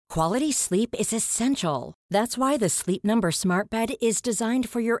Quality sleep is essential. That's why the Sleep Number Smart Bed is designed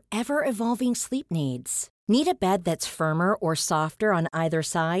for your ever-evolving sleep needs. Need a bed that's firmer or softer on either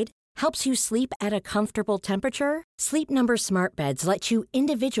side? Helps you sleep at a comfortable temperature? Sleep Number Smart Beds let you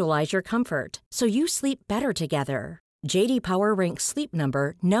individualize your comfort, so you sleep better together. J.D. Power ranks Sleep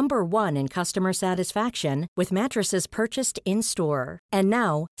Number number 1 in customer satisfaction with mattresses purchased in-store. And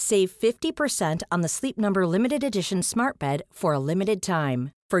now, save 50% on the Sleep Number Limited Edition Smart Bed for a limited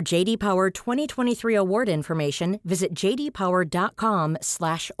time. For J.D. Power 2023 award information, visit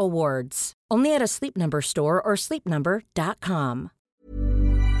jdpower.com/awards. Only at a Sleep Number store or sleepnumber.com.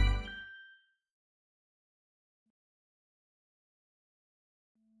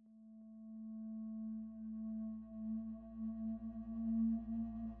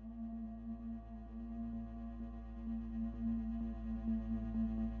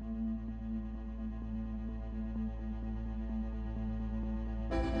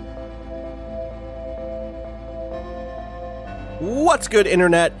 What's good,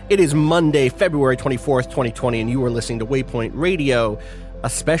 Internet? It is Monday, February 24th, 2020, and you are listening to Waypoint Radio,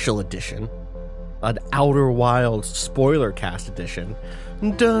 a special edition, an Outer Wilds spoiler cast edition.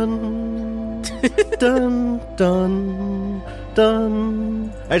 Dun, dun, dun,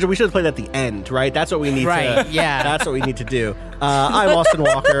 dun. Actually, we should have played at the end, right? That's what we need right, to yeah. That's what we need to do. I'm Austin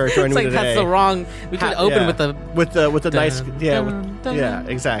Walker, joining me today. That's the wrong... We could open with the... With the nice... Yeah, dun, yeah,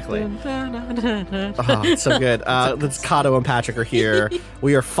 exactly. Dun. Oh, it's so good. Kato and Patrick are here.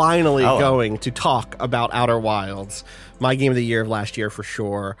 We are finally going to talk about Outer Wilds, my game of the year of last year for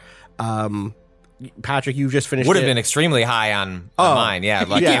sure. Patrick, you just finished. Would have been extremely high on mine. Yeah,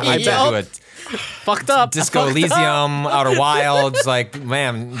 like I bet. Fucked up. Disco Elysium, Outer Wilds, like,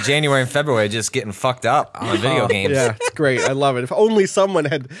 man, January and February just getting fucked up on video games. Yeah, it's great. I love it. If only someone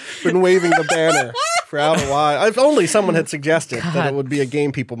had been waving the banner for Outer Wilds. If only someone had suggested that it would be a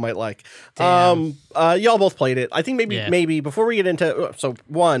game people might like. Damn. Y'all both played it. I think maybe before we get into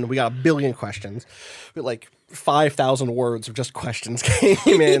we got 1 billion questions. Like 5,000 words of just questions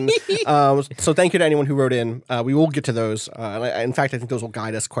came in. So thank you to anyone who wrote in. We will get to those. In fact, I think those will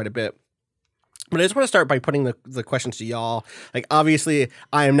guide us quite a bit. But I just want to start by putting the questions to y'all. Like, obviously,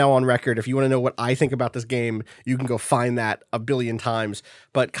 I am now on record. If you want to know what I think about this game, you can go find that 1 billion times.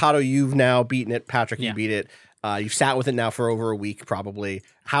 But Kato, you've now beaten it. Patrick, you beat it. You've sat with it now for over a week, probably.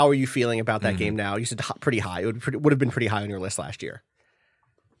 How are you feeling about that game now? You said pretty high. It would have been pretty high on your list last year.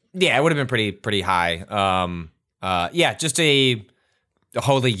 Yeah, it would have been pretty high. Just a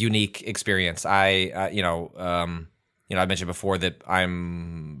wholly unique experience. I mentioned before that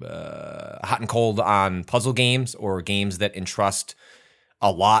I'm hot and cold on puzzle games or games that entrust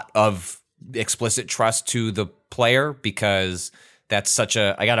a lot of explicit trust to the player, because that's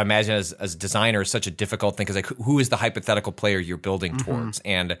I gotta imagine as a designer, such a difficult thing, because like, who is the hypothetical player you're building towards,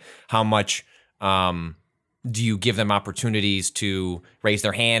 and how much do you give them opportunities to raise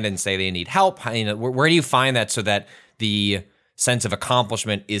their hand and say they need help? Where do you find that so that the sense of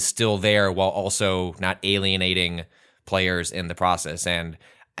accomplishment is still there while also not alienating players in the process? And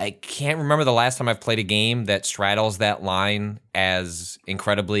I can't remember the last time I've played a game that straddles that line as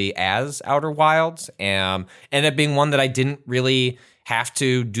incredibly as Outer Wilds, and it being one that I didn't really have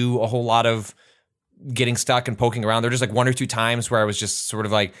to do a whole lot of getting stuck and poking around. There were just like 1 or 2 times where I was just sort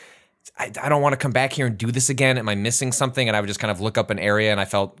of like, I don't want to come back here and do this again. Am I missing something? And I would just kind of look up an area and I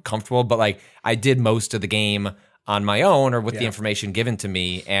felt comfortable. But like, I did most of the game on my own or with the information given to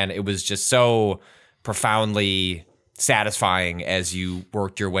me. And it was just so profoundly satisfying as you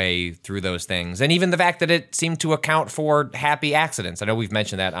worked your way through those things. And even the fact that it seemed to account for happy accidents. I know we've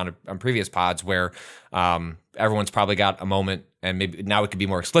mentioned that on previous pods where everyone's probably got a moment, and maybe now we could be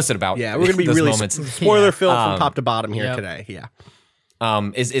more explicit about we're going to be those really moments. Spoiler filled from top to bottom here today. Yeah.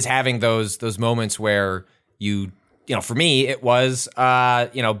 Is having those moments where for me it was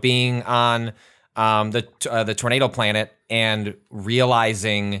being on the tornado planet and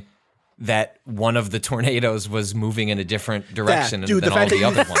realizing that one of the tornadoes was moving in a different direction than all the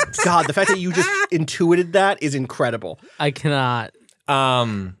other ones. God, the fact that you just intuited that is incredible. I cannot.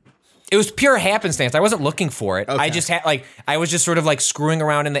 It was pure happenstance. I wasn't looking for it. Okay. I just had I was just sort of like screwing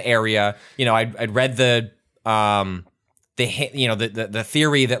around in the area. I'd read the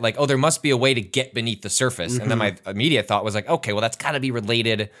theory that like, there must be a way to get beneath the surface. And then my immediate thought was like, okay, well, that's got to be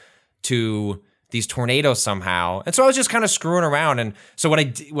related to these tornadoes somehow. And so I was just kind of screwing around. And so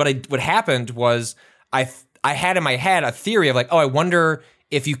what happened was I had in my head a theory of like, I wonder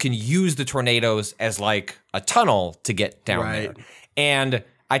if you can use the tornadoes as like a tunnel to get down there. And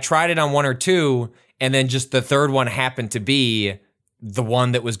I tried it on 1 or 2, and then just the third one happened to be the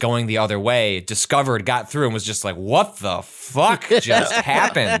one that was going the other way discovered, got through, and was just like, what the fuck just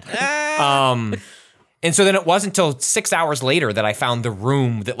happened? And so then it wasn't until 6 hours later that I found the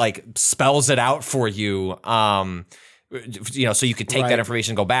room that like spells it out for you. So you could take that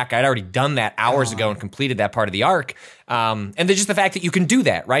information and go back. I'd already done that hours ago and completed that part of the arc. And then just the fact that you can do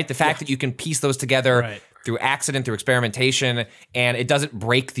that, right? The fact that you can piece those together through accident, through experimentation, and it doesn't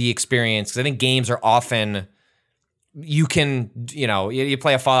break the experience. Because I think games are often, you can, you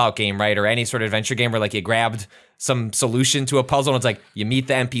play a Fallout game, right? Or any sort of adventure game where like you grabbed some solution to a puzzle and it's like you meet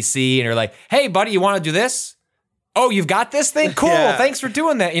the NPC and you're like, hey, buddy, you want to do this? Oh, you've got this thing? Cool. Thanks for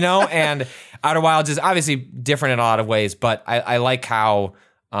doing that, And Outer Wilds is obviously different in a lot of ways, but I like how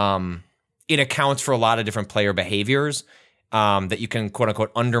it accounts for a lot of different player behaviors that you can, quote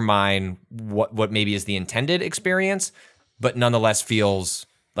unquote, undermine what maybe is the intended experience, but nonetheless feels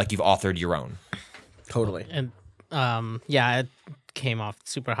like you've authored your own. Totally. And it came off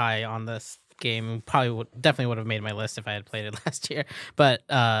super high on this game. Probably definitely would have made my list if I had played it last year. But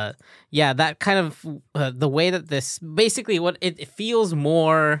that kind of the way that this basically what it feels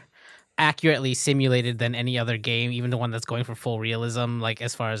more accurately simulated than any other game, even the one that's going for full realism, like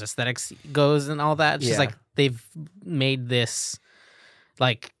as far as aesthetics goes and all that. It's just like they've made this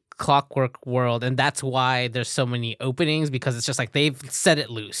like clockwork world, and that's why there's so many openings, because it's just like they've set it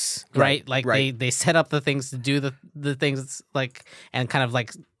loose, right? Like they set up the things to do the things like, and kind of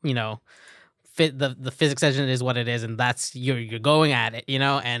like fit the physics engine is what it is, and that's you're going at it,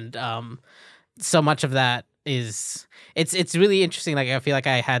 and so much of that is it's really interesting. Like I feel like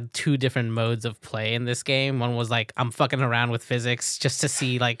I had two different modes of play in this game. One was like I'm fucking around with physics just to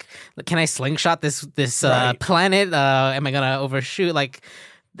see like, can I slingshot this planet? Am I gonna overshoot? Like,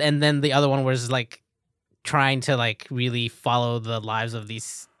 and then the other one was like trying to like really follow the lives of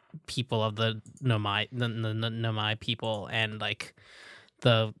these people, of the Nomai people, and like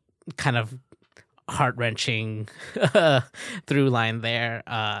the kind of heart-wrenching through line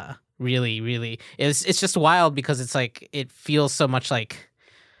there. Really it's just wild, because it's like it feels so much like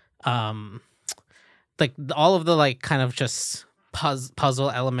all of the like kind of just puzzle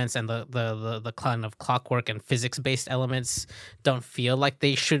elements and the kind of clockwork and physics-based elements don't feel like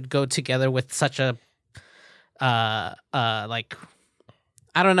they should go together with such a like,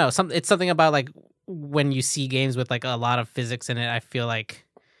 I don't know, it's something about like when you see games with like a lot of physics in it, I feel like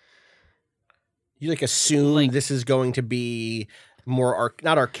you like assume like, this is going to be more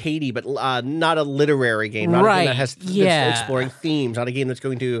not arcadey, but not a literary game, not a game that has that's exploring themes, not a game that's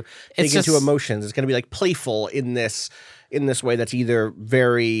going to dig into emotions. It's going to be like playful in this way that's either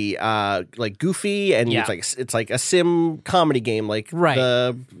very like goofy and it's like a sim comedy game, like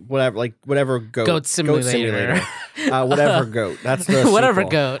the whatever goat simulator. Whatever goat, that's the whatever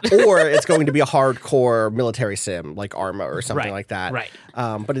goat. Or it's going to be a hardcore military sim like Arma or something like that,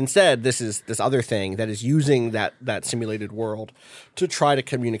 but instead this is this other thing that is using that simulated world to try to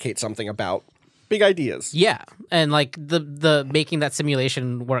communicate something about big ideas. Yeah, and like the making that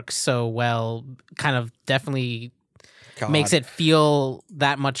simulation work so well kind of definitely makes it feel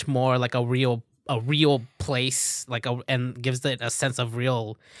that much more like a real place, like and gives it a sense of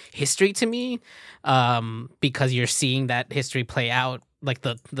real history to me, because you're seeing that history play out, like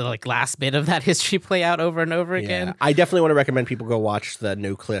the like last bit of that history play out over and over again. I definitely want to recommend people go watch the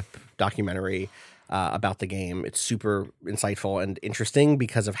No Clip documentary about the game. It's super insightful and interesting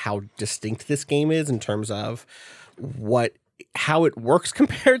because of how distinct this game is in terms of how it works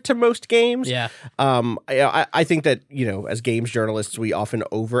compared to most games. I think that, as games journalists, we often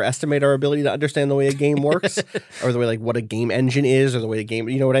overestimate our ability to understand the way a game works or the way, like, what a game engine is or the way a game,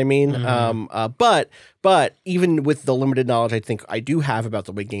 you know what I mean? Mm-hmm. But even with the limited knowledge I think I do have about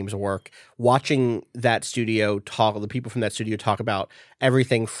the way games work, watching that studio the people from that studio talk about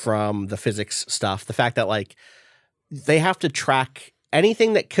everything from the physics stuff, the fact that, like, they have to track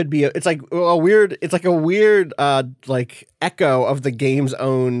anything that could be it's like a weird like echo of the game's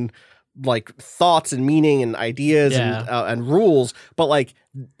own like thoughts and meaning and ideas and rules. But like,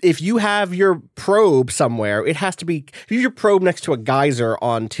 if you have your probe somewhere, it has to be, if you have your probe next to a geyser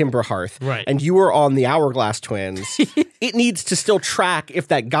on Timberhearth, right, and you are on the Hourglass Twins, it needs to still track if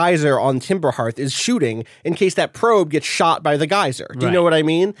that geyser on Timberhearth is shooting in case that probe gets shot by the geyser. Do you know what I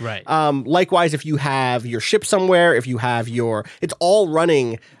mean? Right. Likewise, if you have your ship somewhere, if you have it's all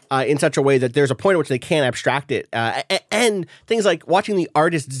running in such a way that there's a point at which they can't abstract it. And things like watching the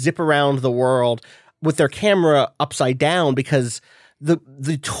artists zip around the world with their camera upside down, because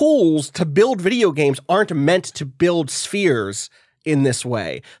the tools to build video games aren't meant to build spheres in this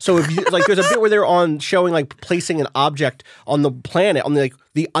way. So if you like, there's a bit where they're showing like placing an object on the planet, on the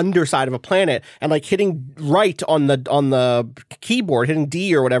the underside of a planet, and like hitting right on the keyboard, hitting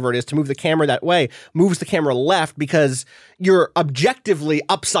D or whatever it is to move the camera that way, moves the camera left because you're objectively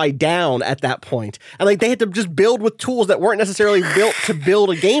upside down at that point. And like they had to just build with tools that weren't necessarily built to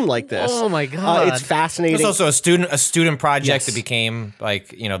build a game like this. Oh my God. It's fascinating. It's also a student project that became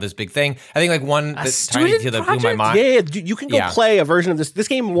like, you know, this big thing. I think like one that blew my mind. Yeah, you can go play a version of this. This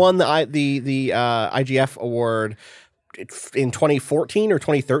game won the IGF award in 2014 or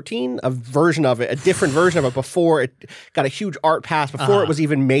 2013, a version of it, a different version of it before it got a huge art pass, before it was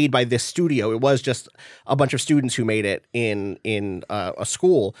even made by this studio. It was just a bunch of students who made it in a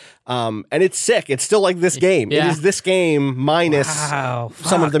school. And it's sick. It's still like this game. Yeah. It is this game minus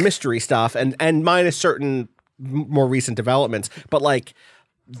some of the mystery stuff and minus certain more recent developments. But like,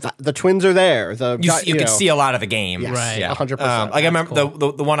 the twins are there. You can see a lot of the game. Yes, right? 100%. Like I remember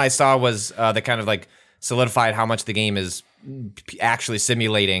the one I saw was that kind of like solidified how much the game is actually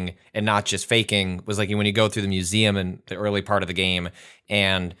simulating and not just faking. Was like when you go through the museum in the early part of the game,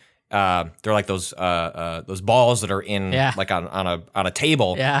 and they're like those balls that are in like on a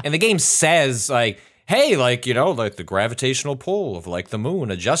table, and the game says like, hey, like, you know, like the gravitational pull of like the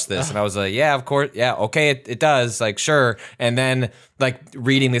moon adjust this. And I was like, yeah, of course. Yeah. Okay. It does, like, sure. And then like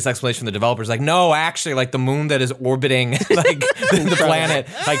reading this explanation from the developers, like, no, actually like the moon that is orbiting like the planet,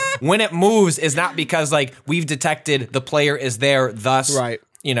 like when it moves is not because like we've detected the player is there. Thus,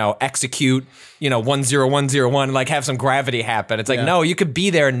 you know, execute, you know, 10101, like have some gravity happen. It's like, no, you could be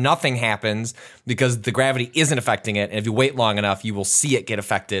there and nothing happens because the gravity isn't affecting it. And if you wait long enough, you will see it get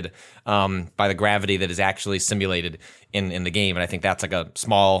affected by the gravity that is actually simulated in the game. And I think that's like a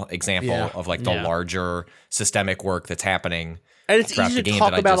small example of like the larger systemic work that's happening. And it's easy to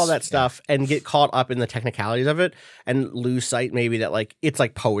talk about all that stuff and get caught up in the technicalities of it and lose sight maybe that like it's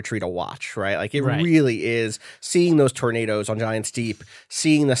like poetry to watch, right? Like it really is. Seeing those tornadoes on Giant's Deep,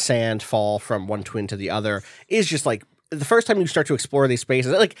 seeing the sand fall from one twin to the other is just like the first time you start to explore these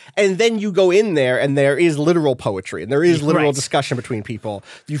spaces, like, and then you go in there and there is literal poetry and there is literal discussion between people.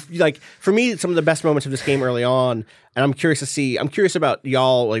 You like, for me, some of the best moments of this game early on, and I'm curious about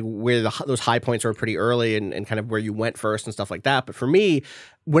y'all, like where those high points were pretty early and kind of where you went first and stuff like that. But for me,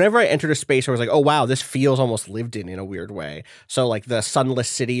 whenever I entered a space where I was like, oh wow, this feels almost lived in a weird way. So like the Sunless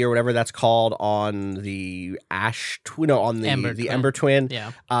City or whatever that's called on the Ember Twin,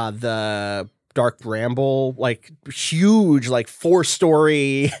 the Dark Bramble, like huge, like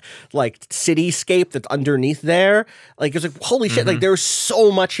 4-story, like cityscape that's underneath there. Like it's like, holy shit, like there's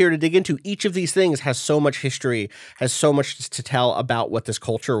so much here to dig into. Each of these things has so much history, has so much to tell about what this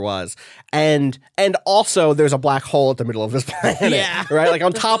culture was. And also there's a black hole at the middle of this planet, right? Like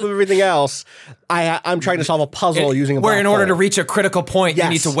on top of everything else, I'm trying to solve a puzzle using a black hole. Where in order to reach a critical point, you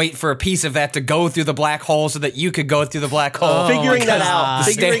need to wait for a piece of that to go through the black hole so that you could go through the black hole. Figuring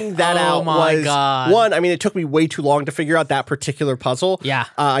that out was one. I mean, it took me way too long to figure out that particular puzzle.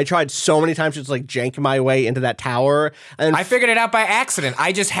 I tried so many times to just like jank my way into that tower, and I figured it out by accident.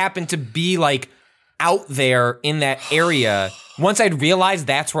 I just happened to be like out there in that area. Once I'd realized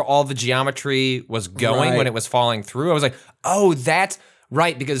that's where all the geometry was going when it was falling through, I was like, oh, that's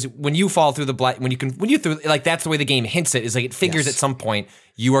right. Because when you fall through the black, like that's the way the game hints it, is like it figures at some point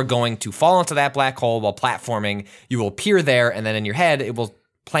you are going to fall into that black hole while platforming. You will appear there, and then in your head it will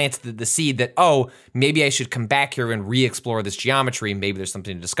plant the seed that, oh, maybe I should come back here and re-explore this geometry. Maybe there's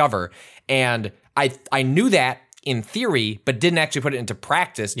something to discover. And I knew that in theory, but didn't actually put it into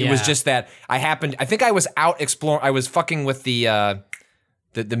practice. It was just that I think I was out exploring. I was fucking with the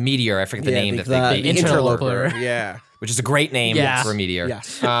meteor. I forget the name. The interloper. Which is a great name for a meteor.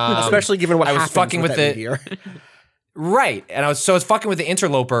 Yes. Especially given what happens fucking with the meteor. Right. And I was fucking with the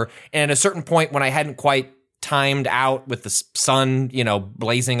interloper. And at a certain point when I hadn't quite timed out with the sun, you know,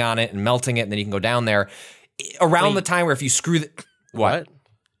 blazing on it and melting it, and then you can go down there. Around the time where if you screw the... What?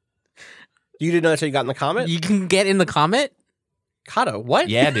 You didn't know that's how you got in the comet? You can get in the comet? Kato, what?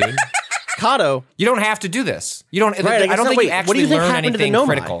 Yeah, dude. Kato. You don't have to do this. You don't... Right, I don't think you actually learn anything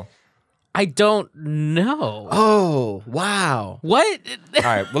critical. I don't know. Oh, wow. What? All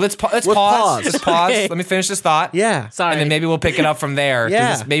right, well, let's pause. Let's pause. Okay. Let me finish this thought. Yeah. Sorry. And then maybe we'll pick it up from there.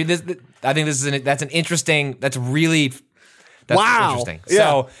 Yeah. I think that's an interesting, that's interesting. Yeah.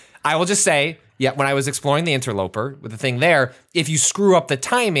 So I will just say, when I was exploring the interloper with the thing there, if you screw up the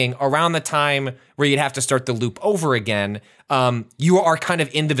timing around the time where you'd have to start the loop over again, you are kind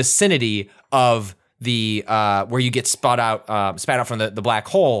of in the vicinity of the where you get spat out from the black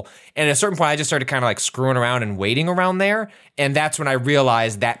hole. And at a certain point, I just started kind of like screwing around and waiting around there. And that's when I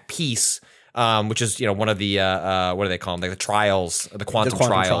realized that piece, which is, you know, one of the what do they call them? Like the trials, the quantum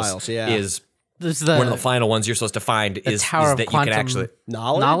trials, is one of the final ones you're supposed to find is Tower that of you can actually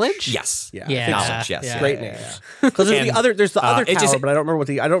knowledge. yes, Yeah. knowledge, yes, Yeah. Great name. Because there's the other tower, just- but I don't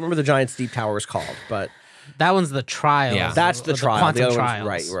remember the giant steep tower is called. But That one's the trial. Yeah. that's the trial. Quantum the other trials,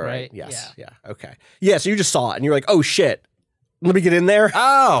 one's right. right? Yes. Yeah. Okay. Yeah. So you just saw it and you're like, oh shit, let me get in there.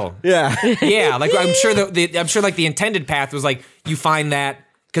 Oh, Yeah. yeah. Like I'm sure like the intended path was like you find that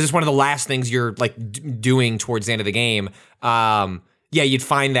because it's one of the last things you're like doing towards the end of the game. Yeah, you'd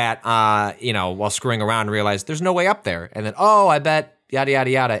find that while screwing around and realize there's no way up there, and then I bet yada yada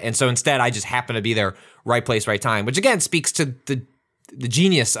yada. And so instead, I just happen to be there, right place, right time, which again speaks to the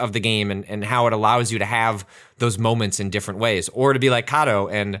genius of the game and how it allows you to have those moments in different ways, or to be like Kato.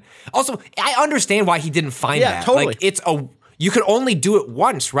 And also, I understand why he didn't find that. Totally. Like you could only do it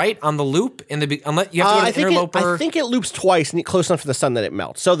once, right, on the loop unless you have to go to the interloper. I think it loops twice, close enough to the sun that it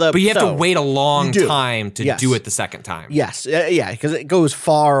melts. But you have to wait a long time to Yes. do it the second time. Yes, yeah, because it goes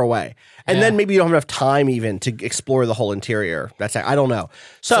far away, and then maybe you don't have enough time even to explore the whole interior. I don't know.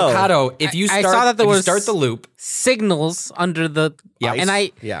 So Kato, if you I start, saw that there was start the loop, signals under the and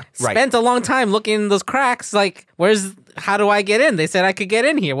I right. spent a long time looking in those cracks. Like, how do I get in? They said I could get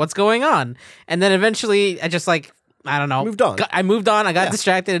in here. What's going on? And then eventually, I just like. I don't know. Moved on. I moved on. I got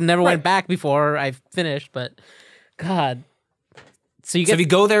distracted and never went back before I finished. But God, so if you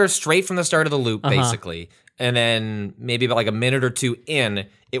go there straight from the start of the loop, basically, and then maybe about like a minute or two in,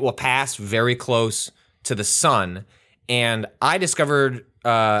 it will pass very close to the sun. And I discovered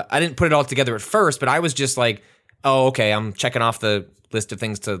I didn't put it all together at first, but I was just like, oh, okay, I'm checking off the list of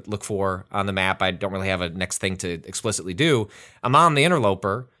things to look for on the map. I don't really have a next thing to explicitly do. I'm on the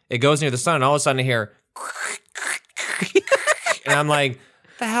interloper. It goes near the sun, and all of a sudden I hear. And I'm like,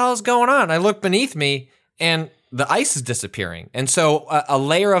 the hell is going on? I look beneath me and the ice is disappearing. And so a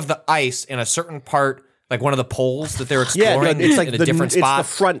layer of the ice in a certain part, like one of the poles that they're exploring it's like in a different spot. It's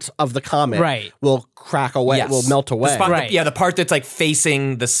the front of the comet Right. will crack away, Yes. will melt away. The spot, Right. the part that's like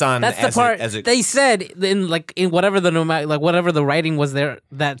facing the sun. That's the part they said in whatever whatever the writing was there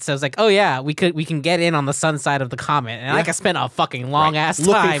that says like, oh yeah, we can get in on the sun side of the comet, and I spent a fucking long ass time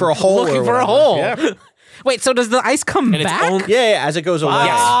Looking for a hole looking or for a whatever. hole. Yeah. Wait, so does the ice come it's back? only- Yeah, as it goes away.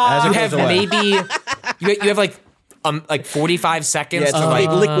 Yes. As You it have goes away. maybe you have like 45 seconds Yeah, to it's like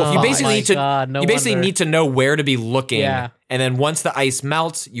big liquefy. you basically my need to God, no you basically wonder. need to know where to be looking. Yeah. And then once the ice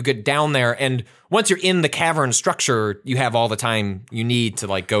melts, you get down there, and once you're in the cavern structure, you have all the time you need to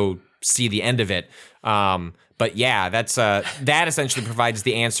like go see the end of it. But yeah, that's that essentially provides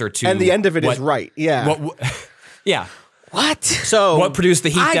the answer to And the end of it is right. Yeah. Yeah. What? So What produced the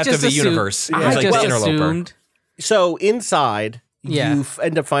heat I depth just of the assumed- universe? It I was like just the interloper. assumed. So inside, Yeah. you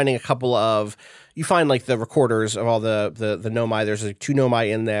end up finding a couple of. You find like the recorders of all the nomai. There's like 2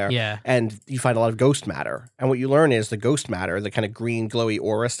 nomai in there. Yeah. And you find a lot of ghost matter. And what you learn is the ghost matter, the kind of green glowy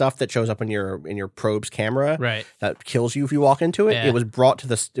aura stuff that shows up in your probe's camera, Right. that kills you if you walk into it. Yeah. It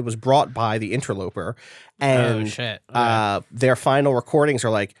was brought by the interloper. And Oh, shit. Okay. their final recordings are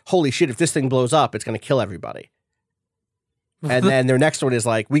like, holy shit, if this thing blows up, it's gonna kill everybody. And then their next one is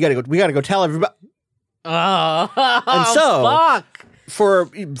like, we gotta go tell everybody. And so- fuck.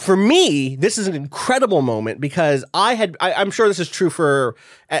 For me, this is an incredible moment because I'm sure this is true for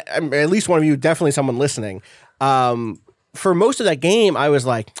at least one of you, definitely someone listening. For most of that game, I was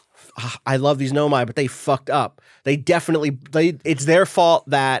like, I love these nomai, but they fucked up. It's their fault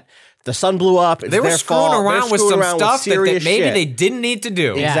that the sun blew up. It's They were their screwing fault. They're around with screwing some around stuff that serious maybe shit. they didn't need to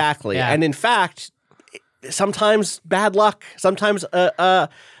do. Yeah. Exactly. Yeah. And in fact, sometimes bad luck, sometimes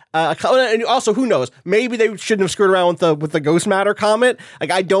and also, who knows? Maybe they shouldn't have screwed around with the ghost matter comet. Like,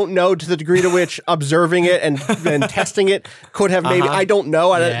 I don't know to the degree to which observing it and testing it could have maybe. I don't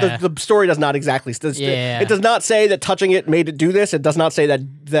know. Yeah. The story does not exactly. Yeah. It does not say that touching it made it do this. It does not say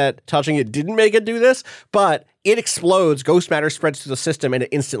that touching it didn't make it do this. But it explodes. Ghost matter spreads through the system, and it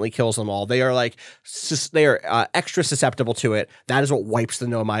instantly kills them all. They are extra susceptible to it. That is what wipes the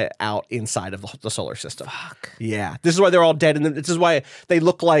nomai out inside of the solar system. Fuck. Yeah, this is why they're all dead, and this is why they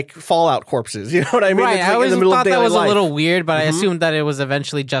look like Fallout corpses. You know what I mean? Right. It's I like always in the middle thought of that daily was life. a little weird, but I assumed that it was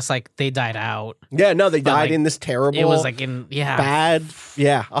eventually just like they died out. Yeah, no, they died like, in this terrible. It was like in bad.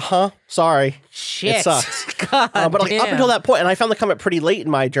 Yeah. Sorry. shit. It sucks. God But like up damn. until that point, and I found the comet pretty late in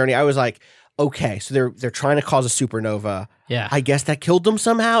my journey. I was like, okay, so they're trying to cause a supernova. Yeah. I guess that killed them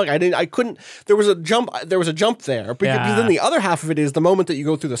somehow. I couldn't. There was a jump there. But Yeah. then the other half of it is the moment that you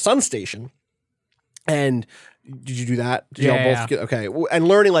go through the sun station. And did you do that? Did you all Yeah. both get okay? And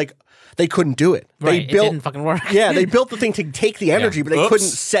learning like they couldn't do it. Right, They built. it didn't fucking work. Yeah, they built the thing to take the energy, but they Oops. couldn't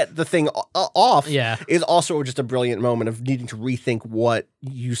set the thing off. Yeah. Is also just a brilliant moment of needing to rethink what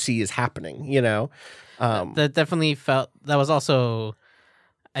you see is happening. You know. That definitely felt. That was also,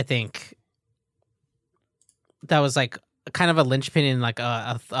 I think, that was like kind of a linchpin in like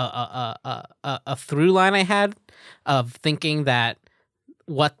a through line I had of thinking that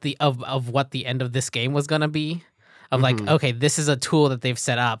what the end of this game was gonna be, of like, okay, this is a tool that they've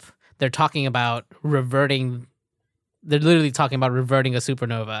set up. They're talking about reverting. They're literally talking about reverting a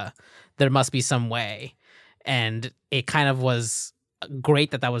supernova. There must be some way, and it kind of was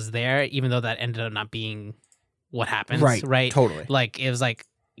great that was there, even though that ended up not being what happens. Right. Totally. Like it was like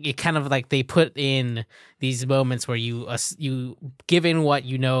it kind of like they put in these moments where you given what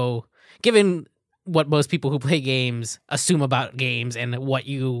you know, given what most people who play games assume about games and what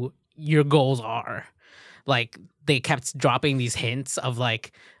your goals are. Like they kept dropping these hints of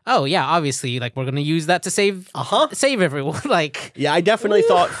like, oh yeah, obviously, like we're gonna use that to save everyone. Like, yeah, I definitely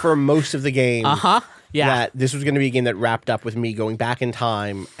thought for most of the game, that this was gonna be a game that wrapped up with me going back in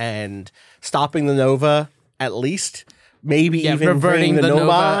time and stopping the Nova at least. Maybe even reverting bring the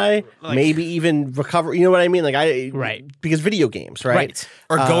Nova, like, maybe even recover. You know what I mean? Like because video games, right?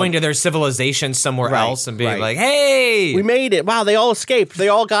 Or going to their civilization somewhere else and being like, "Hey, we made it! Wow, they all escaped. They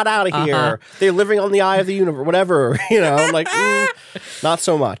all got out of here. They're living on the eye of the universe, whatever." You know, I'm like, not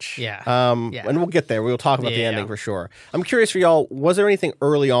so much. Yeah. And we'll get there. We'll talk about the ending for sure. I'm curious for y'all. Was there anything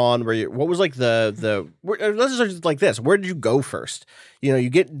early on where what was like let's just like this? Where did you go first? You know, you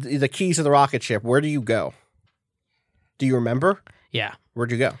get the keys to the rocket ship. Where do you go? Do you remember? Yeah.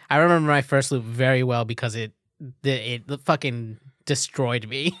 Where'd you go? I remember my first loop very well because it fucking destroyed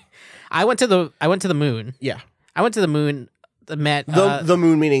me. I went to the moon. Yeah. I went to the moon. Met the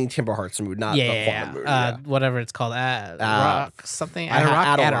moon meaning Timber Hearts moon, not the quantum moon. Whatever it's called, rock something.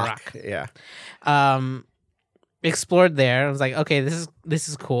 Atarock. Yeah. Explored there. I was like, okay, this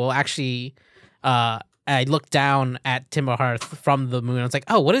is cool. Actually, I looked down at Timber Hearts from the moon. I was like,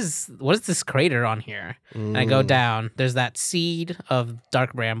 oh, what is this crater on here? And I go down. There's that seed of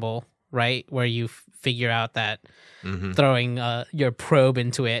Dark Bramble, right? Where you figure out that throwing your probe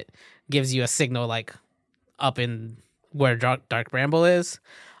into it gives you a signal like up in where Dark Bramble is.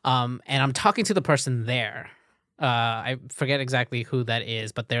 And I'm talking to the person there. I forget exactly who that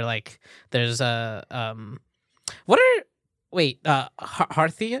is, but they're like, there's a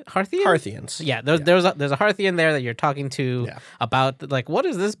Hearthians? Yeah, there's a Hearthian there that you're talking to about, like, what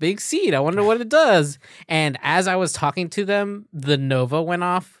is this big seed? I wonder what it does. And as I was talking to them, the Nova went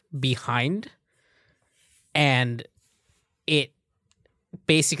off behind, and it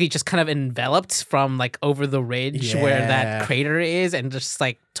basically just kind of enveloped from, like, over the ridge where that crater is, and just,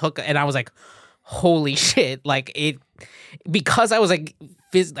 like, and I was like, holy shit. Like, it... Because I was like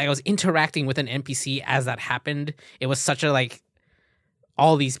I was interacting with an NPC as that happened, it was such a like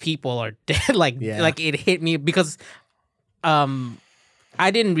all these people are dead. Like it hit me because I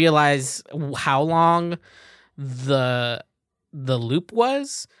didn't realize how long the loop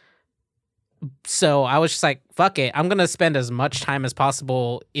was. So I was just like, fuck it. I'm going to spend as much time as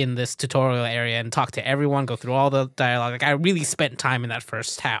possible in this tutorial area and talk to everyone, go through all the dialogue. Like, I really spent time in that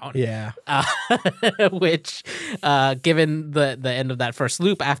first town. Yeah. Which, given the end of that first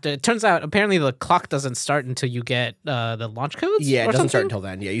loop, after it turns out, apparently the clock doesn't start until you get the launch codes. Yeah, it doesn't start until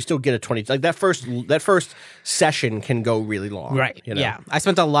then. Yeah, you still get a 20. Like, that first session can go really long. Right. You know? Yeah. I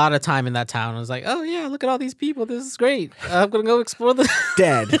spent a lot of time in that town. I was like, oh, yeah, look at all these people. This is great. I'm going to go explore the...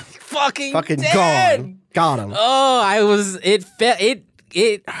 Dead. Fucking dead. Gone. Got him. Oh,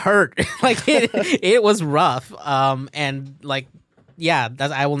 it hurt. Like it was rough. And like, yeah,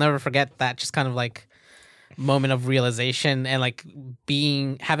 I will never forget that just kind of like moment of realization and like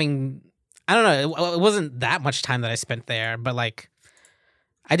having, I don't know, it wasn't that much time that I spent there, but like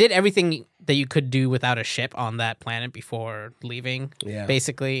I did everything that you could do without a ship on that planet before leaving,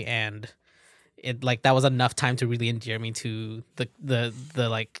 basically. And it like, that was enough time to really endear me to the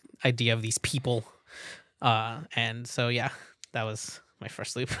like idea of these people. And so, yeah, that was my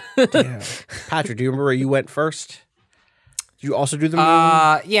first loop. Yeah. Patrick, do you remember where you went first? Did you also do the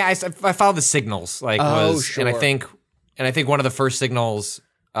moon? Yeah, I followed the signals. Like, sure. And I think one of the first signals,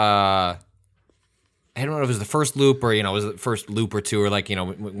 I don't know if it was the first loop or, it was the first loop or two, or like,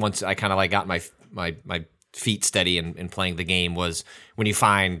 once I kind of like got my feet steady in playing the game, was when you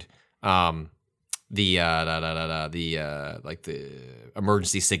find, the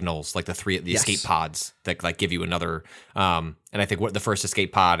emergency signals, like the escape pods that like give you another, and I think what the first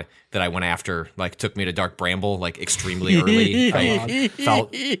escape pod that I went after like took me to Dark Bramble like extremely early. I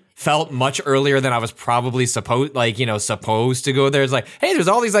felt much earlier than I was probably supposed to go there. It's like, hey, there's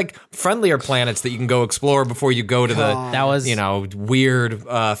all these like friendlier planets that you can go explore before you go to the weird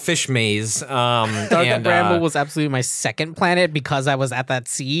fish maze. Dark Bramble was absolutely my second planet because I was at that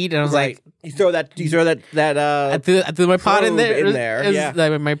seed, and I was like, you throw that You throw that I threw my pot in there. Yeah.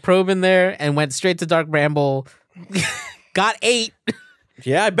 Like my probe in there and went straight to Dark Bramble. Got 8.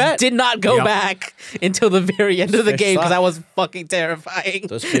 Yeah, I bet. Did not go back until the very end of the game because suck. that was fucking terrifying.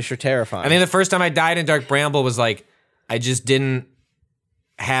 Those fish are terrifying. I think the first time I died in Dark Bramble was like I just didn't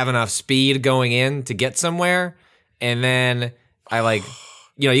have enough speed going in to get somewhere, and then I like.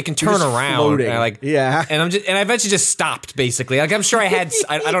 You can turn around floating. and and I eventually just stopped basically. Like I'm sure I had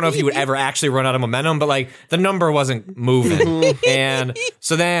I don't know if you would ever actually run out of momentum, but like the number wasn't moving. And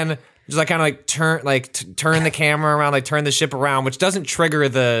so then just like kind of like turn the camera around, like turn the ship around, which doesn't trigger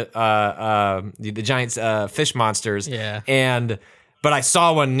the giant fish monsters. Yeah. But I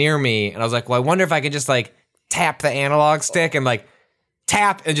saw one near me and I was like, well, I wonder if I could just like tap the analog stick and like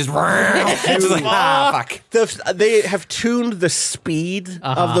tap and just like, fuck. They have tuned the speed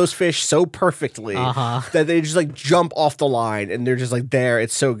of those fish so perfectly that they just like jump off the line and they're just like there.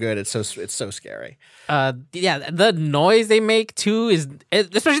 It's so good. It's so scary. Yeah, the noise they make too is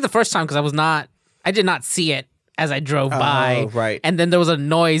especially the first time because I did not see it as I drove by. Right. And then there was a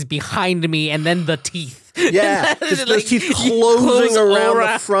noise behind me and then the teeth. Yeah, just those teeth closing around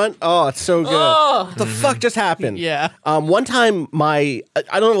the front. Oh, it's so good. What the fuck just happened? Yeah. One time, I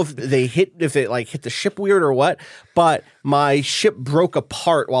don't know if it hit the ship weird or what, but my ship broke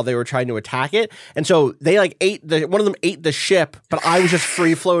apart while they were trying to attack it, and so they one of them ate the ship, but I was just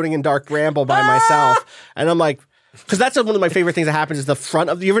free floating in Dark Bramble by myself, and I'm like. Because that's one of my favorite things that happens is the front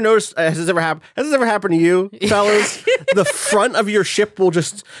of. You ever notice? Has this ever happened to you, fellas? The front of your ship will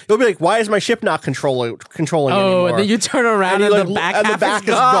you'll be like, "Why is my ship not controlling anymore?" Oh, and then you turn around and the back half is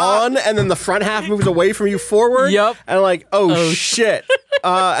gone, and then the front half moves away from you forward. Yep. And like, oh shit.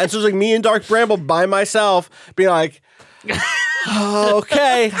 And so it's like me and Dark Bramble by myself, being like,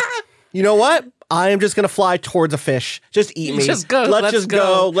 okay, you know what? I am just gonna fly towards a fish. Just eat me. Just go. Let's just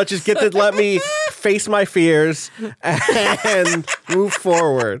go. Let's just let me face my fears and move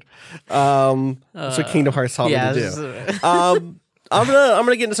forward. That's what Kingdom Hearts taught me to do. I'm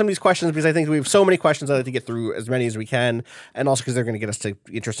gonna get into some of these questions because I think we have so many questions I'd like to get through as many as we can, and also because they're going to get us to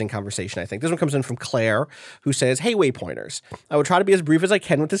interesting conversation. I think this one comes in from Claire, who says, "Hey, Waypointers, I will try to be as brief as I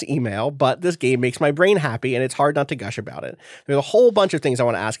can with this email, but this game makes my brain happy, and it's hard not to gush about it. There's a whole bunch of things I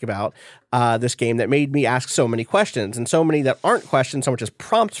want to ask about this game that made me ask so many questions, and so many that aren't questions so much as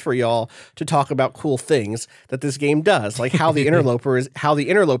prompts for y'all to talk about cool things that this game does, like how the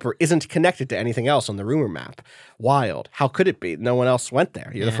interloper isn't connected to anything else on the rumor map. Wild. How could it be? No one else went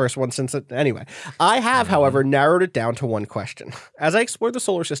there. You're the first one since it. Anyway, I have, however, narrowed it down to one question. As I explored the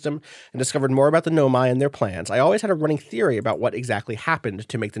solar system and discovered more about the Nomai and their plans, I always had a running theory about what exactly happened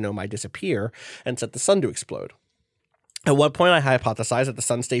to make the Nomai disappear and set the sun to explode. At one point, I hypothesized that the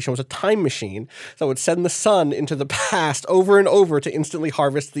sun station was a time machine that would send the sun into the past over and over to instantly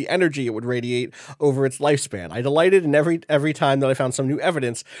harvest the energy it would radiate over its lifespan. I delighted in every time that I found some new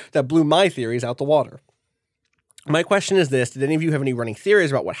evidence that blew my theories out the water. My question is this: did any of you have any running theories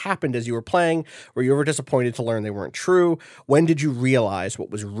about what happened as you were playing? Were you ever disappointed to learn they weren't true? When did you realize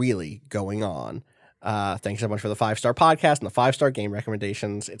what was really going on? Thanks so much for the 5-star podcast and the 5-star game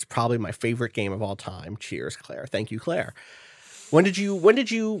recommendations. It's probably my favorite game of all time. Cheers, Claire. Thank you, Claire. Did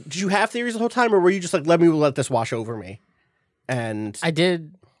you have theories the whole time, or were you just like, let this wash over me? And I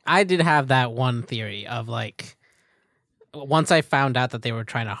did have that one theory of like, once I found out that they were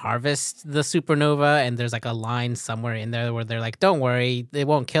trying to harvest the supernova, and there's like a line somewhere in there where they're like, don't worry, they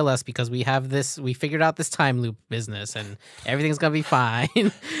won't kill us because we figured out this time loop business and everything's going to be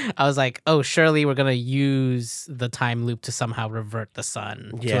fine. I was like, oh, surely we're going to use the time loop to somehow revert the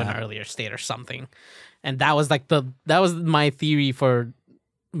sun to an earlier state or something. And that was my theory for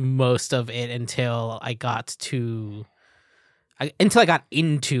most of it until I got into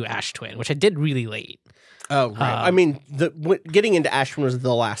Ash Twin, which I did really late. Oh, right. I mean, getting into Ash Twin was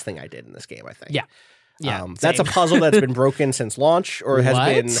the last thing I did in this game, I think. Yeah. Yeah. That's a puzzle that's been broken since launch, or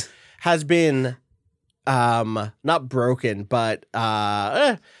has been not broken, but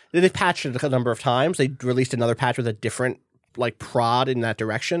they've patched it a number of times. They released another patch with a different like prod in that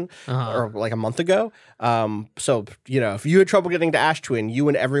direction or like a month ago. So, if you had trouble getting to Ash Twin, you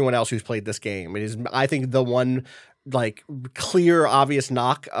and everyone else who's played this game, it is, I think, the one like clear, obvious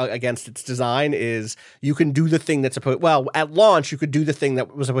knock against its design is you can do the thing that's at launch, you could do the thing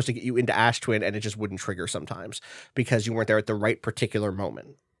that was supposed to get you into Ash Twin, and it just wouldn't trigger sometimes because you weren't there at the right particular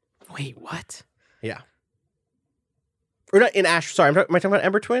moment. Wait, what? Yeah. Or not in Ash. Sorry, am I talking about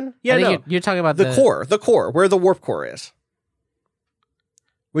Ember Twin? Yeah, no. You're talking about the core, where the warp core is.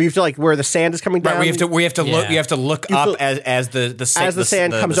 Where you have to like where the sand is coming down. Right, we have to look. You have to look up as the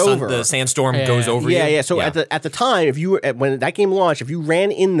sand comes over. The sandstorm goes over. Yeah. So at the time, if you were when that game launched, if you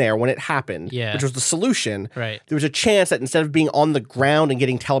ran in there when it happened, which was the solution, there was a chance that instead of being on the ground and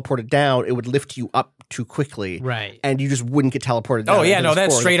getting teleported down, it would lift you up too quickly, and you just wouldn't get teleported down. Oh yeah, no,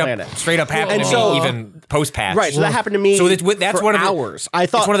 that's straight up happened to me even post patch. Right, so that happened to me. So that's for one of the hours. I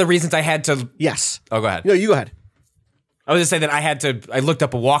thought it's one of the reasons I had to. Yes. Oh, go ahead. No, you go ahead. I was just saying that I looked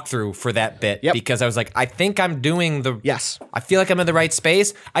up a walkthrough for that bit because I was like, I think I'm doing the. Yes. I feel like I'm in the right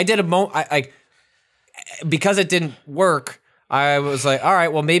space. I did because it didn't work. I was like, all right,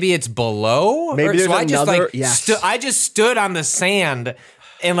 well, maybe it's below. Maybe there's another. I just stood on the sand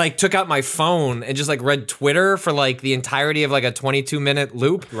and like took out my phone and just like read Twitter for like the entirety of like a 22-minute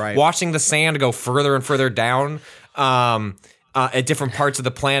loop, watching the sand go further and further down at different parts of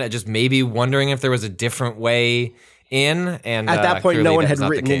the planet, just maybe wondering if there was a different way in. And at that point, no one had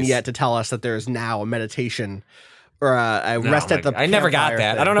written in yet to tell us that there is now a meditation or a rest at the I never got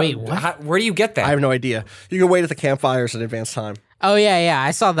that. Thing. I don't know. Wait, where do you get that? I have no idea. You can wait at the campfires in advance time. Oh yeah,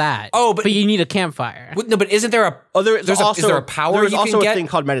 I saw that. Oh, but you need a campfire. No, but isn't there a? Is there a power? There's you also can get? a thing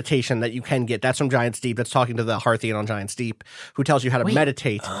called meditation that you can get. That's from Giant's Deep. That's talking to the Hearthian on Giant's Deep, who tells you how to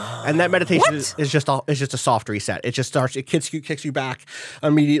meditate. And that meditation is just a soft reset. It just starts. It kicks you back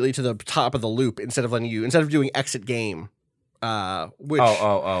immediately to the top of the loop instead of doing exit game. Which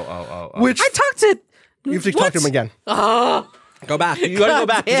I talked to. You have to talk to him again. Go back. You gotta go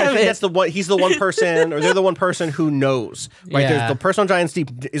back. I think that's the one. He's the one person, or they're the one person who knows. Right? There's the person on Giant's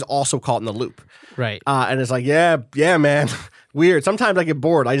Deep is also caught in the loop. Right. And it's like, yeah, man, weird. Sometimes I get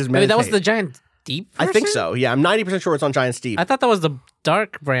bored. I just meditate. That was the Giant Deep person? I think so. Yeah, I'm 90% sure it's on Giant's Deep. I thought that was the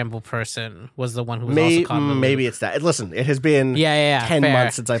Dark Bramble person was the one who was also caught in the loop. Maybe it's that. Listen, it has been 10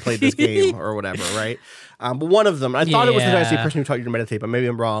 months since I played this game or whatever, right? But one of them, I thought it was the Giant's Deep person who taught you to meditate, but maybe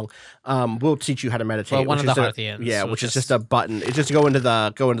I'm wrong. We'll teach you how to meditate. Well, one of the Hearthians. Yeah, which is just a button. It's just to go into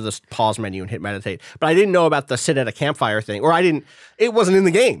the pause menu and hit meditate. But I didn't know about the sit at a campfire thing, or it wasn't in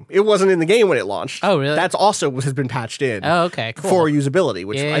the game. It wasn't in the game when it launched. Oh, really? That's also what has been patched in. Oh, okay, cool. For usability,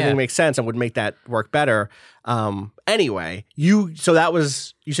 which I think makes sense and would make that work better. Anyway, you said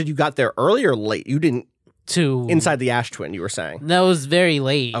you got there early or late? You didn't inside the Ash Twin, you were saying. No, it was very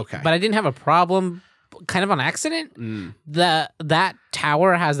late. Okay. But I didn't have a problem kind of on accident. That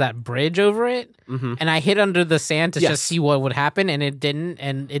tower has that bridge over it, and I hit under the sand to just see what would happen, and it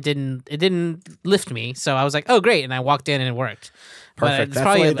didn't lift me. So I was like, oh great, and I walked in and it worked. Perfect.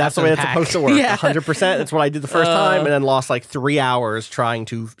 That's the way it's supposed to work. 100%. That's what I did the first time, and then lost like 3 hours trying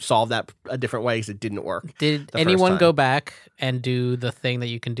to solve that a different way because it didn't work. Did anyone go back and do the thing that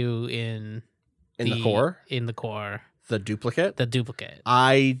you can do in the core? In the core. The duplicate? The duplicate.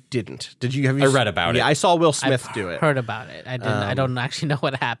 I didn't. Did you? I read about it. Yeah, I saw Will Smith do it. Heard about it. I didn't. I don't actually know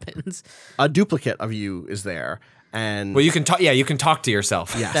what happens. A duplicate of you is there, and you can talk. Yeah, you can talk to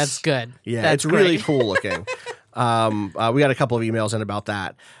yourself. Yes, that's good. Yeah, that's it's really cool looking. We got a couple of emails in about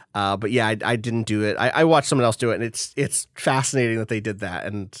that. But yeah, I didn't do it. I watched someone else do it, and it's fascinating that they did that.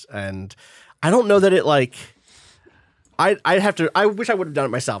 And I don't know that it like. I wish I would have done it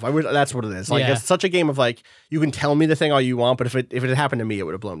myself. That's what it is. Like it's such a game of like you can tell me the thing all you want, but if it had happened to me, it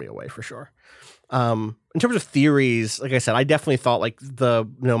would have blown me away for sure. In terms of theories, like I said, I definitely thought like the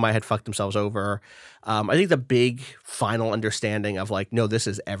Nomai had fucked themselves over. I think the big final understanding of like no, this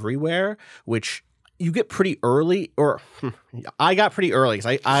is everywhere, which you get pretty early, or I got pretty early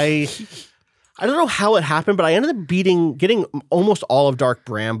because I don't know how it happened, but I ended up getting almost all of Dark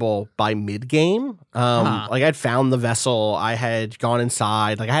Bramble by mid game. Like I'd found the vessel, I had gone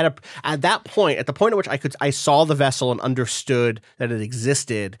inside. Like I had at the point at which I saw the vessel and understood that it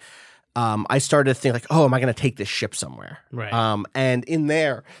existed. I started to think like, oh, am I going to take this ship somewhere? Right. And in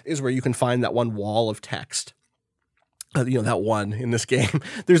there is where you can find that one wall of text. That one in this game.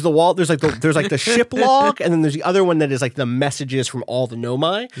 There's the wall. There's like the ship log, and then there's the other one that is like the messages from all the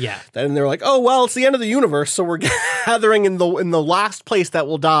Nomai. Yeah. And they're like, oh well, it's the end of the universe, so we're gathering in the last place that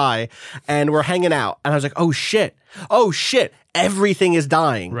will die, and we're hanging out. And I was like, oh shit, everything is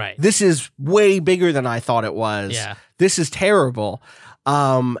dying. Right. This is way bigger than I thought it was. Yeah. This is terrible.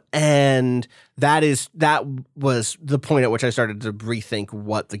 And that was the point at which I started to rethink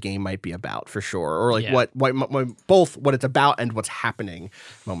what the game might be about for sure, or like what both what it's about and what's happening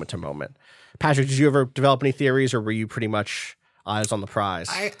moment to moment. Patrick, did you ever develop any theories, or were you pretty much eyes on the prize?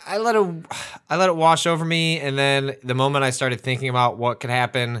 I let it wash over me, and then the moment I started thinking about what could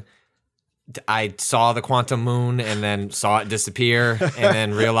happen, I saw the quantum moon and then saw it disappear and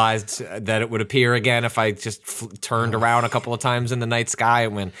then realized that it would appear again if I just turned around a couple of times in the night sky.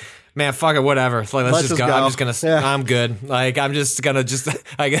 And when man, fuck it, whatever. Like, let's just go. I'm good. Like, I'm just gonna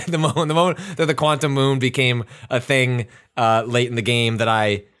I get the moment that the quantum moon became a thing late in the game that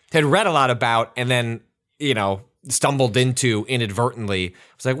I had read a lot about, and then stumbled into inadvertently. I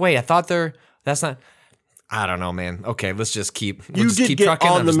was like, wait, I thought that's not. I don't know, man. Okay, let's just keep trucking.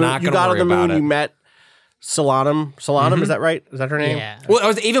 I'm just not going to worry about it. You met Solanum. Is that right? Is that her name? Yeah. Well, it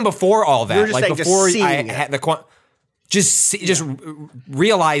was even before all that. Like before I had the just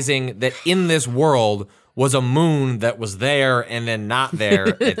realizing that in this world was a moon that was there and then not there.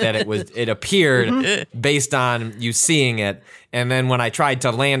 That it appeared based on you seeing it. And then when I tried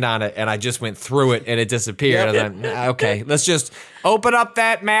to land on it and I just went through it and it disappeared, and then, okay, let's just open up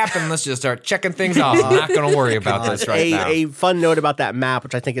that map and let's just start checking things off. I'm not going to worry about this right now. A fun note about that map,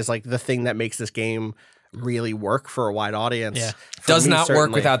 which I think is like the thing that makes this game really work for a wide audience. Yeah. Does not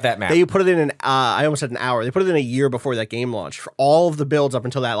work without that map. They put it in I almost said an hour. They put it in a year before that game launched. For all of the builds up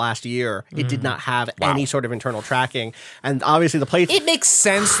until that last year, it did not have any sort of internal tracking. And obviously the play... It makes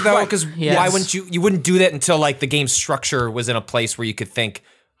sense though, because why wouldn't you wouldn't do that until like the game's structure was in a place where you could think,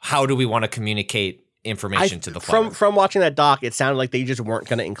 how do we want to communicate information to the player? From watching that doc, it sounded like they just weren't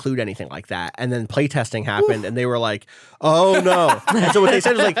going to include anything like that. And then playtesting happened and they were like, oh no. And so what they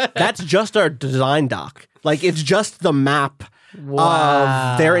said was like, that's just our design doc. Like, it's just the map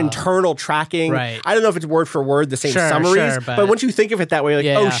of their internal tracking. Right. I don't know if it's word for word the same summaries, but once you think of it that way, like,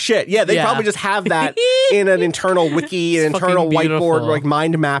 oh shit, they probably just have that in an internal wiki, an internal whiteboard, like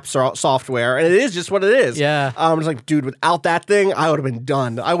mind maps or software, and it is just what it is. Yeah. It's like, dude, without that thing, I would have been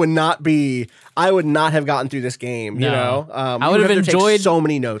done. I would not have gotten through this game. No. You know, I would have enjoyed so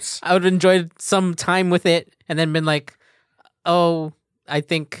many notes. I would have enjoyed some time with it, and then been like, oh, I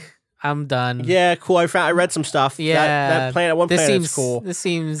think I'm done. Yeah, cool. I read some stuff. Yeah, that planet. One planet is cool. This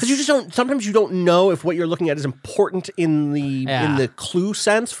seems because you just don't. Sometimes you don't know if what you're looking at is important in the clue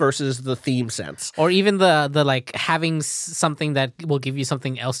sense versus the theme sense, or even the like having something that will give you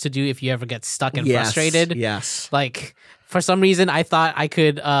something else to do if you ever get stuck and frustrated. Yes, like. For some reason, I thought I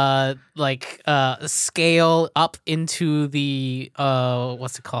could scale up into the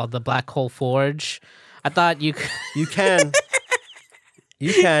what's it called, the Black Hole Forge. I thought you could. You can.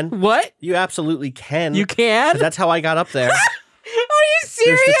 You can. What? You absolutely can. You can? That's how I got up there. Are you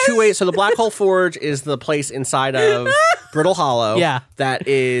serious? There's the 2 ways. So the Black Hole Forge is the place inside of Brittle Hollow. Yeah. That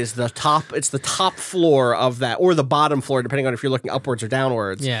is the top. It's the top floor of that, or the bottom floor, depending on if you're looking upwards or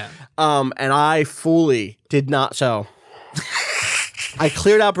downwards. Yeah. And I fully did not. So I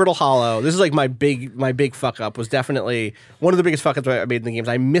cleared out Brittle Hollow. This is like my big fuck up. Was definitely one of the biggest fuck ups I made in the games.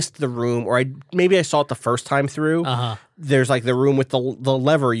 I missed the room, or maybe I saw it the first time through. There's like the room with the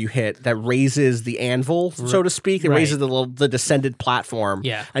lever you hit that raises the anvil, so to speak. It raises the descended platform.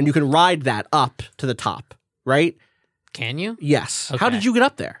 Yeah. And you can ride that up to the top, right? Can you? Yes. Okay. How did you get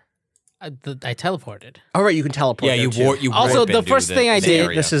up there? I teleported. All right, you can teleport. Yeah, you also, the first thing I did,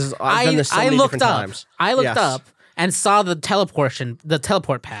 I've done this so many different times. I looked up and saw the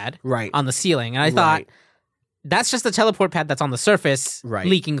teleport pad on the ceiling, and I thought, that's just the teleport pad that's on the surface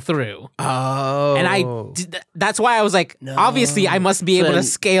leaking through. Oh. And that's why I was like, obviously I must be able to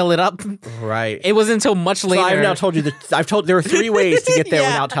scale it up. Right. It was until much later. So I've now told you that there are 3 ways to get there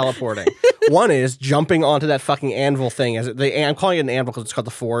without teleporting. One is jumping onto that fucking anvil thing. I'm calling it an anvil because it's called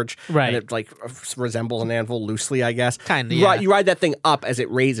the Forge. Right. And it like resembles an anvil loosely, I guess. Kind of, yeah. You ride that thing up as it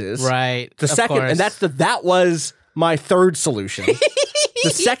raises. Right. The second, and that was my third solution. The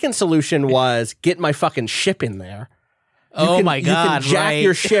second solution was get my fucking ship in there. My God! You can jack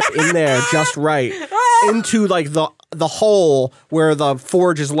your ship in there just right into like the hole where the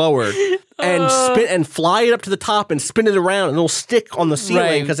forge is lowered, and spin and fly it up to the top and spin it around, and it'll stick on the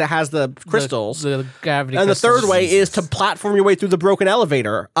ceiling because it has the crystals. The gravity. And crystals. the third way is to platform your way through the broken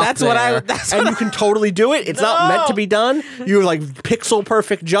elevator. That's what I. You can totally do it. It's not meant to be done. You're like pixel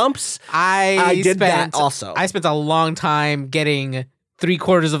perfect jumps. I did that also. I spent a long time getting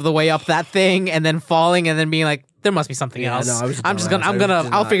 3/4 of the way up that thing and then falling and then being like, there must be something else. No,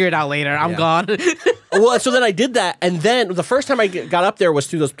 I'll figure it out later. I'm gone. Well, so then I did that, and then the first time I got up there was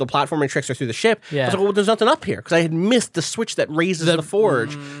through the platforming tricks or through the ship. Yeah. I was like, well, there's nothing up here because I had missed the switch that raises the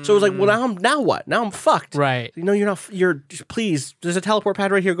forge. So it was like, well, now what? Now I'm fucked. Right. Please, there's a teleport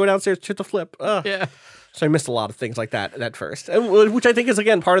pad right here. Go downstairs, hit the flip. Yeah. So I missed a lot of things like that at first, which I think is,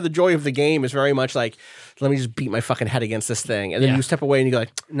 again, part of the joy of the game is very much like, let me just beat my fucking head against this thing. And then you step away and you go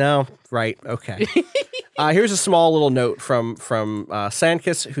like, no, right, okay. Here's a small little note from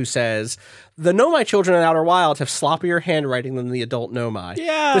Sandkiss, who says, the Nomai children in Outer Wilds have sloppier handwriting than the adult Nomai.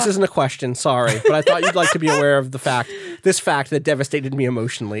 Yeah. This isn't a question, sorry, but I thought you'd like to be aware of this fact that devastated me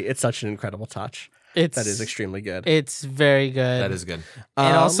emotionally. It's such an incredible touch. That is extremely good. It's very good. That is good.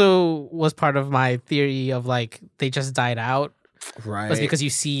 It also was part of my theory of like they just died out. Right. Was because you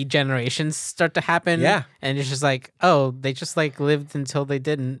see generations start to happen. Yeah. And it's just like, oh, they just like lived until they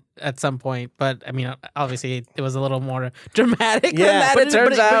didn't at some point. But I mean, obviously it was a little more dramatic than that, it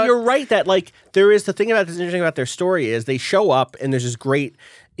turns out. But you're right that like there is the thing about this interesting about their story is they show up and there's this great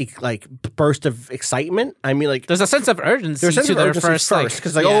like burst of excitement. I mean, like there's a sense of urgency. There's a sense of urgency first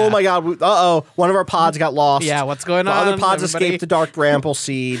because like, oh my god, one of our pods got lost. Yeah, what's going on? Other pods escaped the dark bramble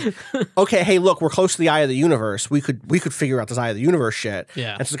seed. Okay, hey, look, we're close to the eye of the universe. We could figure out this eye of the universe shit.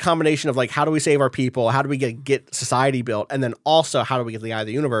 Yeah, and it's a combination of like how do we save our people, how do we get society built, and then also how do we get the eye of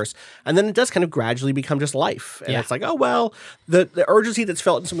the universe, and then it does kind of gradually become just life. And it's like, oh well, the urgency that's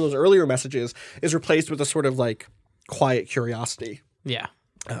felt in some of those earlier messages is replaced with a sort of like quiet curiosity. Yeah.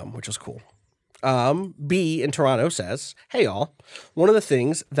 Which is cool. B in Toronto says, hey all, one of the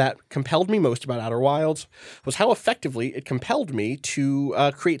things that compelled me most about Outer Wilds was how effectively it compelled me to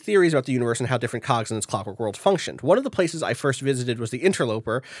create theories about the universe and how different cogs in its Clockwork World functioned. One of the places I first visited was the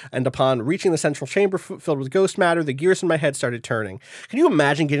Interloper, and upon reaching the central chamber filled with ghost matter, the gears in my head started turning. Can you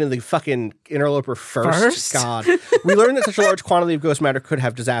imagine getting the fucking Interloper first? God. We learned that such a large quantity of ghost matter could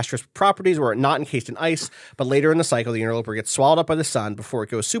have disastrous properties were it not encased in ice, but later in the cycle, the Interloper gets swallowed up by the sun before it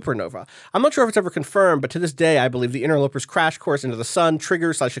goes supernova. I'm not sure if it's ever confirmed, but to this day, I believe the Interloper's crash course into the sun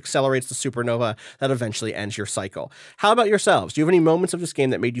triggers/accelerates the supernova that eventually ends your cycle. How about yourselves? Do you have any moments of this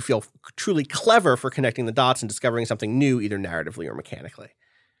game that made you feel truly clever for connecting the dots and discovering something new, either narratively or mechanically?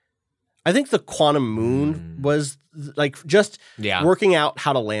 I think the Quantum Moon was like just working out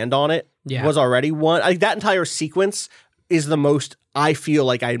how to land on it was already one. Like that entire sequence is the most I feel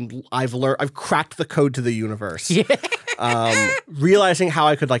like I've cracked the code to the universe. Yeah. Realizing how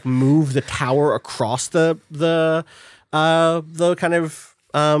I could like move the tower across the kind of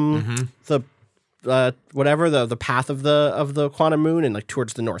the path of the Quantum Moon and like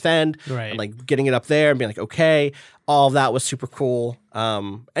towards the north end, right? And like getting it up there and being like, okay, all of that was super cool.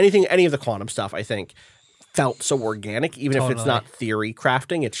 Any of the quantum stuff, I think, felt so organic, even if it's not theory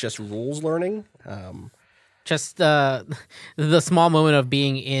crafting, it's just rules learning. Just the small moment of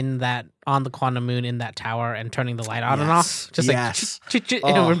being on the Quantum Moon in that tower and turning the light on and off, just like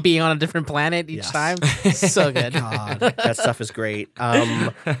and being on a different planet each time. So good. God, that stuff is great.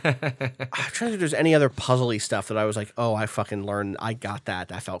 I'm trying to think if there's any other puzzly stuff that I was like, oh, I fucking learned. I got that.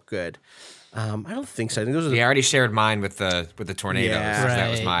 That felt good. I don't think so. I think those are. I already shared mine with the tornadoes. Yeah. That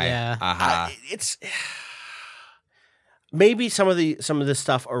was my aha. It's maybe some of the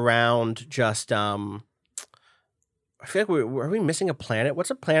stuff around just. I feel like are we missing a planet? What's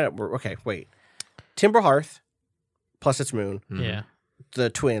a planet? Okay, wait. Timber Hearth plus its moon. Mm-hmm. Yeah.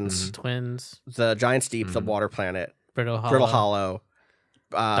 The twins. Mm-hmm. Twins. The Giant's Deep, the water planet. Brittle Hollow.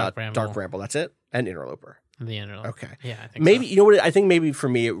 Dark Bramble. That's it. And Interloper. The Interloper. Okay. Yeah, I think maybe, you know what? I think maybe for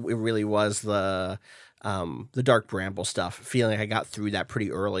me, it really was the Dark Bramble stuff. Feeling like I got through that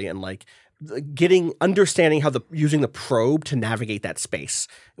pretty early and like understanding how using the probe to navigate that space.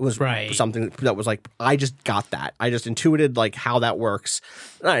 It was something that was like, I just got that. I just intuited like how that works.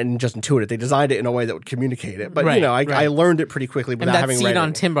 And just intuited. They designed it in a way that would communicate it. But I learned it pretty quickly without having read it. And that scene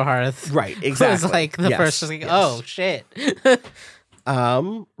on Timber Hearth. Right, exactly. was like the first, just like, oh shit.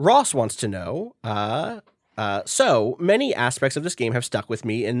 Ross wants to know, so many aspects of this game have stuck with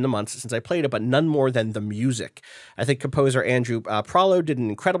me in the months since I played it, but none more than the music. I think composer Andrew Pralo did an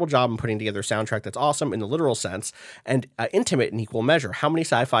incredible job in putting together a soundtrack that's awesome in the literal sense and intimate in equal measure. How many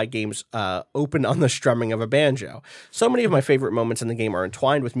sci-fi games open on the strumming of a banjo? So many of my favorite moments in the game are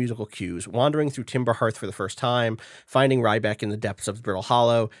entwined with musical cues, wandering through Timber Hearth for the first time, finding Rybeck in the depths of Brittle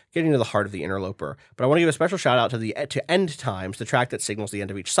Hollow, getting to the heart of the Interloper. But I want to give a special shout out to End Times, the track that signals the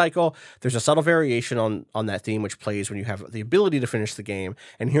end of each cycle. There's a subtle variation on that theme, which plays when you have the ability to finish the game,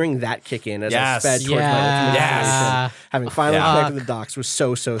 and hearing that kick in as I sped towards my ultimate destination, having finally connected the docks was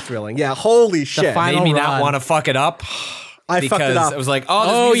so thrilling. Yeah, holy shit! Made me not want to fuck it up. I fucked it up. It was like,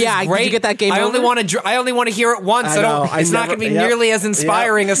 oh yeah, great. Did you get that game? I only want to hear it once. It's not going to be nearly as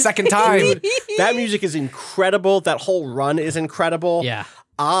inspiring a second time. That music is incredible. That whole run is incredible. Yeah.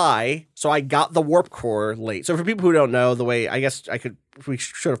 I got the warp core late. So for people who don't know, the way I guess we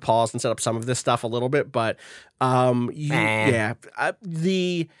should have paused and set up some of this stuff a little bit, but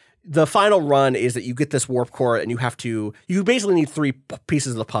the final run is that you get this warp core and you basically need 3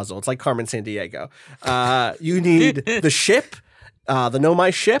 pieces of the puzzle. It's like Carmen Sandiego. You need the ship the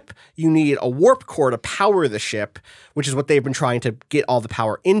Nomai ship, you need a warp core to power the ship, which is what they've been trying to get all the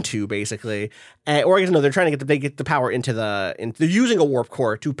power into, basically. Or I guess no, they're trying to get the power into they're using a warp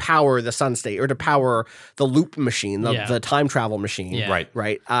core to power the sun state or to power the loop machine, the time travel machine. Yeah.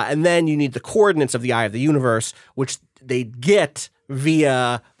 Right. And then you need the coordinates of the Eye of the Universe, which they get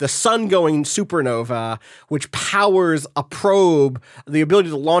via the sun-going supernova, which powers a probe, the ability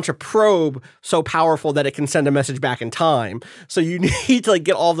to launch a probe so powerful that it can send a message back in time. So you need to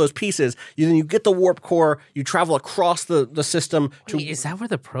get all those pieces. Then you get the warp core, you travel across the system. Wait, is that where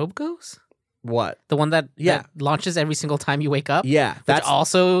the probe goes? What? The one that launches every single time you wake up? Yeah. That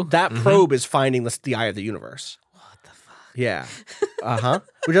probe is finding the Eye of the Universe. Yeah.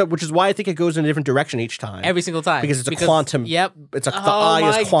 Which is why I think it goes in a different direction each time. Every single time. Because it's a quantum. Yep. The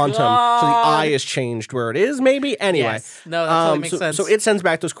eye is quantum. God. So the eye is changed where it is, maybe? Anyway. Yes. No, that totally makes sense. So it sends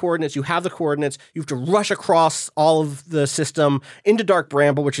back those coordinates. You have the coordinates. You have to rush across all of the system into Dark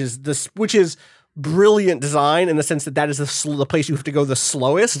Bramble, which is brilliant design in the sense that is the place you have to go the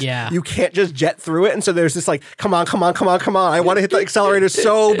slowest. Yeah. You can't just jet through it. And so there's this come on. I want to hit the accelerator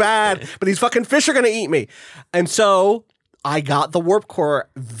so bad, but these fucking fish are going to eat me. And so I got the warp core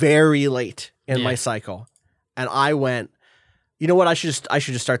very late in my cycle. And I went, you know what? I should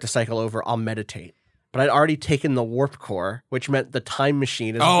just start the cycle over. I'll meditate. But I'd already taken the warp core, which meant the time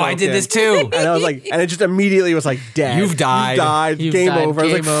machine is broken. I did this too. And I was and it just immediately was dead. You've died. Game over. I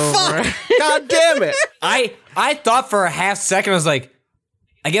was over. Fuck! God damn it. I thought for a half second, I was like,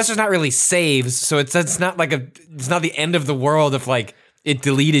 I guess there's not really saves, so it's not it's not the end of the world if it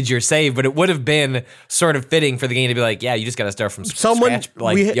deleted your save, but it would have been sort of fitting for the game to be yeah, you just got to start from scratch.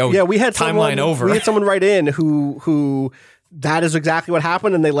 We had timeline over. We had someone write in who that is exactly what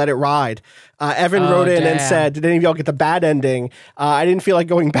happened, and they let it ride. Evan wrote in and said, did any of y'all get the bad ending? I didn't feel like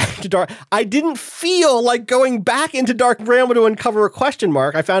going back to Dark. I didn't feel like going back into Dark Bramble to uncover a question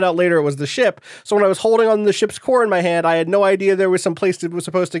mark. I found out later it was the ship. So when I was holding on the ship's core in my hand, I had no idea there was some place it was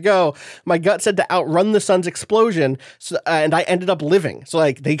supposed to go. My gut said to outrun the sun's explosion, and I ended up living. So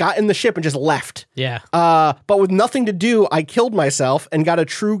they got in the ship and just left. Yeah. But with nothing to do, I killed myself and got a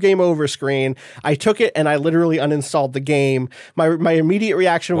true game over screen. I took it and I literally uninstalled the game. My immediate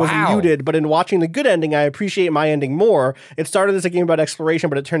reaction was muted, but in watching the good ending, I appreciate my ending more. It started as a game about exploration,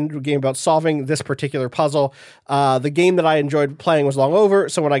 but it turned into a game about solving this particular puzzle. The game that I enjoyed playing was long over,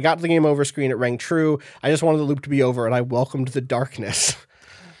 so when I got to the game over screen, it rang true. I just wanted the loop to be over, and I welcomed the darkness.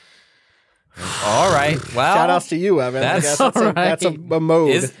 All right. Well, shout outs to you, Evan. That's that's a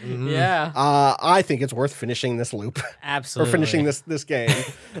mode. Yeah. I think it's worth finishing this loop. Absolutely. Or finishing this game.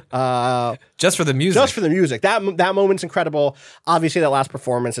 Just for the music. Just for the music. That moment's incredible. Obviously, that last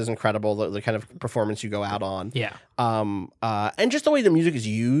performance is incredible. The kind of performance you go out on. Yeah. And just the way the music is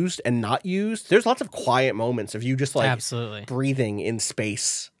used and not used. There's lots of quiet moments of you just absolutely breathing in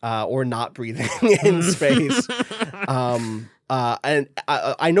space or not breathing in space. And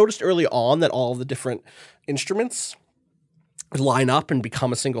I noticed early on that all of the different instruments line up and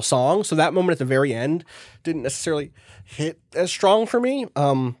become a single song. So that moment at the very end didn't necessarily hit as strong for me.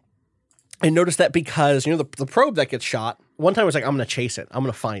 I noticed that because, the probe that gets shot, one time I was I'm going to chase it. I'm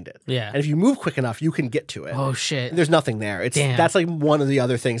going to find it. Yeah. And if you move quick enough, you can get to it. Oh, shit. There's nothing there. Damn. That's one of the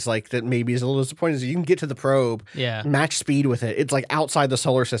other things that maybe is a little disappointing is you can get to the probe, match speed with it. It's outside the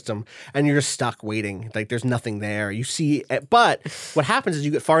solar system and you're just stuck waiting. There's nothing there. You see, but what happens is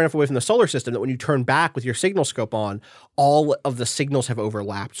you get far enough away from the solar system that when you turn back with your signal scope on, all of the signals have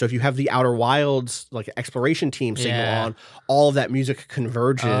overlapped. So if you have the Outer Wilds, exploration team signal on, all of that music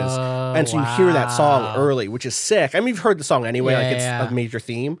converges. And so you hear that song early, which is sick. I mean, you've heard the song anyway. It's a major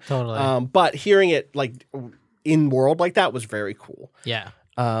theme. Totally. But hearing it in world like that was very cool. Yeah.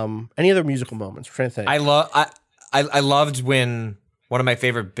 Any other musical moments? I'm trying to think. I loved when one of my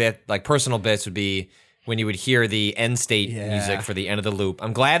favorite personal bits would be when you would hear the end state music for the end of the loop.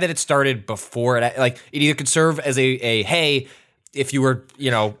 I'm glad that it started before it. It either could serve as a hey, if you were,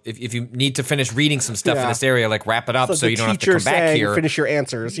 if you need to finish reading some stuff in this area, wrap it up so you don't have to come back here. Finish your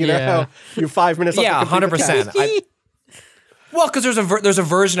answers. You're 5 minutes. Yeah, 100%. Well, because there's a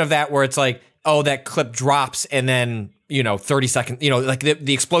version of that where it's that clip drops and then 30 seconds,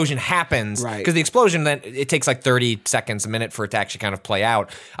 the explosion happens. Right. Because the explosion, then it takes 30 seconds, a minute for it to actually kind of play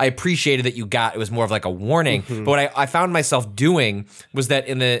out. I appreciated that it was more of a warning. Mm-hmm. But what I found myself doing was that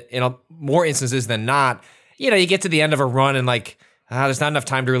in more instances than not, you get to the end of a run and there's not enough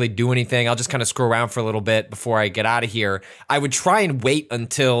time to really do anything. I'll just kind of screw around for a little bit before I get out of here. I would try and wait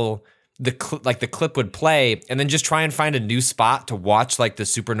until the clip would play and then just try and find a new spot to watch the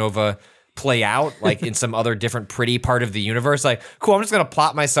supernova play out, like in some other different pretty part of the universe. Like, cool, I'm just going to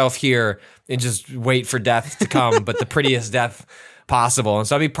plot myself here and just wait for death to come, but the prettiest death possible. And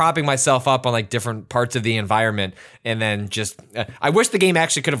so I'd be propping myself up on like different parts of the environment, and then just I wish the game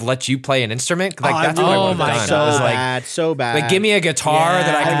actually could have let you play an instrument. Like that's what I would have done. So bad. Like give me a guitar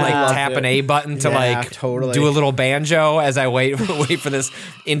that I can like tap an A button to do a little banjo as I wait for this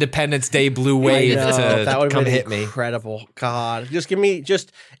Independence Day blue wave to come hit me. Incredible. God, just give me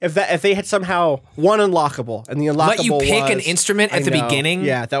if they had somehow one unlockable and the unlockable let you pick an instrument at the beginning.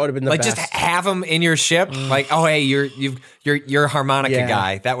 Yeah, that would have been the best. Just have them in your ship. Like, oh hey, you're a harmonica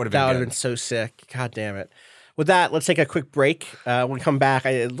guy. That would have been that would have been so sick. God damn it. With that, let's take a quick break. When we come back,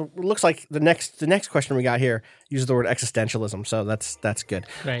 it looks like the next question we got here uses the word existentialism, so that's good.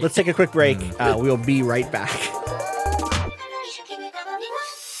 Right. Let's take a quick break. We'll be right back.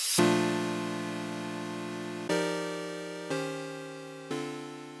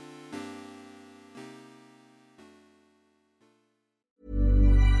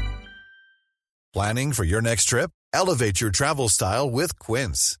 Planning for your next trip? Elevate your travel style with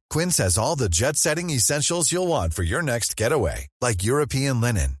Quince. Quince has all the jet-setting essentials you'll want for your next getaway, like European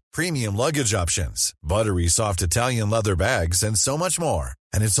linen, premium luggage options, buttery soft Italian leather bags, and so much more.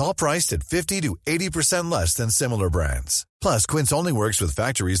 And it's all priced at 50 to 80% less than similar brands. Plus, Quince only works with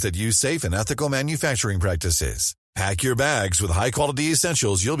factories that use safe and ethical manufacturing practices. Pack your bags with high-quality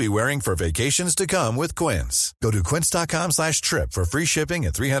essentials you'll be wearing for vacations to come with Quince. Go to quince.com/trip for free shipping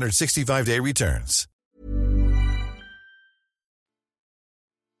and 365-day returns.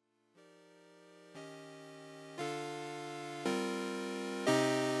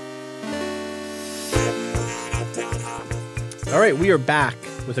 All right, we are back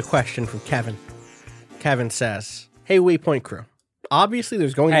with a question from Kevin. Kevin says, "Hey, Waypoint crew. Obviously,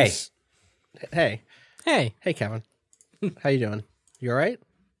 there's going to... Hey, Kevin. How you doing? You all right?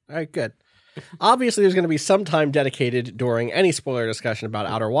 All right, good. Obviously, there's going to be some time dedicated during any spoiler discussion about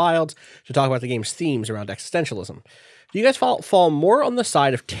Outer Wilds to talk about the game's themes around existentialism. Do you guys fall more on the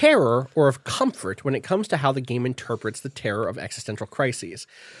side of terror or of comfort when it comes to how the game interprets the terror of existential crises?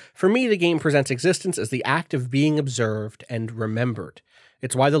 For me, the game presents existence as the act of being observed and remembered.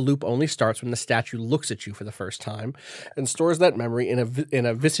 It's why the loop only starts when the statue looks at you for the first time and stores that memory in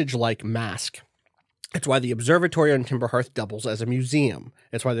a visage-like mask. It's why the observatory on Timberhearth doubles as a museum.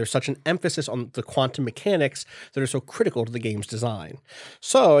 It's why there's such an emphasis on the quantum mechanics that are so critical to the game's design.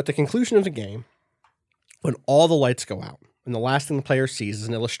 So, at the conclusion of the game, when all the lights go out, and the last thing the player sees is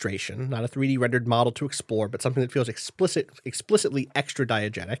an illustration, not a 3D rendered model to explore, but something that feels explicitly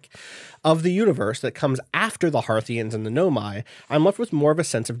extra-diegetic, of the universe that comes after the Hearthians and the Nomai, I'm left with more of a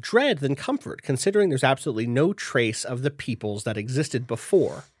sense of dread than comfort, considering there's absolutely no trace of the peoples that existed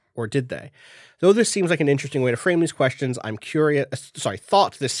before. Or did they? Though this seems like an interesting way to frame these questions,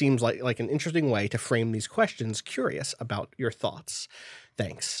 thought this seems like an interesting way to frame these questions. Curious about your thoughts.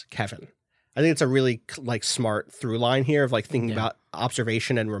 Thanks, Kevin. I think it's a really smart through line here of thinking about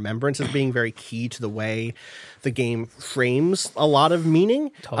observation and remembrance as being very key to the way the game frames a lot of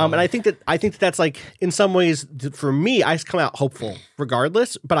meaning. Totally. And I think that that's in some ways for me, I come out hopeful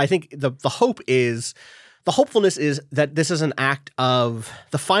regardless. But I think the hopefulness is that this is an act of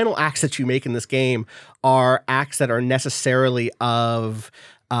the final acts that you make in this game are acts that are necessarily of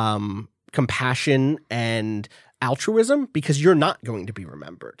compassion and altruism, because you're not going to be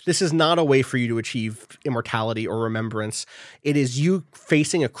remembered. This is not a way for you to achieve immortality or remembrance. It is you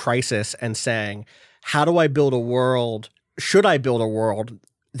facing a crisis and saying, how do I build a world? Should I build a world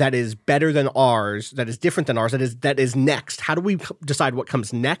that is better than ours, that is different than ours, that is next? How do we decide what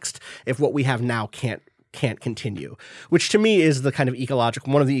comes next if what we have now can't continue? Which to me is the kind of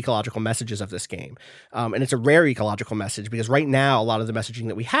one of the ecological messages of this game. And it's a rare ecological message, because right now a lot of the messaging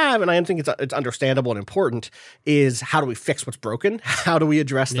that we have, and I think it's understandable and important, is how do we fix what's broken? How do we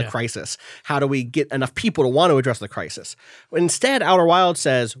address the crisis? How do we get enough people to want to address the crisis? Instead, Outer Wilds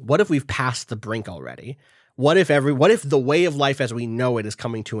says, what if we've passed the brink already? What if the way of life as we know it is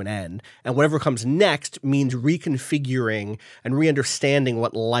coming to an end, and whatever comes next means reconfiguring and re-understanding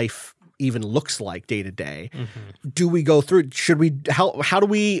what life even looks like day to day? Do we go through? How do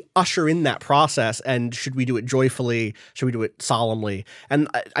we usher in that process? And should we do it joyfully? Should we do it solemnly? And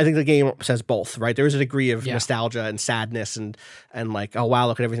I think the game says both, right? There is a degree of nostalgia and sadness and oh wow,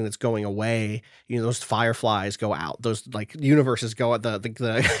 look at everything that's going away. Those fireflies go out. Those universes go out.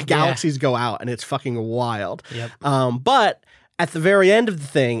 The galaxies go out, and it's fucking wild. Yep. But at the very end of the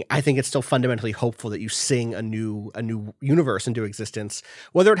thing, I think it's still fundamentally hopeful that you sing a new universe into existence.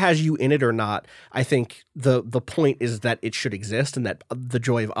 Whether it has you in it or not, I think the point is that it should exist, and that the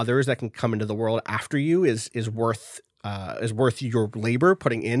joy of others that can come into the world after you is worth your labor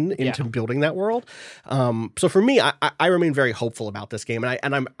putting into building that world. So for me, I remain very hopeful about this game,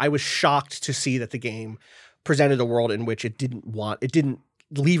 and I was shocked to see that the game presented a world in which it didn't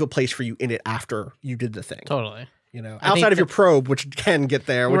leave a place for you in it after you did the thing. Totally. You know, outside of your probe, which can get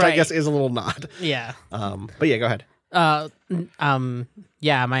there, which I guess is a little nod. Yeah. But yeah, go ahead.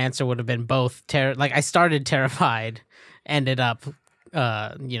 Yeah, my answer would have been both. Like I started terrified, ended up,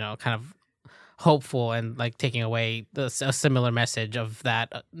 kind of hopeful and like taking away a similar message of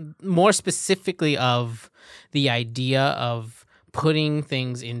that, more specifically of the idea of putting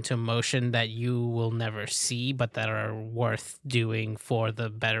things into motion that you will never see, but that are worth doing for the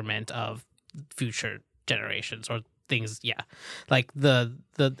betterment of future generations or things. Yeah, like the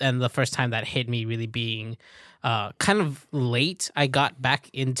first time that hit me really being kind of late. I got back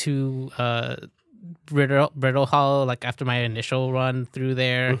into Brittle Hollow, like after my initial run through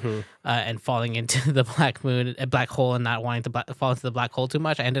there, and falling into the black hole, and not wanting to fall into the black hole too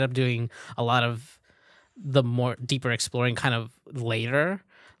much. I ended up doing a lot of the more deeper exploring kind of later.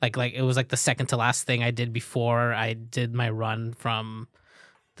 Like it was like the second to last thing I did before I did my run from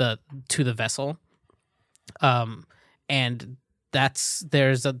to the vessel. And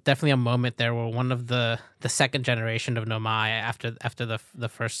there's definitely a moment there where one of the second generation of Nomai, after the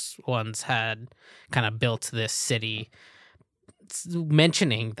first ones had kind of built this city,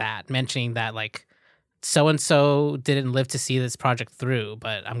 mentioning that like so and so didn't live to see this project through,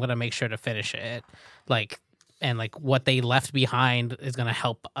 but I'm gonna make sure to finish it. Like, and like what they left behind is gonna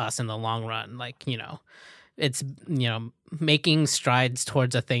help us in the long run. Like, it's making strides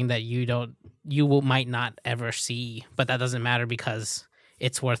towards a thing that might not ever see, but that doesn't matter because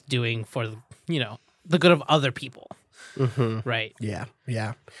it's worth doing for the good of other people. Right? Yeah.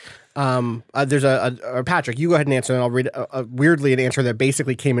 There's a Patrick. You go ahead and answer, and I'll read weirdly an answer that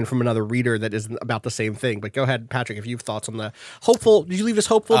basically came in from another reader that is about the same thing. But go ahead, Patrick, if you have thoughts on the hopeful. Did you leave this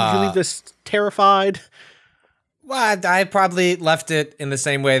hopeful? Did you leave this terrified? Well, I probably left it in the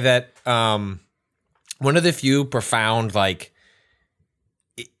same way that one of the few profound, like,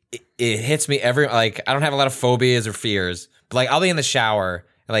 it hits me I don't have a lot of phobias or fears, but like I'll be in the shower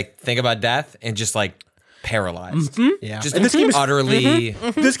and like think about death and just like paralyzed. Yeah. Just and this game is utterly.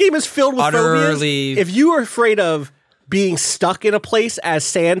 This game is filled with phobias. If you are afraid of being stuck in a place as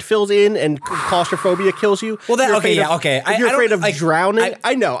sand fills in and claustrophobia kills you. Well, If you're afraid of drowning,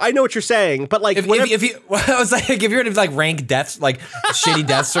 I know what you're saying, but like if you, I was like, if you're gonna like rank deaths, like shitty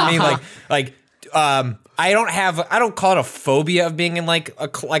deaths for me, I don't call it a phobia of being in like a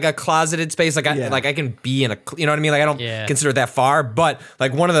closeted space. Like I can be in a, you know what I mean? Like I don't consider it that far, but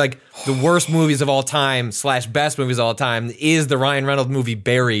like one of the worst movies of all time / best movies of all time is the Ryan Reynolds movie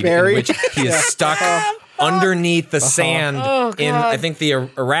Buried, in which he is stuck underneath the sand in, I think, the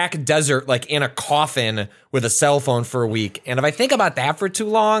Iraq desert, like in a coffin with a cell phone for a week. And if I think about that for too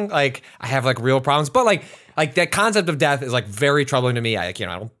long, like I have like real problems. But like that concept of death is like very troubling to me. I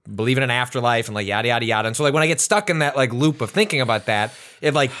don't believe in an afterlife and like yada yada yada. And so like when I get stuck in that like loop of thinking about that,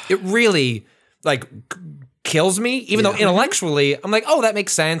 it really like kills me. Even though intellectually I'm like, oh, that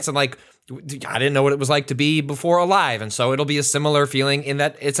makes sense. And like I didn't know what it was like to be before alive, and so it'll be a similar feeling in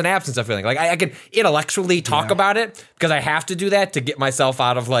that it's an absence of feeling. Like I can intellectually talk about it because I have to do that to get myself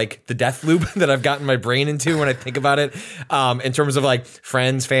out of like the death loop that I've gotten my brain into when I think about it, in terms of like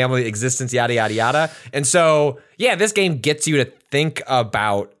friends, family, existence, yada yada yada. And so yeah, this game gets you to think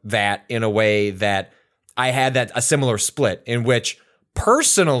about that in a way that I had a similar split in which.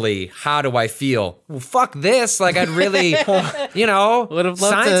 Personally, how do I feel? Well, fuck this. Like, I'd really,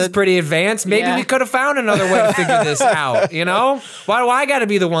 science is pretty advanced. Maybe we could have found another way to figure this out, Why do I got to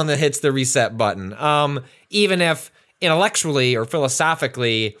be the one that hits the reset button? Even if intellectually or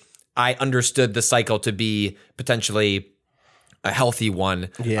philosophically, I understood the cycle to be potentially a healthy one.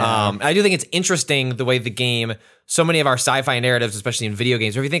 Yeah. I do think it's interesting the way the game, so many of our sci-fi narratives, especially in video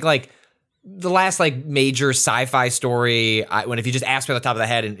games, or if you think like, the last like major sci-fi story, if you just ask me on the top of the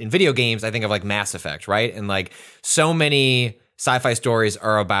head in video games, I think of like Mass Effect, right? And like so many sci-fi stories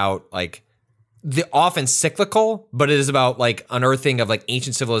are about like the often cyclical, but it is about like unearthing of like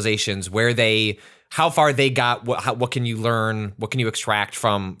ancient civilizations how far they got, what can you learn, what can you extract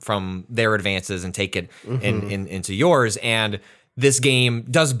from their advances and take it into yours. And this game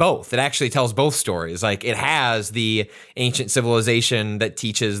does both. It actually tells both stories. Like it has the ancient civilization that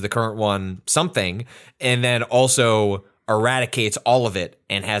teaches the current one something, and then also eradicates all of it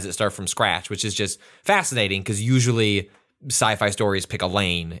and has it start from scratch, which is just fascinating because usually sci-fi stories pick a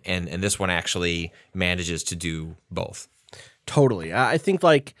lane, and this one actually manages to do both. Totally. I think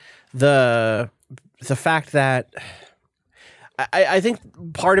like the fact that I think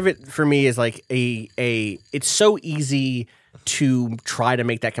part of it for me is like it's so easy to try to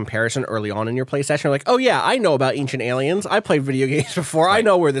make that comparison early on in your play session. You're like, oh yeah, I know about Ancient Aliens. I played video games before. Right. I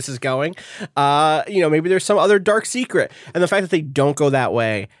know where this is going. Maybe there's some other dark secret. And the fact that they don't go that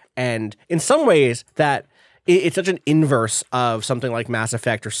way, and in some ways that it's such an inverse of something like Mass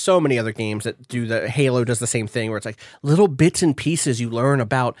Effect or so many other games that do Halo does the same thing, where it's like little bits and pieces you learn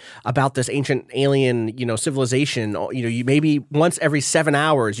about this ancient alien, civilization. You maybe once every 7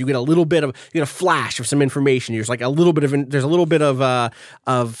 hours you get a flash of some information. There's like a little bit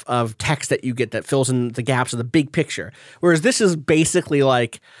of text that you get that fills in the gaps of the big picture. Whereas this is basically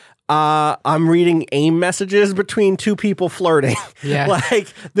like, I'm reading AIM messages between two people flirting. Yeah.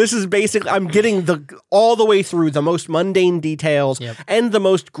 Like, this is basically, I'm getting all the way through the most mundane details and the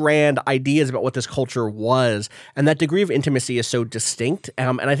most grand ideas about what this culture was. And that degree of intimacy is so distinct.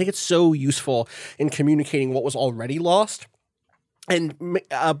 And I think it's so useful in communicating what was already lost. And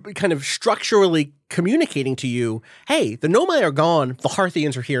kind of structurally communicating to you, hey, the Nomai are gone. The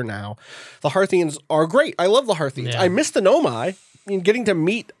Harthians are here now. The Harthians are great. I love the Harthians. I miss the Nomai. Getting to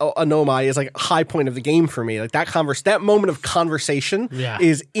meet a Nomai is like a high point of the game for me. Like that moment of conversation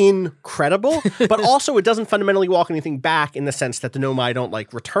is incredible, but also it doesn't fundamentally walk anything back in the sense that the Nomai don't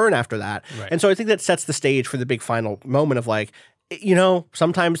like return after that. Right. And so I think that sets the stage for the big final moment of like,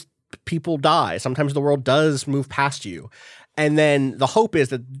 sometimes people die. Sometimes the world does move past you. And then the hope is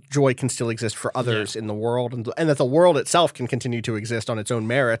that joy can still exist for others in the world, and that the world itself can continue to exist on its own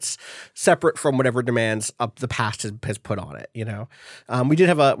merits, separate from whatever demands the past has put on it.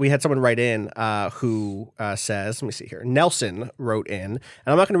 We had someone write in who says, let me see here. Nelson wrote in, and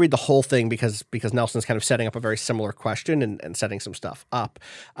I'm not going to read the whole thing because Nelson's kind of setting up a very similar question and setting some stuff up,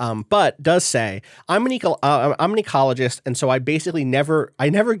 but does say, I'm an ecologist, and so I basically never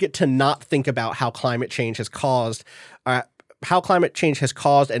get to not think about how climate change has caused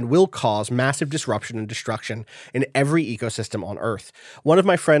and will cause massive disruption and destruction in every ecosystem on Earth. One of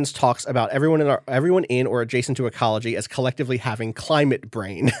my friends talks about everyone in or adjacent to ecology as collectively having climate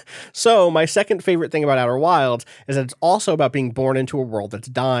brain. So my second favorite thing about Outer Wilds is that it's also about being born into a world that's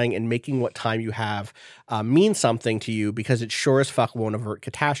dying and making what time you have mean something to you, because it sure as fuck won't avert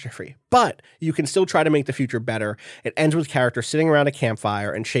catastrophe. But you can still try to make the future better. It ends with characters sitting around a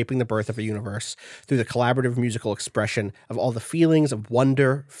campfire and shaping the birth of a universe through the collaborative musical expression of all the feelings of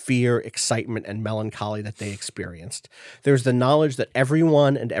wonder, fear, excitement, and melancholy that they experienced. There's the knowledge that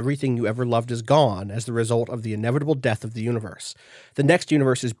everyone and everything you ever loved is gone as the result of the inevitable death of the universe. The next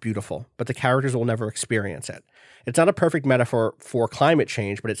universe is beautiful, but the characters will never experience it. It's not a perfect metaphor for climate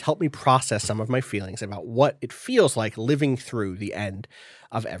change, but it's helped me process some of my feelings about what it feels like living through the end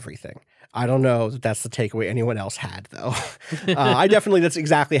of everything. I don't know that that's the takeaway anyone else had, though. That's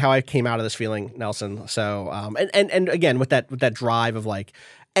exactly how I came out of this feeling, Nelson. So, and again, with that drive of like,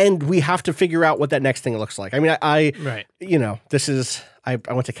 and we have to figure out what that next thing looks like. I mean, I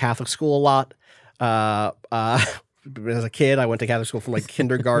went to Catholic school a lot. As a kid, I went to Catholic school from like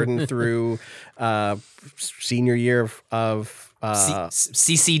kindergarten through senior year of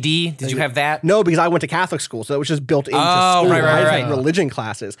CCD. Did you have that? No, because I went to Catholic school, so it was just built into school. Right. I had religion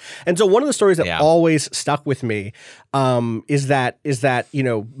classes, and so one of the stories that always stuck with me is that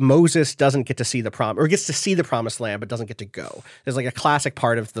Moses doesn't get to see the or gets to see the promised land, but doesn't get to go. There's like a classic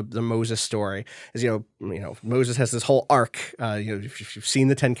part of the Moses story is Moses has this whole arc. If you've seen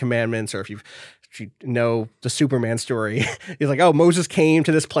the Ten Commandments, or if you know the Superman story, he's like, oh, Moses came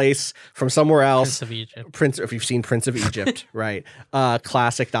to this place from somewhere else. Prince of Egypt. If you've seen Prince of Egypt, right?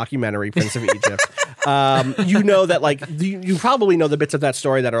 Classic documentary, Prince of Egypt. That like you probably know the bits of that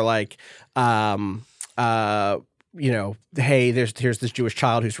story that are like, hey, there's this Jewish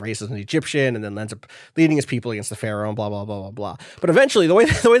child who's raised as an Egyptian and then ends up leading his people against the Pharaoh and blah, blah, blah, blah, blah. But eventually the way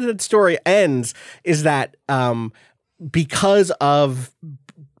that story ends is that because of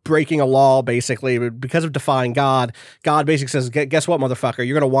breaking a law, basically, because of defying God basically says, guess what, motherfucker?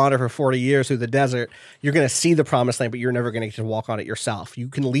 You're going to wander for 40 years through the desert. You're going to see the promised land, but you're never going to get to walk on it yourself. You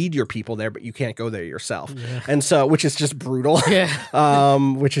can lead your people there, but you can't go there yourself. Yeah. And so, which is just brutal. Yeah.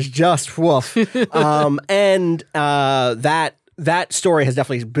 Which is just woof. That story has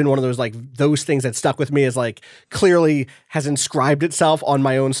definitely been one of those things that stuck with me, as like clearly has inscribed itself on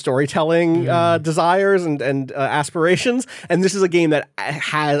my own storytelling desires and aspirations. And this is a game that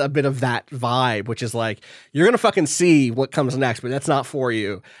has a bit of that vibe, which is like, you're going to fucking see what comes next, but that's not for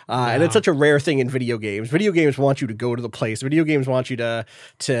you. And it's such a rare thing in video games. Video games want you to go to the place. Video games want you to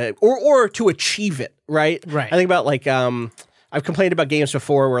achieve it, right? Right. I think about like, I've complained about games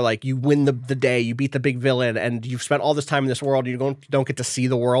before where like you win the day, you beat the big villain, and you've spent all this time in this world, and you don't get to see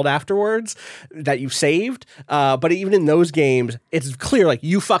the world afterwards that you've saved. But even in those games, it's clear like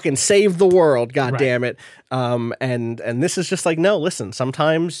you fucking saved the world, god damn it. And this is just like, no, listen,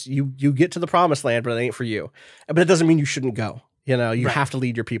 sometimes you get to the promised land, but it ain't for you. But it doesn't mean you shouldn't go. You know, you have to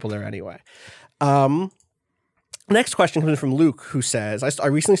lead your people there anyway. Next question comes from Luke, who says, I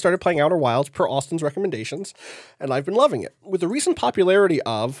recently started playing Outer Wilds per Austin's recommendations, and I've been loving it. With the recent popularity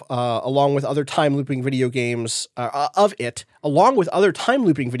of, along with other time-looping video games, along with other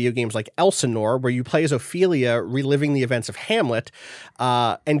time-looping video games like Elsinore, where you play as Ophelia reliving the events of Hamlet,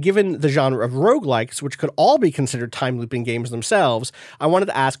 and given the genre of roguelikes, which could all be considered time-looping games themselves, I wanted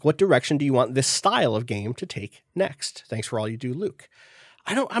to ask, what direction do you want this style of game to take next? Thanks for all you do, Luke.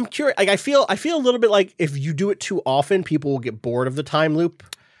 I'm curious. Like, I feel a little bit like if you do it too often, people will get bored of the time loop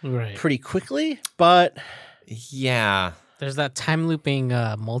pretty quickly. But yeah, there's that time looping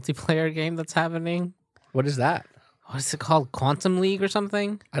multiplayer game that's happening. What is that? What is it called? Quantum League or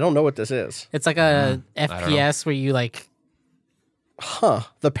something? I don't know what this is. It's like a FPS where you like,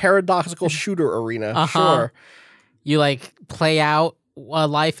 the paradoxical shooter arena. Sure. You like play out a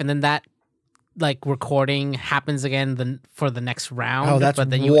life, and then that like recording happens again for the next round. Oh, that's but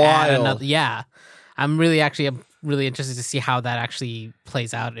then you wild. add another. Yeah, I'm really interested to see how that actually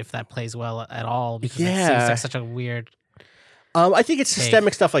plays out, if that plays well at all, because it seems like such a weird. I think it's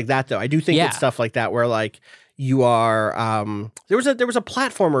systemic stuff like that, though. I do think it's stuff like that where like you are. There was a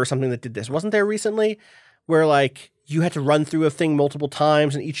platformer or something that did this, wasn't there recently, where like you had to run through a thing multiple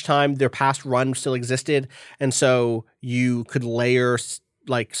times, and each time their past run still existed, and so you could layer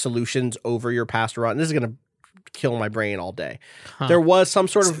like solutions over your past run. This is going to kill my brain all day. There was some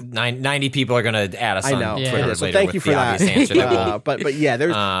sort of 90 people are going to add us on Twitter so later. thank you for that. But yeah,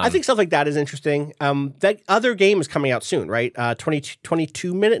 there's. I think stuff like that is interesting. That other game is coming out soon, right?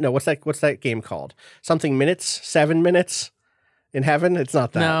 22 minute. No, what's that game called? Something minutes, 7 minutes in heaven. It's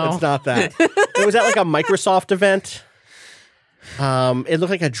not that. No. It's not that. It was at like a Microsoft event. It looked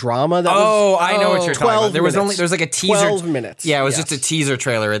like a drama. That I know what you're talking about. There was like a teaser. 12 minutes. Yeah, it was just a teaser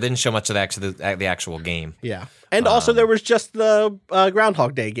trailer. It didn't show much of the actual game. Yeah, and also there was just the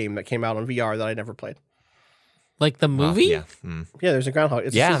Groundhog Day game that came out on VR that I never played. Like the movie? Yeah, there's a Groundhog.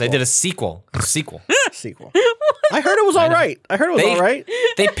 It's they did a sequel. Sequel. I heard it was all right. I heard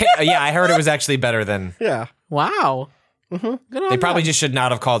it was actually better than. Yeah. Wow. Mm-hmm. They probably just should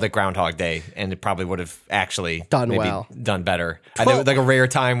not have called it Groundhog Day, and it probably would have actually done better. There was like a rare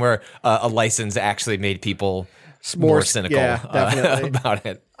time where a license actually made people more cynical about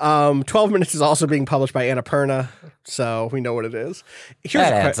it. 12 Minutes is also being published by Annapurna, so we know what it is.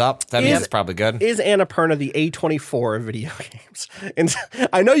 That adds up. That means it's probably good. Is Annapurna the A24 of video games? And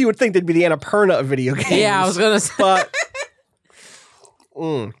I know you would think they'd be the Annapurna of video games. Yeah, I was going to say. But,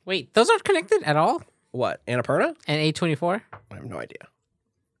 wait, those aren't connected at all? What, Annapurna? And A24? I have no idea.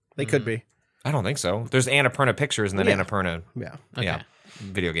 They could be. I don't think so. There's Annapurna Pictures and then Annapurna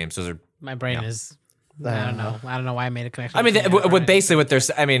video games. Those are... My brain is... I don't know. I don't know why I made a connection. I mean, basically what they're...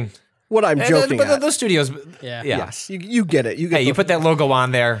 I mean... What I'm joking but those studios... Yeah. Yes, you get it. You put that logo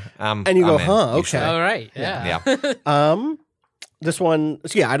on there. And you go, okay. All right. Yeah. This one,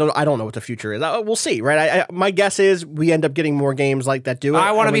 I don't know what the future is. We'll see, right? My guess is we end up getting more games like that do it.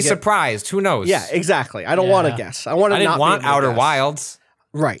 I want to be surprised. Who knows? Yeah, exactly. I don't want to guess. I didn't want Outer Wilds.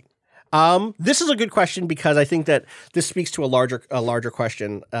 Right. This is a good question because I think that this speaks to a larger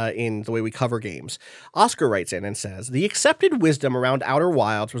question in the way we cover games. Oscar writes in and says, the accepted wisdom around Outer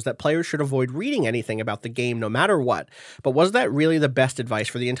Wilds was that players should avoid reading anything about the game no matter what, but was that really the best advice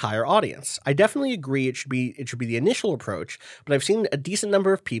for the entire audience? I definitely agree it should be the initial approach, but I've seen a decent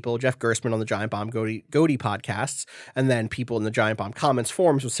number of people, Jeff Gerstmann on the Giant Bomb Goaty podcasts, and then people in the Giant Bomb comments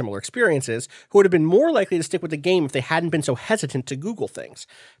forums with similar experiences, who would have been more likely to stick with the game if they hadn't been so hesitant to Google things.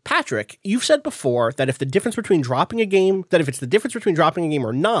 Patrick, you've said before that if it's the difference between dropping a game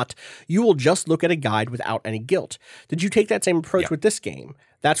or not, you will just look at a guide without any guilt. Did you take that same approach with this game?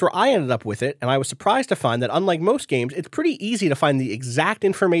 That's where I ended up with it, and I was surprised to find that unlike most games, it's pretty easy to find the exact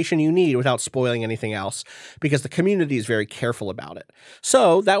information you need without spoiling anything else, because the community is very careful about it.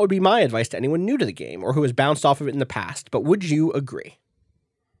 So that would be my advice to anyone new to the game or who has bounced off of it in the past, but would you agree?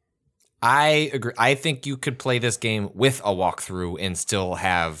 I agree. I think you could play this game with a walkthrough and still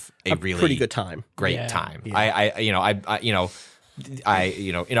have a really pretty good time. Great time. Yeah.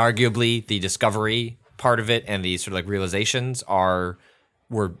 Inarguably the discovery part of it and the sort of like realizations were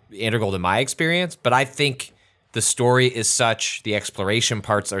integral to my experience, but I think the story is such, the exploration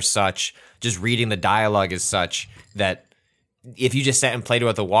parts are such, just reading the dialogue is such that if you just sat and played it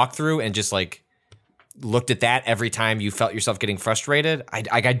with a walkthrough and just like looked at that every time you felt yourself getting frustrated, I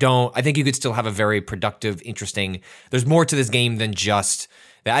think you could still have a very productive, interesting. There's more to this game than just.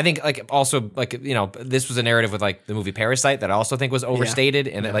 I think this was a narrative with like the movie Parasite that I also think was overstated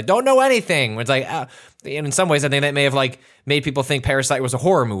and they like don't know anything. It's like, and in some ways I think that may have like made people think Parasite was a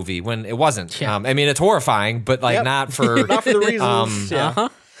horror movie when it wasn't. Yeah. I mean, it's horrifying, but like not for the reasons.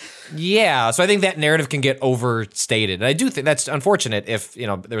 Yeah, so I think that narrative can get overstated. And I do think that's unfortunate if,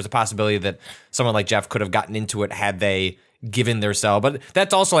 there was a possibility that someone like Jeff could have gotten into it had they given their sell. But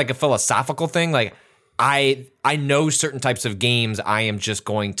that's also like a philosophical thing. Like I know certain types of games I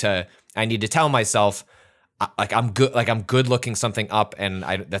need to tell myself I'm good looking something up and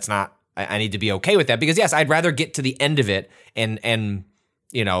I need to be okay with that because yes, I'd rather get to the end of it and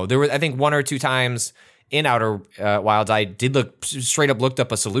there were I think one or two times in Outer Wilds, I did looked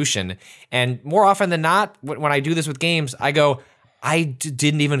up a solution. And more often than not, when I do this with games, I go, I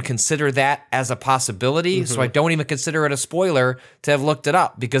didn't even consider that as a possibility. So I don't even consider it a spoiler to have looked it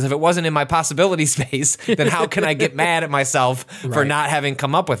up. Because if it wasn't in my possibility space, then how can I get mad at myself for not having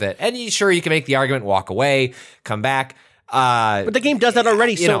come up with it? And sure, you can make the argument, walk away, come back. But the game does that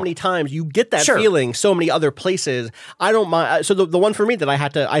already many times. You get that feeling so many other places. I don't mind. So the one for me that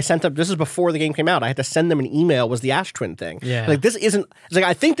I sent up, this is before the game came out. I had to send them an email was the Ash Twin thing. Yeah. Like it's like,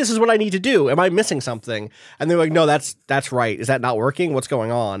 I think this is what I need to do. Am I missing something? And they're like, no, that's right. Is that not working? What's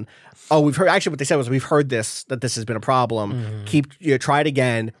going on? Oh, we've heard, actually what they said was we've heard that this has been a problem. Try it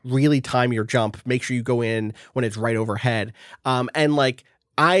again, really time your jump. Make sure you go in when it's right overhead. And like,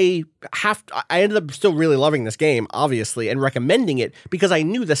 I ended up still really loving this game, obviously, and recommending it because I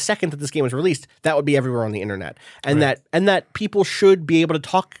knew the second that this game was released, that would be everywhere on the internet, and that people should be able to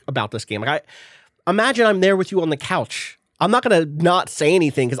talk about this game. Like, imagine I'm there with you on the couch. I'm not going to not say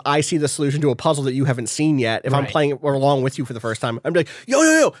anything because I see the solution to a puzzle that you haven't seen yet. If I'm playing it along with you for the first time, I'm like,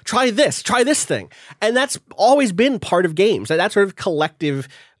 yo, try this thing, and that's always been part of games. That sort of collective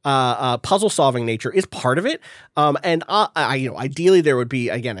puzzle solving nature is part of it. And ideally there would be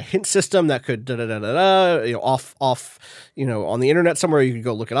again a hint system that could off on the internet somewhere you could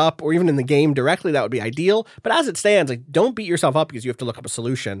go look it up, or even in the game directly. That would be ideal. But as it stands, like, don't beat yourself up because you have to look up a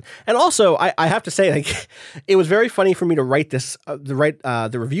solution. And also, I have to say, like, it was very funny for me to write this, the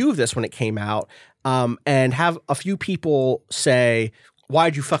review of this when it came out, and have a few people say,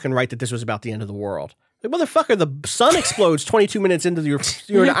 "Why'd you fucking write that this was about the end of the world?" Like, motherfucker, the sun explodes 22 minutes into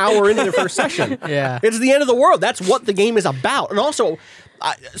you're an hour into the first session. Yeah. It's the end of the world. That's what the game is about. And also,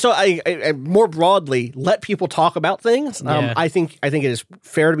 I more broadly, let people talk about things. I think it is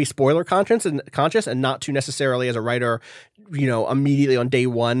fair to be spoiler conscious and not to necessarily, as a writer, immediately on day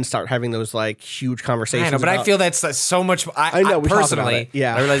one start having those like huge conversations. I know, but I feel that's so much. I know, personally,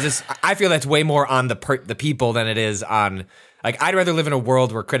 yeah. I realize this. I feel that's way more on the people than it is on. Like, I'd rather live in a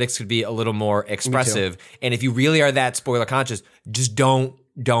world where critics could be a little more expressive. And if you really are that spoiler conscious, just don't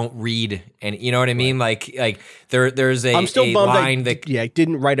read. And you know what I mean? Right. Like there's a, I'm still a bummed line I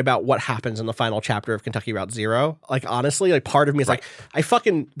didn't write about what happens in the final chapter of Kentucky Route Zero. Like, honestly, like, part of me is like,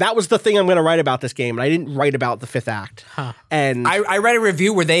 that was the thing I'm going to write about this game. And I didn't write about the fifth act. Huh. And I read a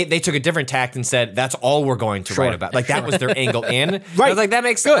review where they took a different tact and said, that's all we're going to write about. Like, that was their angle in. Right. I was like, that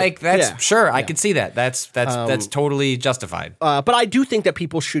makes sense. Like, that's sure. I could see that. That's totally justified. But I do think that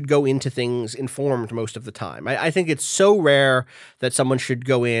people should go into things informed most of the time. I think it's so rare that someone should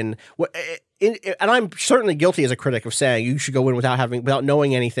go in. And I'm certainly guilty as a critic of saying you should go in without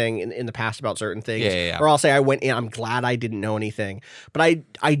knowing anything in the past about certain things. Yeah. Or I'll say I went in, I'm glad I didn't know anything. But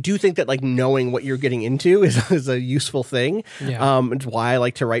I do think that, like, knowing what you're getting into is a useful thing. Yeah. It's why I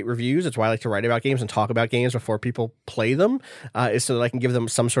like to write reviews. It's why I like to write about games and talk about games before people play them, is so that I can give them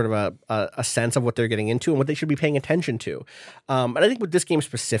some sort of a sense of what they're getting into and what they should be paying attention to. And I think with this game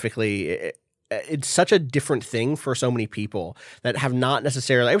specifically, it's such a different thing for so many people that have not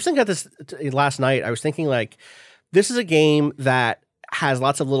necessarily. I was thinking about this last night. I was thinking, like, this is a game that has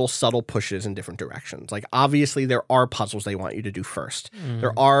lots of little subtle pushes in different directions. Like, obviously, there are puzzles they want you to do first.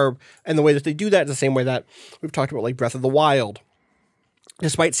 There are, and the way that they do that is the same way that we've talked about, like, Breath of the Wild.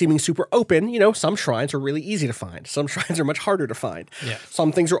 Despite seeming super open, some shrines are really easy to find. Some shrines are much harder to find. Yeah.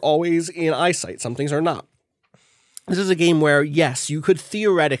 Some things are always in eyesight. Some things are not. This is a game where, yes, you could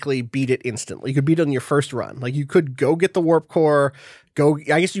theoretically beat it instantly. You could beat it on your first run. Like, you could go get the warp core.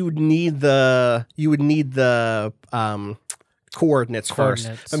 I guess you would need the coordinates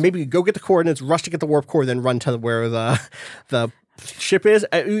first. But maybe you go get the coordinates, rush to get the warp core, then run to where the ship is.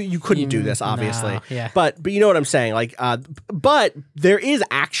 You couldn't do this, obviously. No, yeah. But you know what I'm saying. Like, but there is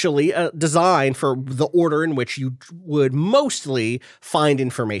actually a design for the order in which you would mostly find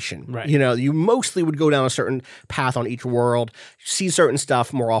information. Right. You know, you mostly would go down a certain path on each world, see certain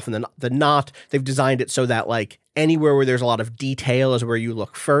stuff more often than not. They've designed it so that like anywhere where there's a lot of detail is where you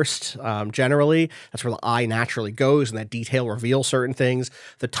look first. Generally, that's where the eye naturally goes, and that detail reveals certain things.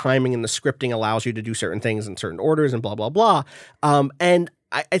 The timing and the scripting allows you to do certain things in certain orders, and blah blah blah. And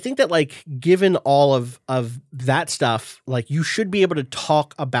I think that like given all of that stuff, like you should be able to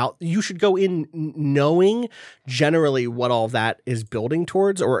talk about. You should go in knowing generally what all of that is building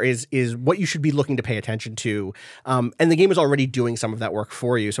towards, or is what you should be looking to pay attention to. And the game is already doing some of that work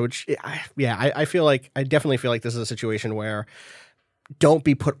for you. So I definitely feel like this is a situation where don't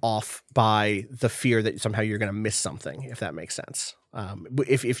be put off by the fear that somehow you're going to miss something, if that makes sense.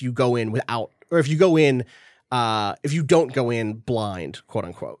 If you go in without, or if you go in. If you don't go in blind, quote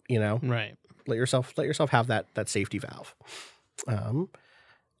unquote, you know, Right. Let yourself have that safety valve.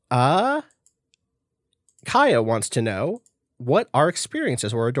 Kaya wants to know what our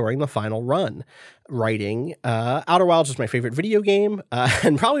experiences were during the final run. Writing, Outer Wilds was my favorite video game,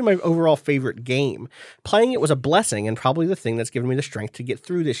 and probably my overall favorite game. Playing it was a blessing and probably the thing that's given me the strength to get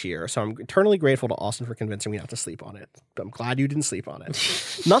through this year. So I'm eternally grateful to Austin for convincing me not to sleep on it. I'm glad you didn't sleep on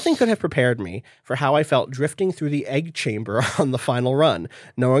it. Nothing could have prepared me for how I felt drifting through the egg chamber on the final run,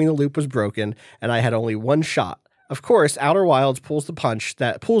 knowing the loop was broken and I had only one shot. Of course, Outer Wilds pulls that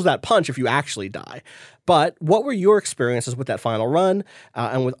punch if you actually die. But what were your experiences with that final run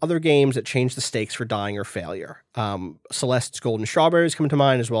and with other games that changed the stakes for dying or failure? Celeste's Golden Strawberries come to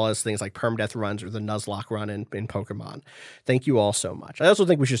mind, as well as things like permadeath runs or the Nuzlocke run in Pokemon. Thank you all so much. I also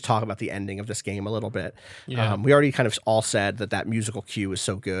think we should talk about the ending of this game a little bit. Yeah. We already kind of all said that musical cue is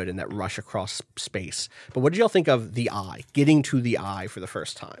so good and that rush across space. But what did y'all think of the eye, getting to the eye for the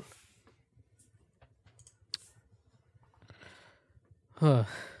first time? You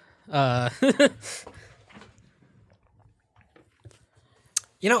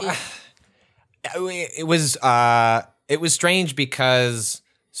know, it was strange because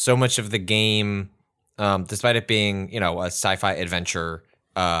so much of the game, despite it being, you know, a sci-fi adventure,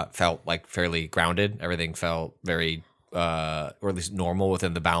 felt like fairly grounded. Everything felt very, or at least normal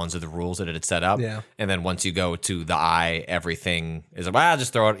within the bounds of the rules that it had set up. Yeah. And then once you go to the eye, everything is like, well,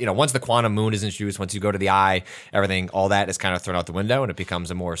 just throw it. You know, once the quantum moon is introduced, once you go to the eye, everything, all that is kind of thrown out the window, and it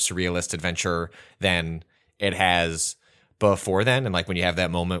becomes a more surrealist adventure than it has before then. And like when you have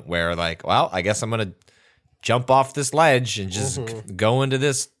that moment where like, well, I guess I'm gonna jump off this ledge and just go into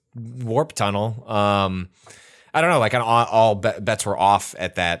this warp tunnel. I don't know, like all bets were off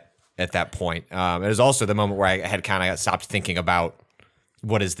at that point. It was also the moment where I had kind of stopped thinking about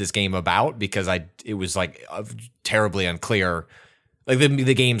what is this game about, because it was like terribly unclear. Like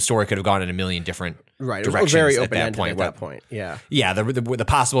the game story could have gone in a million different directions. It was very open-ended at that point. Yeah. Yeah. The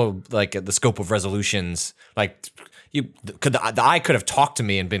possible, like the scope of resolutions, like the eye could have talked to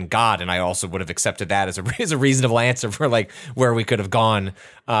me and been God, and I also would have accepted that as a reasonable answer for like where we could have gone.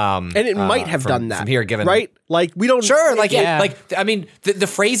 And it might have done that from here, given right. Like we don't like I mean the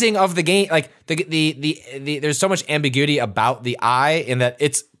phrasing of the game, like the there's so much ambiguity about the eye in that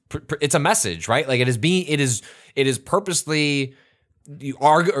it's a message, right? Like it is purposely. You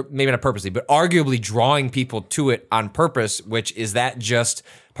argue, or maybe not purposely, but arguably drawing people to it on purpose, which is that just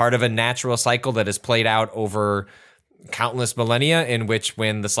part of a natural cycle that is played out over countless millennia, in which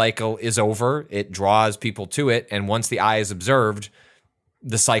when the cycle is over, it draws people to it. And once the eye is observed,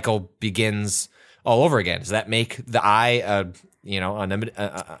 the cycle begins all over again. Does that make the eye an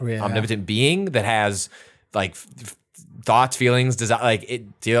omnipotent being that has like thoughts, feelings, desire, like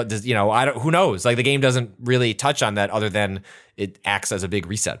it, does, you know, I don't, who knows? Like the game doesn't really touch on that other than it acts as a big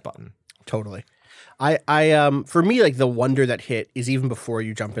reset button. Totally. I for me, like the wonder that hit is even before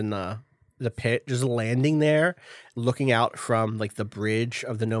you jump in the pit, just landing there, looking out from like the bridge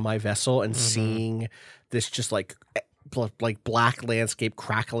of the Nomai vessel and seeing this just like black landscape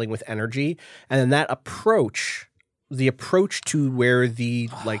crackling with energy. And then that approach, the approach to where the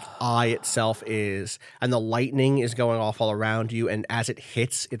like eye itself is, and the lightning is going off all around you, and as it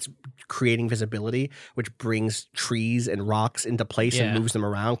hits, it's creating visibility, which brings trees and rocks into place and moves them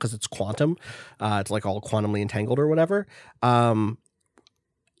around because it's quantum. It's like all quantumly entangled or whatever.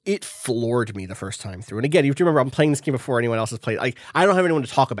 It floored me the first time through. And again, you have to remember, I'm playing this game before anyone else has played. Like, I don't have anyone to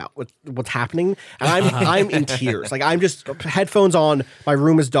talk about what's happening, and I'm in tears. Like, I'm just headphones on. My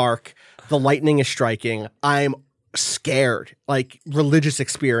room is dark. The lightning is striking. I'm scared, like religious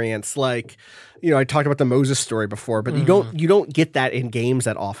experience, like, you know, I talked about the Moses story before, but you don't get that in games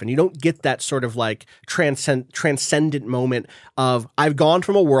that often. You don't get that sort of like transcendent moment of I've gone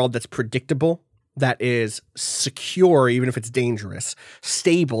from a world that's predictable, that is secure even if it's dangerous,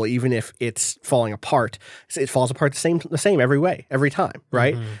 stable even if it's falling apart. It falls apart the same every time,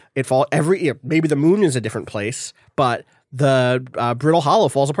 right? Maybe the moon is a different place, but the Brittle Hollow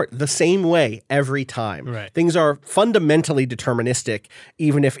falls apart the same way every time. Right. Things are fundamentally deterministic,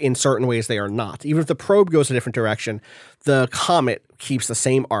 even if in certain ways they are not. Even if the probe goes a different direction, the comet keeps the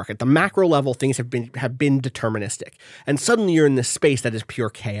same arc. At the macro level, things have been deterministic. And suddenly you're in this space that is pure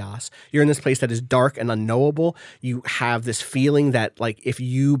chaos. You're in this place that is dark and unknowable. You have this feeling that, like, if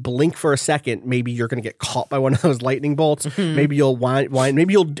you blink for a second, maybe you're going to get caught by one of those lightning bolts. Maybe you'll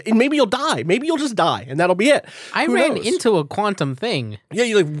maybe you'll die. Maybe you'll just die, and that'll be it. I ran into a quantum thing. Yeah,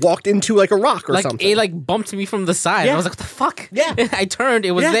 you like walked into like a rock or something. It like bumped me from the side. Yeah. I was like, what the fuck? Yeah. I turned,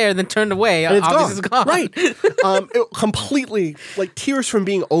 it was there, then turned away. And Obviously it's gone. Right. It completely, like, tears from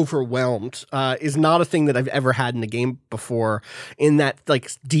being overwhelmed is not a thing that I've ever had in a game before, in that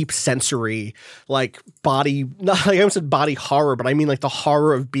like deep sensory, like body, not like I almost said body horror, but I mean like the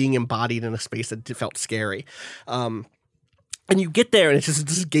horror of being embodied in a space that felt scary. And you get there and it's just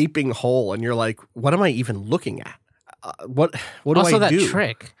this gaping hole and you're like, what am I even looking at? What do I do? Also that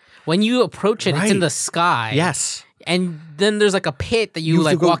trick. When you approach it, it's in the sky. Yes. And then there's like a pit that you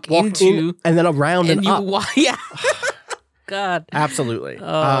like walk into. In, and then around and up. Yeah. God. Absolutely.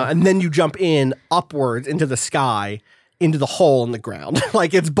 And then you jump in upwards into the sky, into the hole in the ground.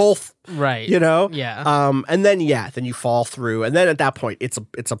 Like it's both, right? You know? Yeah. And then then you fall through, and then at that point it's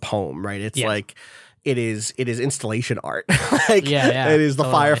a poem, right? It's like it is installation art. Like it is the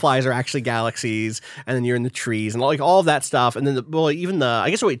fireflies are actually galaxies, and then you're in the trees and like all of that stuff, and then I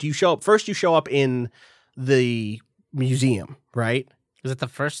guess do you show up first? You show up in the museum, right? Is it the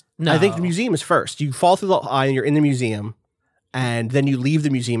first? No, I think the museum is first. You fall through the eye and you're in the museum. And then you leave the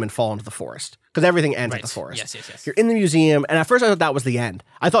museum and fall into the forest. Because everything ends at the forest. Yes. You're in the museum, and at first I thought that was the end.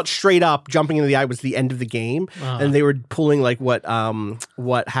 I thought straight up jumping into the eye was the end of the game. And they were pulling like what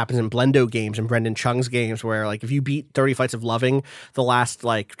happens in Blendo games and Brendan Chung's games, where like if you beat 30 Flights of Loving, the last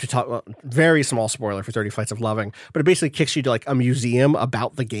very small spoiler for 30 Flights of Loving, but it basically kicks you to like a museum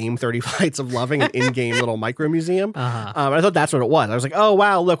about the game 30 Flights of Loving, an in-game little micro museum. And I thought that's what it was. I was like, oh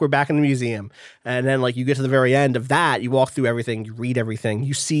wow, look, we're back in the museum. And then like you get to the very end of that, you walk through everything, you read everything,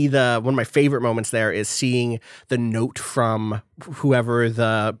 you see one of my favorite moments there is seeing the note from whoever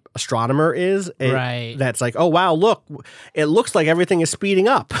the astronomer is. Right. That's like, oh wow, look, it looks like everything is speeding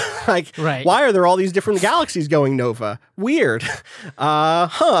up. Like, why are there all these different galaxies going nova? Weird.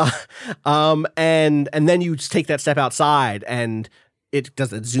 And then you just take that step outside and it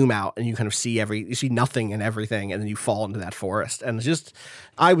does that zoom out and you kind of see you see nothing and everything, and then you fall into that forest. And it's just,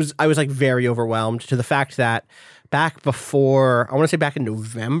 I was like very overwhelmed to the fact that back before, I want to say back in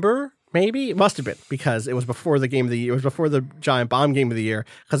November, maybe it must have been, because it was before the game of the year. It was before the Giant Bomb game of the year,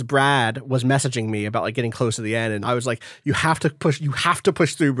 because Brad was messaging me about like getting close to the end, and I was like, you have to push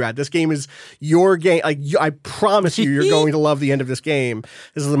through, Brad. This game is your game. Like I promise you're going to love the end of this game.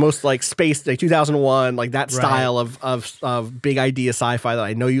 This is the most like space, like 2001, like that style of big idea sci-fi that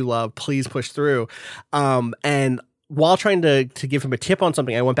I know you love. Please push through. And while trying to give him a tip on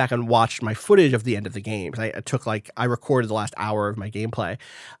something, I went back and watched my footage of the end of the game. I recorded the last hour of my gameplay,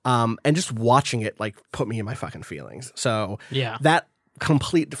 and just watching it like put me in my fucking feelings. So that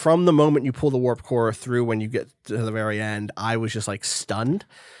complete, from the moment you pull the warp core through when you get to the very end, I was just like stunned.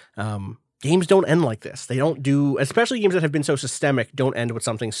 Games don't end like this. They don't do, especially games that have been so systemic, don't end with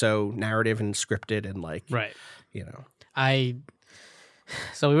something so narrative and scripted and like, you know.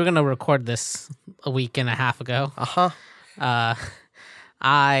 So we were going to record this a week and a half ago.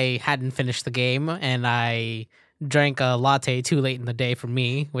 I hadn't finished the game, and I drank a latte too late in the day for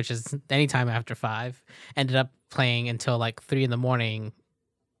me, which is anytime after 5. Ended up playing until like 3 a.m.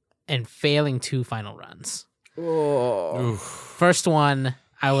 and failing 2 final runs. Oh. First one,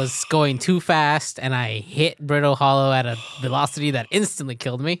 I was going too fast, and I hit Brittle Hollow at a velocity that instantly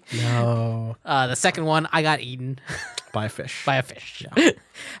killed me. No. The second one, I got eaten. By a fish. Yeah.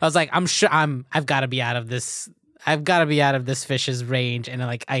 I was like, I've got to be out of this. I've got to be out of this fish's range. And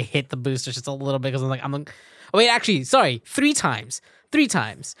like, I hit the booster just a little bit because I'm like, oh wait, actually, sorry, 3 times. 3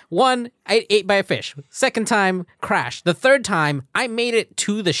 times. One, I ate by a fish. Second time, crashed. The third time, I made it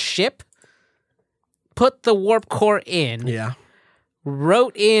to the ship, put the warp core in. Yeah.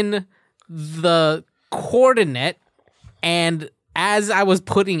 Wrote in the coordinate, and as I was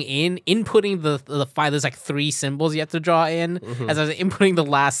inputting the file, there's like 3 symbols you have to draw in. As I was inputting the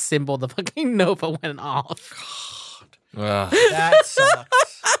last symbol, the fucking Nova went off. That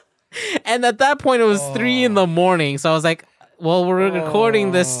sucks. And at that point, it was 3 a.m. So I was like, well, we're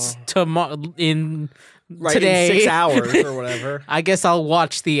recording this tomorrow Right, today. in 6 hours or whatever. I guess I'll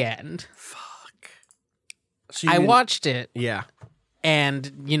watch the end. So I watched it. Yeah.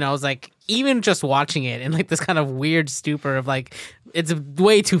 And, I was like, even just watching it in like this kind of weird stupor of like, it's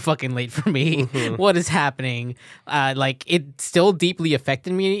way too fucking late for me. What is happening? Like, it still deeply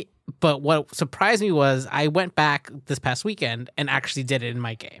affected me. But what surprised me was I went back this past weekend and actually did it in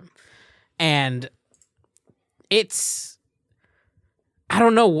my game. And it's, I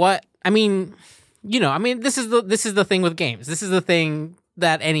don't know what, this is the thing with games. This is the thing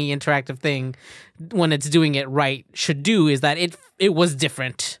that any interactive thing, when it's doing it right, should do, is that it was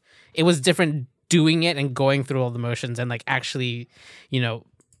different. It was different doing it and going through all the motions and like actually,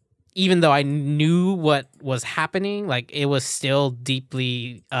 even though I knew what was happening, like it was still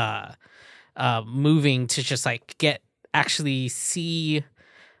deeply moving to just like actually see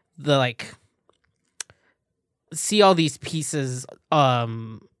all these pieces.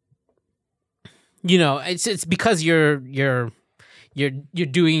 It's because you're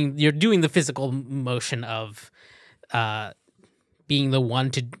doing the physical motion of being the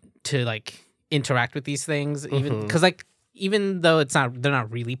one to like interact with these things, even because like even though they're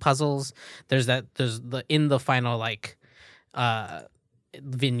not really puzzles, there's in the final like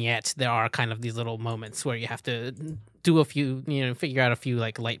vignette, there are kind of these little moments where you have to do a few, figure out a few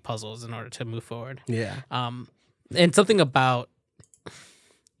like light puzzles in order to move forward. Yeah. And something about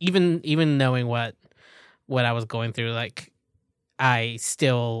even knowing what I was going through, like I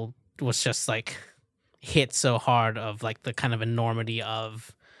still was just like hit so hard of like the kind of enormity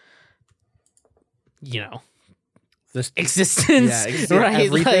of This existence, right?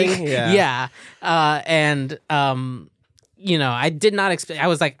 Everything. Like, and I did not expect. I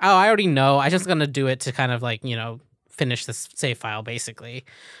was like, oh, I already know. I'm just gonna do it to kind of like finish this save file basically.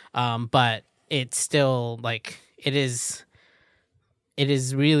 But it's still like it is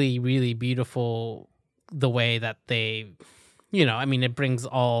really, really beautiful the way that they, it brings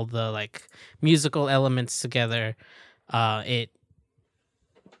all the like musical elements together.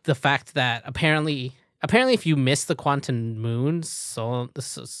 The fact that apparently if you miss the quantum moon, Solanum,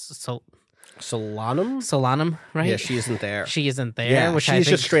 right? Yeah, she isn't there. She isn't there. Yeah, which she's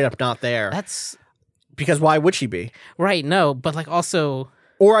just straight up not there. That's because why would she be? Right. No, but like also,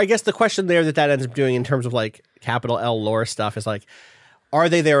 or I guess the question there that ends up doing in terms of like capital L lore stuff is like, are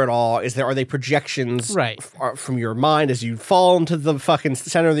they there at all? Are they projections from your mind as you fall into the fucking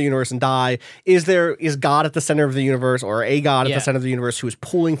center of the universe and die? Is God at the center of the universe, or a God at the center of the universe who is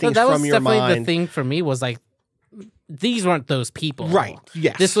pulling things from your mind? That was definitely the thing for me, was like, these weren't those people. Right.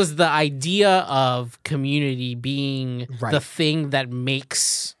 Yes. This was the idea of community being the thing that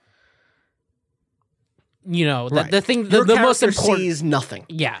makes, the thing, the most important. Sees nothing.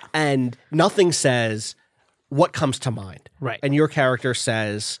 Yeah. And nothing says what comes to mind. Right. And your character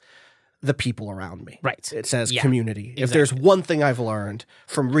says the people around me. Right. It says community. Exactly. If there's one thing I've learned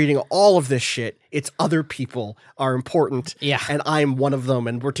from reading all of this shit, it's other people are important. Yeah. And I'm one of them,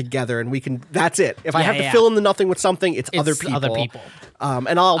 and we're together, and we can. That's it. If I have to fill in the nothing with something, it's other people. Other people.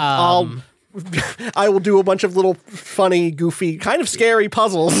 And I will do a bunch of little funny, goofy, kind of scary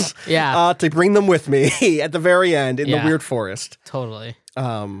puzzles. To bring them with me at the very end in the weird forest. Totally.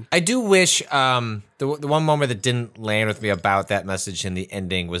 I do wish the one moment that didn't land with me about that message in the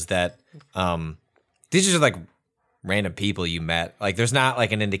ending was that these are just like random people you met. Like there's not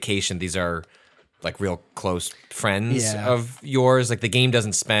like an indication these are like real close friends of yours. Like the game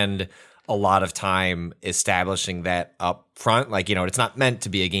doesn't spend a lot of time establishing that up front. Like, it's not meant to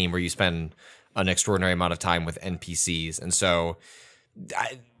be a game where you spend an extraordinary amount of time with NPCs. And so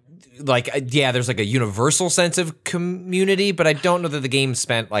there's like a universal sense of community, but I don't know that the game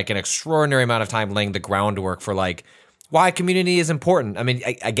spent like an extraordinary amount of time laying the groundwork for like why community is important. I mean,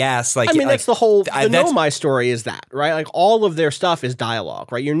 I guess like that's the whole Nomai story is that, right? Like all of their stuff is dialogue,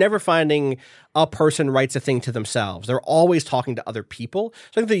 right? You're never finding a person writes a thing to themselves. They're always talking to other people.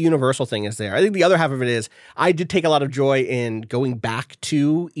 So I think the universal thing is there. I think the other half of it is I did take a lot of joy in going back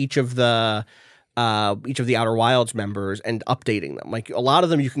to each of the Outer Wilds members and updating them. Like a lot of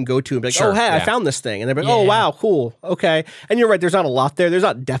them you can go to and be like, I found this thing. And they're like, oh, wow, cool. Okay. And you're right. There's not a lot there. There's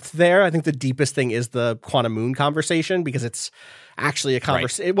not depth there. I think the deepest thing is the Quantum Moon conversation because it's actually a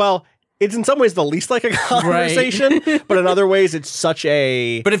conversation. Right. Well, it's in some ways the least like a conversation, but in other ways it's such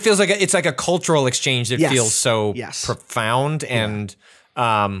a... But it feels like it's like a cultural exchange that feels so profound. And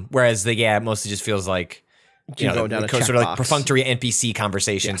whereas it mostly just feels like going down a sort of like perfunctory NPC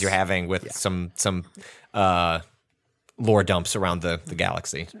conversations you're having with some lore dumps around the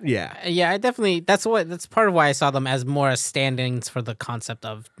galaxy. Yeah. Yeah, I definitely. That's part of why I saw them as more as stand-ins for the concept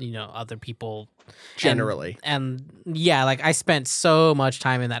of other people Generally. And yeah, like I spent so much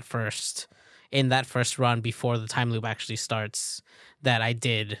time in that first run before the time loop actually starts that I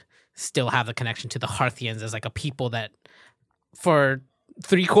did still have the connection to the Hearthians as like a people that for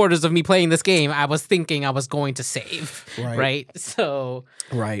 3/4 of me playing this game, I was thinking I was going to save, right? So,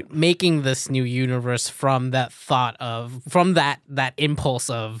 making this new universe from that impulse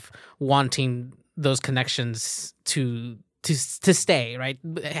of wanting those connections to stay, right?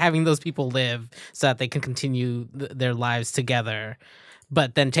 Having those people live so that they can continue their lives together.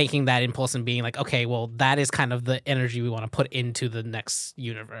 But then taking that impulse and being like, okay, well, that is kind of the energy we want to put into the next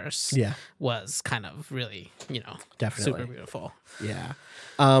universe. Yeah. Was kind of really, definitely super beautiful. Yeah.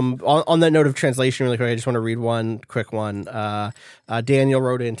 On that note of translation, really quick, I just want to read one quick one. Daniel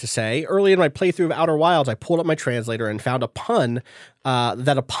wrote in to say, early in my playthrough of Outer Wilds, I pulled up my translator and found a pun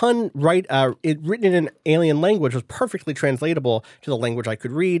written in an alien language was perfectly translatable to the language I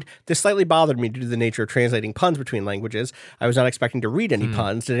could read. This slightly bothered me due to the nature of translating puns between languages. I was not expecting to read any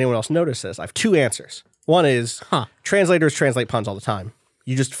puns. Did anyone else notice this? I have two answers. One is translators translate puns all the time.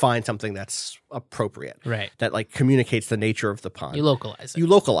 You just find something that's appropriate, right? That like communicates the nature of the pun. You localize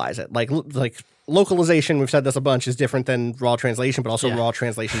it. Like localization. We've said this a bunch is different than raw translation, but also raw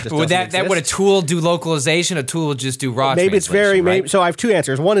translation just doesn't exist. Would a tool do localization? A tool would just do raw. Maybe it's very. Right? So I have two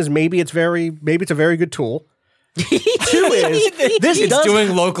answers. One is maybe it's a very good tool. Two is it's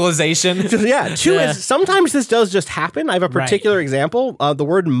doing localization. Two is sometimes this does just happen. I have a particular example. The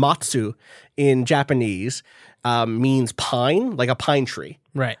word matsu in Japanese means pine, like a pine tree.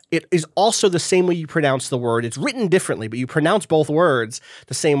 Right. It is also the same way you pronounce the word. It's written differently, but you pronounce both words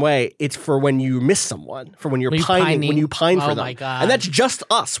the same way. It's for when you miss someone, for when you're pining, when you pine for them. My God. And that's just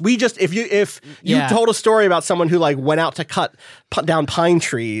us. We just if you told a story about someone who like went out to cut down pine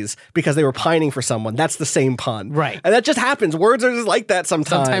trees because they were pining for someone, that's the same pun. Right. And that just happens. Words are just like that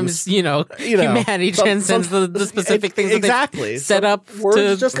sometimes. Humanity transcends the specific things that they set up words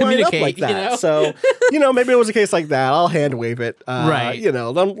to just communicate line up like that. So, maybe it was a case like that. I'll hand wave it. Right.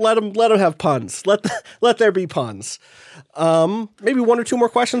 Let them have puns. Let there be puns. Maybe one or two more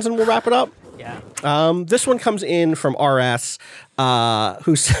questions and we'll wrap it up. Yeah. This one comes in from RS,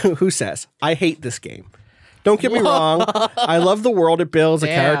 who says, "I hate this game. Don't get me wrong. I love the world it builds, the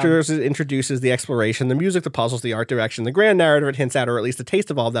characters it introduces, the exploration, the music, the puzzles, the art direction, the grand narrative it hints at, or at least a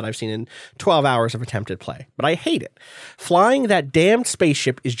taste of all that I've seen in 12 hours of attempted play. But I hate it. Flying that damned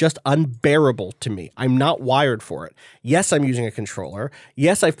spaceship is just unbearable to me. I'm not wired for it. Yes, I'm using a controller.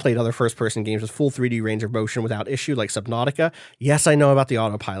 Yes, I've played other first-person games with full 3D range of motion without issue, like Subnautica. Yes, I know about the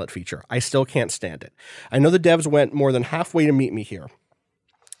autopilot feature. I still can't stand it. I know the devs went more than halfway to meet me here.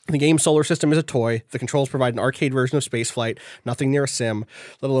 The game's solar system is a toy. The controls provide an arcade version of spaceflight, nothing near a sim,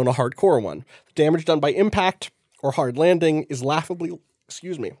 let alone a hardcore one. The damage done by impact or hard landing is laughably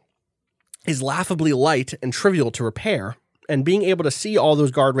light and trivial to repair. And being able to see all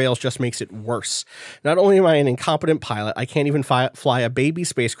those guardrails just makes it worse. Not only am I an incompetent pilot, I can't even fly a baby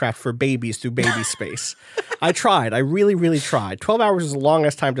spacecraft for babies through baby space. I tried. I really, really tried. 12 hours is the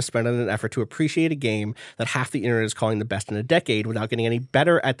longest time to spend on an effort to appreciate a game that half the internet is calling the best in a decade without getting any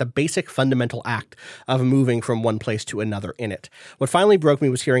better at the basic fundamental act of moving from one place to another in it. What finally broke me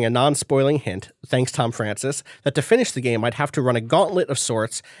was hearing a non-spoiling hint, thanks Tom Francis, that to finish the game I'd have to run a gauntlet of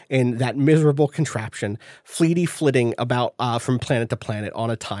sorts in that miserable contraption, flitting about from planet to planet on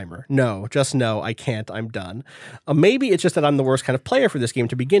a timer. No, just no, I can't. I'm done. Maybe it's just that I'm the worst kind of player for this game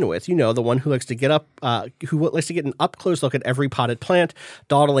to begin with. The one who likes to get an up-close look at every potted plant,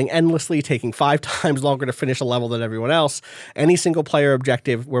 dawdling endlessly, taking 5 times longer to finish a level than everyone else. Any single-player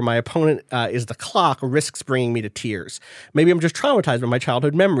objective where my opponent is the clock risks bringing me to tears. Maybe I'm just traumatized by my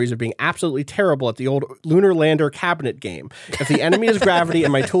childhood memories of being absolutely terrible at the old Lunar Lander cabinet game. If the enemy is gravity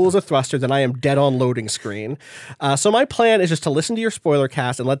and my tool is a thruster, then I am dead on loading screen. So my plan is just to listen to your spoiler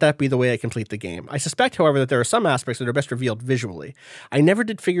cast and let that be the way I complete the game. I suspect, however, that there are some aspects that are best revealed visually. I never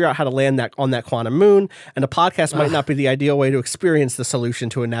did figure out how to land on that quantum moon, and a podcast might not be the ideal way to experience the solution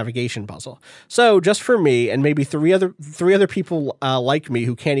to a navigation puzzle. So, just for me, and maybe three other people like me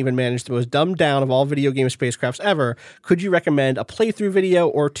who can't even manage the most dumbed down of all video game spacecrafts ever, could you recommend a playthrough video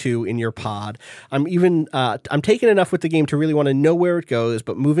or two in your pod? I'm taken enough with the game to really want to know where it goes,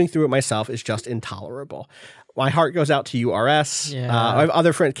 but moving through it myself is just intolerable. My heart goes out to you, RS. Yeah. I have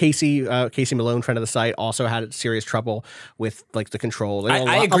other friend, Casey Malone, friend of the site, also had serious trouble with the control.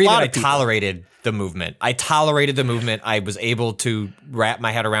 I agree that I tolerated the movement. I was able to wrap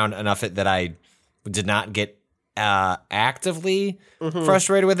my head around enough that I did not get actively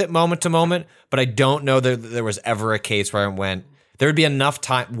frustrated with it moment to moment, but I don't know that there was ever a case where I went, there would be enough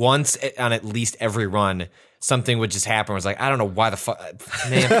time once on at least every run, something would just happen. I was like, I don't know why the fuck,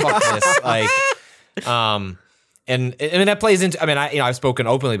 man, fuck this. Like, and I mean, that plays into, I mean, I've spoken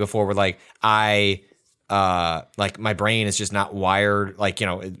openly before where like, like my brain is just not wired. Like, in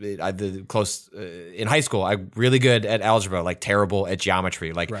high school, I'm really good at algebra, like terrible at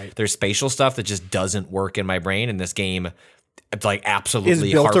geometry. Like there's spatial stuff that just doesn't work in my brain. And this game, it's like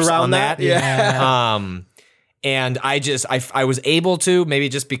absolutely built harps around on that. Yeah. And I was able to, maybe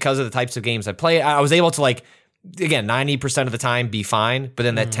just because of the types of games I play, I was able to like, again, 90% of the time be fine. But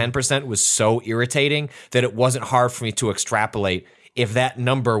then that 10% was so irritating that it wasn't hard for me to extrapolate. If that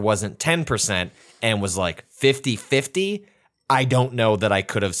number wasn't 10% and was like 50-50, I don't know that I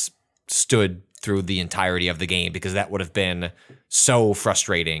could have stood through the entirety of the game because that would have been so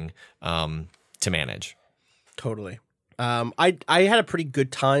frustrating to manage. Totally. I had a pretty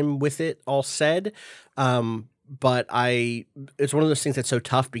good time with it, all said. But it's one of those things that's so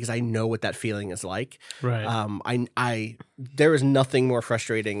tough because I know what that feeling is like. Right. There is nothing more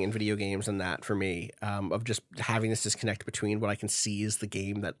frustrating in video games than that for me, of just having this disconnect between what I can see is the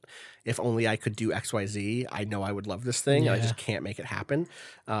game that if only I could do XYZ, I know I would love this thing and I just can't make it happen.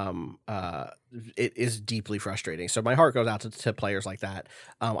 It is deeply frustrating. So my heart goes out to players like that.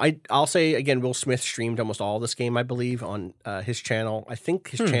 I'll say again, Will Smith streamed almost all this game, I believe, on his channel. I think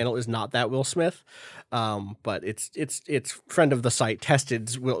his channel is not that Will Smith, but it's friend of the site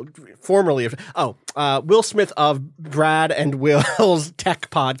Tested formerly of Will Smith of Brad and Will's Tech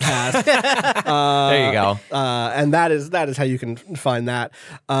Podcast. There you go. And that is how you can find that.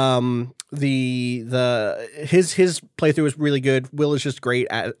 His playthrough is really good. Will is just great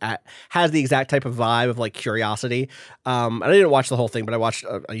at has the exact type of vibe of like curiosity. And I didn't watch the whole thing, but I watched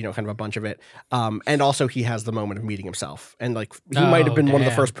kind of a bunch of it. And also he has the moment of meeting himself, and like he might have been one of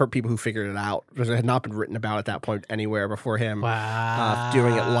the first people who figured it out because it had not been written about at that point anywhere before him. Wow.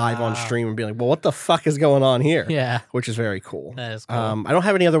 Doing it live on stream and being like, well, what the fuck is going on here? Yeah, which is very cool. That is cool. I don't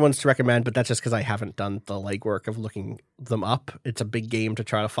have any other ones to recommend, but that's just because I haven't done the legwork of looking them up. It's a big game to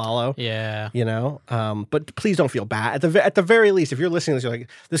try to follow. Yeah, but please don't feel bad. At the very least, if you're listening to this, you're like,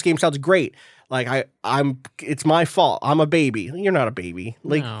 this game sounds great. Like it's my fault. I'm a baby. You're not a baby.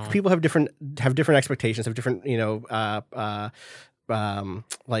 Like people have different expectations, have different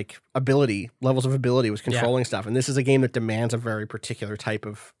like levels of ability with controlling stuff, and this is a game that demands a very particular type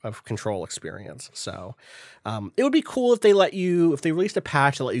of control experience. So it would be cool if they released a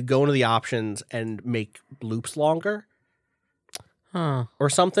patch to let you go into the options and make loops longer. Or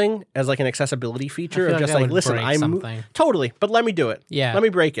something as like an accessibility feature of just like listen, totally, but let me do it. Yeah, let me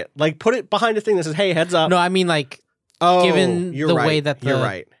break it. Like put it behind a thing that says, "Hey, heads up." No, I mean like, given the way that you're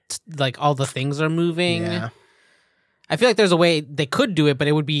right, like all the things are moving. Yeah. I feel like there's a way they could do it, but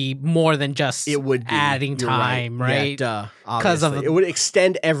it would be more than just adding time, right? Yeah, because it would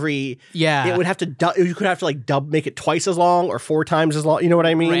extend every. Yeah, it would have to. You could have to like make it twice as long or 4 times as long. You know what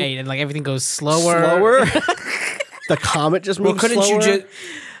I mean? Right, and like everything goes slower. The comet just moves couldn't slower. You just?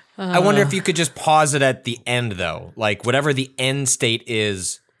 I wonder if you could just pause it at the end, though. Like whatever the end state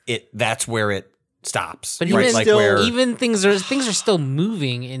is, that's where it stops. But even things are still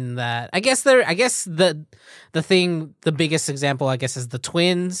moving in that. I guess the biggest example I guess is the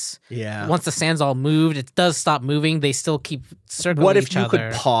twins. Yeah. Once the sand's all moved, it does stop moving. They still keep circling What if each you other.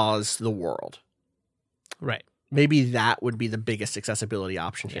 could pause the world? Right. Maybe that would be the biggest accessibility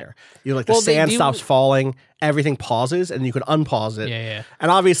option here. You're like the sand stops falling, everything pauses, and you could unpause it. Yeah.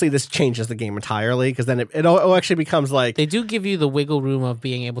 And obviously this changes the game entirely because then it actually becomes like they do give you the wiggle room of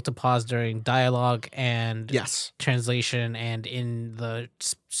being able to pause during dialogue and translation and in the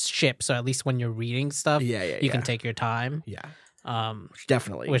ship. So at least when you're reading stuff, you can take your time. Yeah.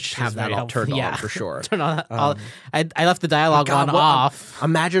 Which have that all turned on for sure. Turn on. I left the dialogue off.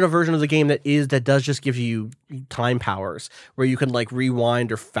 Imagine a version of the game that does just give you time powers where you can like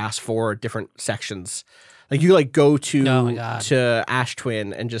rewind or fast forward different sections. Like you like go to Ash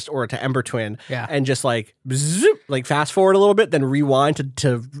Twin and or to Ember Twin and just like zoop, like fast forward a little bit, then rewind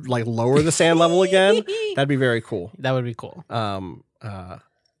to like lower the sand level again. That'd be very cool. That would be cool.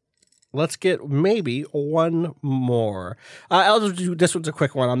 Let's get maybe one more. I'll just do this one's a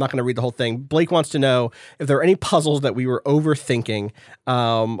quick one. I'm not going to read the whole thing. Blake wants to know if there are any puzzles that we were overthinking.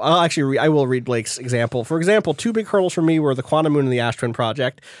 I will read Blake's example. For example, 2 big hurdles for me were the Quantum Moon and the Ash Twin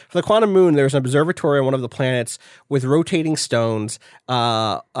project. For the Quantum Moon, there's an observatory on one of the planets with rotating stones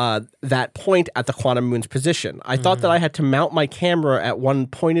that point at the Quantum Moon's position. I thought that I had to mount my camera at one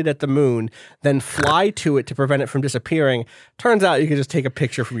pointed at the moon, then fly to it to prevent it from disappearing. Turns out you can just take a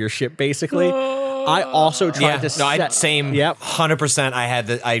picture from your ship basically. I also tried to set... same. Yep. 100%. I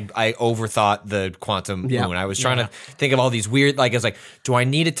had I overthought the quantum moon. I was trying to think of all these weird, like, I was like, do I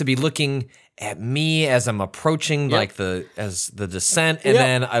need it to be looking at me as I'm approaching like the descent? And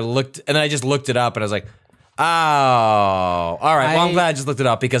then I just looked it up and I was like, oh, all right. Well, I'm glad I just looked it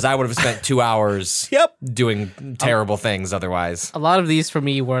up because I would have spent 2 hours doing terrible things otherwise. A lot of these for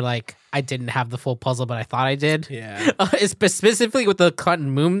me were like, I didn't have the full puzzle, but I thought I did. Yeah. Specifically with the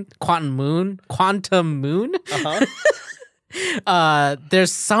quantum moon.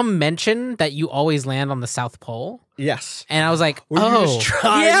 There's some mention that you always land on the South Pole. Yes. And I was like, Were you just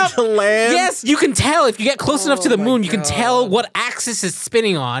trying to land? Yes, you can tell if you get close enough to the moon, you can tell what axis is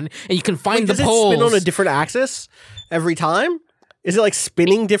spinning on, and you can find the poles. Does it spin on a different axis every time? Is it like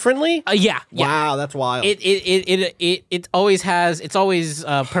spinning differently? Yeah. Wow, that's wild. It always has. It's always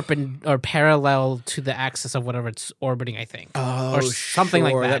perpendicular or parallel to the axis of whatever it's orbiting. I think. Oh, or something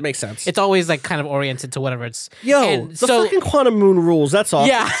like that. That makes sense. It's always like kind of oriented to whatever it's. The fucking quantum moon rules. That's all.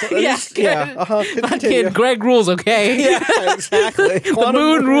 Yeah. Continue. Greg rules, okay. Yeah, exactly. The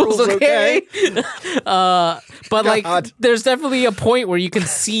moon rules, okay. But like, there's definitely a point where you can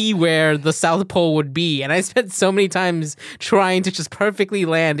see where the South Pole would be, and I spent so many times trying to just perfectly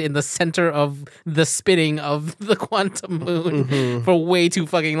land in the center of the spinning of the quantum moon for way too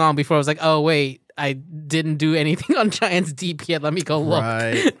fucking long before I was like, oh wait, I didn't do anything on Giants Deep yet. Let me go look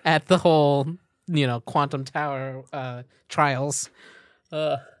at the whole, quantum tower trials.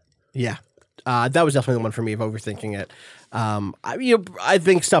 Yeah. That was definitely the one for me of overthinking it. I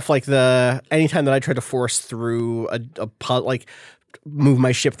think stuff like anytime that I try to force through like move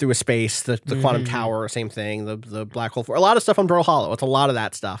my ship through a space, the quantum tower, same thing, the black hole, a lot of stuff on Brittle Hollow. It's a lot of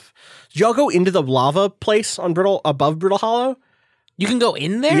that stuff. Did y'all go into the lava place on above Brittle Hollow? You can go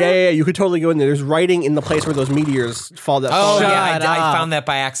in there? Yeah, you could totally go in there. There's writing in the place where those meteors fall. I found that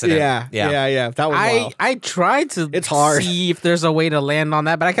by accident. Yeah. That was wild. I tried to see if there's a way to land on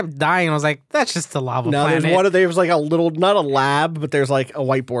that, but I kept dying. I was like, that's just a lava planet. There's like a little, not a lab, but there's like a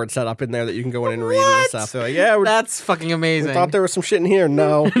whiteboard set up in there that you can go in and read and stuff. They're like, that's fucking amazing. We thought there was some shit in here.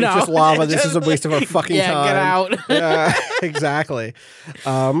 No, it's just lava. This is a waste of our fucking time. Get out. Yeah, exactly.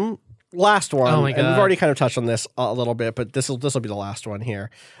 Last one, oh my God. And we've already kind of touched on this a little bit, but this will be the last one here.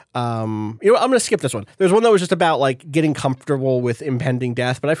 I'm going to skip this one. There's one that was just about like getting comfortable with impending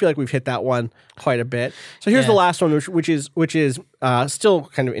death, but I feel like we've hit that one quite a bit. So here's the last one, which is still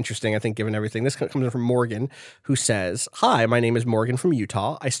kind of interesting, I think, given everything. This comes in from Morgan, who says, "Hi, my name is Morgan from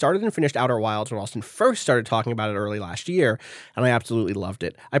Utah. I started and finished Outer Wilds when Austin first started talking about it early last year, and I absolutely loved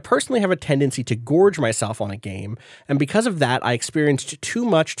it. I personally have a tendency to gorge myself on a game, and because of that, I experienced too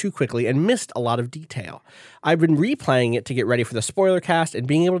much too quickly and missed a lot of detail. I've been replaying it to get ready for the spoiler cast, and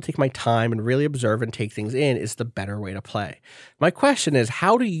being able to take my time and really observe and take things in is the better way to play. My question is,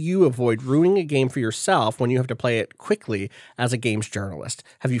 how do you avoid ruining a game for yourself when you have to play it quickly as a games journalist?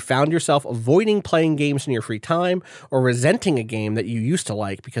 Have you found yourself avoiding playing games in your free time or resenting a game that you used to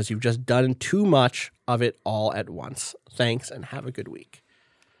like because you've just done too much of it all at once? Thanks, and have a good week."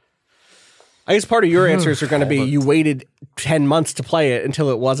 I guess part of your answers are going to be you waited 10 months to play it until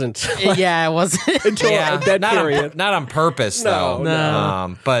it wasn't. It wasn't. Until a dead period. Not on purpose, though.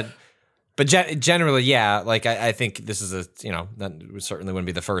 No. But generally, like I think this is that certainly wouldn't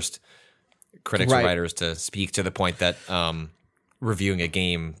be the first critics or writers to speak to the point that reviewing a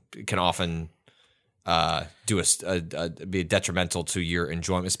game can often be detrimental to your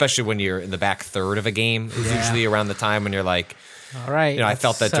enjoyment, especially when you're in the back third of a game. It's usually around the time when you're like, all right. I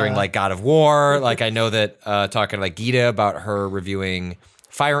felt that during like God of War. Like I know that talking to like Gita about her reviewing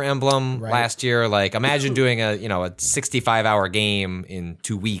Fire Emblem last year. Like imagine doing a 65-hour game in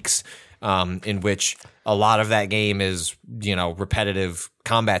 2 weeks, in which a lot of that game is repetitive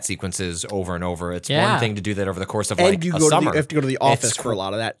combat sequences over and over. It's one thing to do that over the course of like a summer. You have to go to the office for a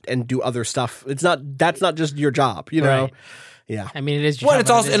lot of that and do other stuff. That's not just your job, Right. Yeah. I mean, it is. Well, it's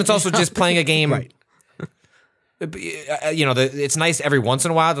also just playing a game. Right. It's nice every once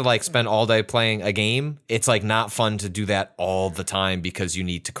in a while to like spend all day playing a game. It's like not fun to do that all the time because you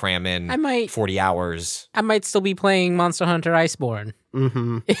need to cram in 40 hours. I might still be playing Monster Hunter Iceborne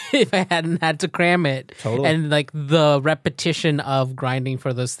if I hadn't had to cram it. Totally. And like the repetition of grinding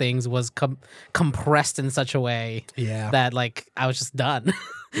for those things was compressed in such a way that like I was just done.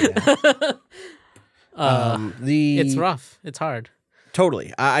 It's rough. It's hard.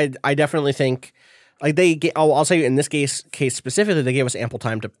 Totally. I definitely think. Like I'll say in this case specifically, they gave us ample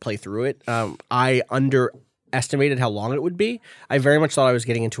time to play through it. I estimated how long it would be. I very much thought I was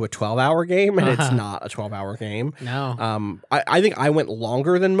getting into a 12-hour game, and it's not a 12-hour game. No. I think I went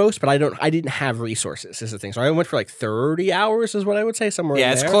longer than most, but I didn't have resources is the thing. So I went for like 30 hours is what I would say, somewhere in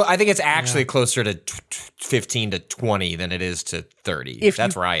it's there. I think it's actually closer to 15 to 20 than it is to 30.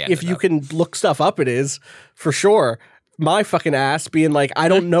 That's where I ended If you can look stuff up, it is, for sure. My fucking ass being like, I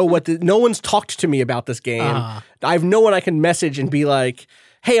don't know no one's talked to me about this game. I have no one I can message and be like,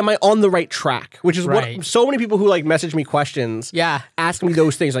 hey, am I on the right track? Which is what so many people who like message me questions ask me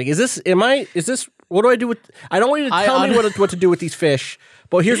those things. Like, what do I do with, I don't want you to tell me what to do with these fish,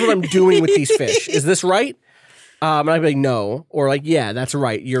 but here's what I'm doing with these fish. Is this right? And I'd be like, no. Or like, yeah, that's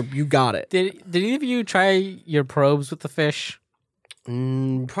right. You got it. Did any of you try your probes with the fish?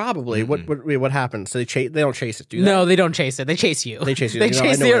 Probably. What happens? So they don't chase it, do they? No, they don't chase it. They chase you. They chase you. They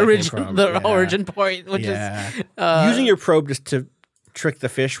chase the origin point, which is using your probe just to trick the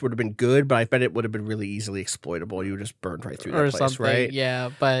fish would have been good, but I bet it would have been really easily exploitable. You would just burn right through that place, something, right?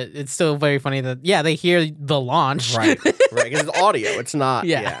 Yeah, but it's still very funny that they hear the launch, right? Because it's audio. It's not.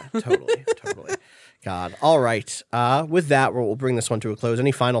 Yeah, totally. God. All right. With that, we'll bring this one to a close.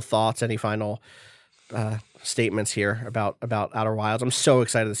 Any final thoughts? Any final statements here about Outer Wilds? I'm so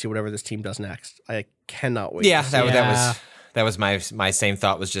excited to see whatever this team does next. I cannot wait. Yeah, that was my same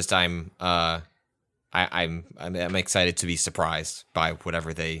thought. Was just I'm excited to be surprised by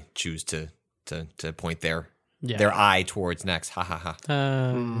whatever they choose to point their eye towards next. Ha ha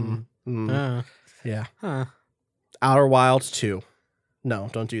ha. Yeah. Outer Wilds 2.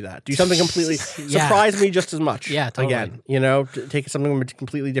 No, don't do that. Do something completely surprise me just as much. Yeah, totally. Again, take something with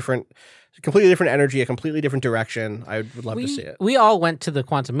completely different energy, a completely different direction. I would love to see it. We all went to the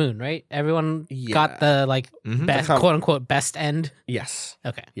Quantum Moon, right? Everyone got the best, quote unquote best end. Yes.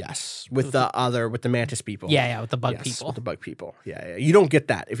 Okay. Yes. With the mantis people. Yeah, with the bug people. With the bug people. Yeah. You don't get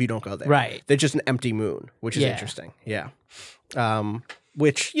that if you don't go there. Right. They're just an empty moon, which is interesting. Yeah.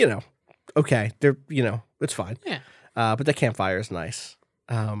 Which, okay, they're it's fine. Yeah. But the campfire is nice.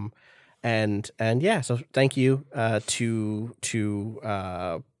 And so thank you to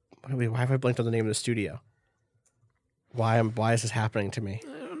why have I blanked on the name of the studio? Why is this happening to me?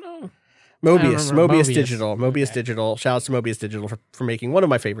 I don't know. Mobius Digital. Mobius Digital. Shout out to Mobius Digital for making one of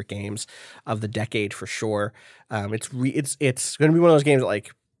my favorite games of the decade for sure. It's going to be one of those games that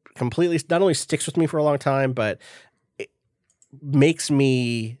like completely not only sticks with me for a long time, but it makes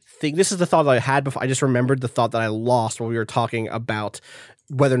me think. This is the thought that I had before. I just remembered the thought that I lost while we were talking about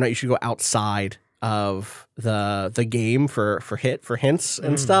whether or not you should go outside of the game for hints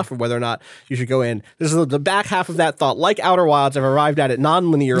and stuff, or whether or not you should go in. This is the back half of that thought. Like Outer Wilds, I've arrived at it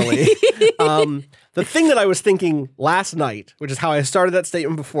non-linearly. The thing that I was thinking last night, which is how I started that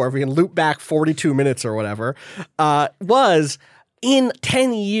statement before, if we can loop back 42 minutes or whatever, was in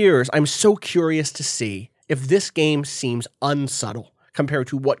 10 years, I'm so curious to see if this game seems unsubtle compared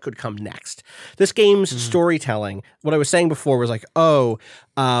to what could come next. This game's storytelling, what I was saying before was like,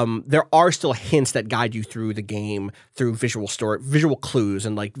 there are still hints that guide you through the game through visual clues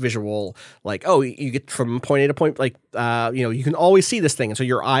and like visual, like, you get from point A to point, like, you can always see this thing. And so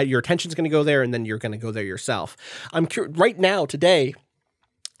your attention's going to go there and then you're going to go there yourself. I'm curious right now today,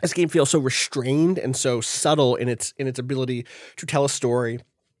 this game feels so restrained and so subtle in its ability to tell a story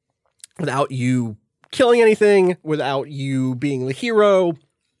without you killing anything, without you being the hero,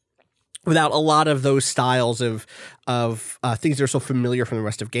 without a lot of those styles of things that are so familiar from the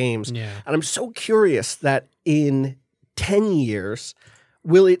rest of games. Yeah. And I'm so curious that in 10 years,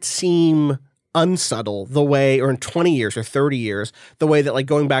 will it seem unsubtle the way, or in 20 years or 30 years, the way that like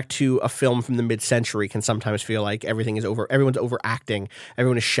going back to a film from the mid-century can sometimes feel like everyone's overacting,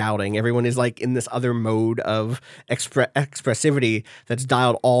 everyone is shouting, everyone is like in this other mode of expressivity that's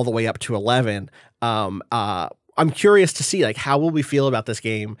dialed all the way up to 11. I'm curious to see like how will we feel about this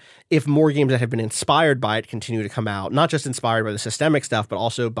game if more games that have been inspired by it continue to come out, not just inspired by the systemic stuff, but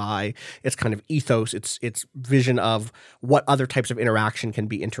also by its kind of ethos, its vision of what other types of interaction can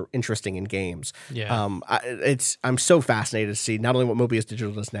be interesting in games. Yeah. I'm so fascinated to see not only what Mobius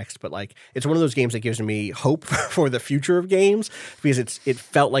Digital does next, but like it's one of those games that gives me hope for the future of games because it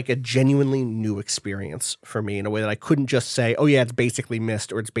felt like a genuinely new experience for me in a way that I couldn't just say, oh yeah, it's basically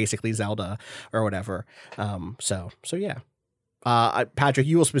Myst or it's basically Zelda or whatever. So yeah. Patrick,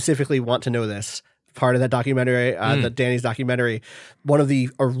 you will specifically want to know this. Part of that documentary, Danny's documentary, one of the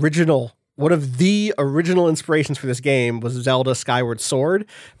original one of the original inspirations for this game was Zelda Skyward Sword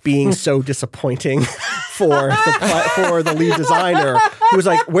being so disappointing for the lead designer, who was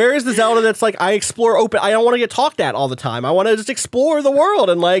like, where is the Zelda that's like, I explore open, I don't want to get talked at all the time. I want to just explore the world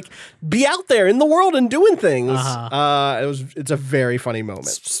and like be out there in the world and doing things. It's a very funny moment.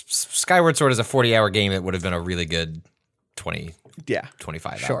 Skyward Sword is a 40-hour game. It would have been a really good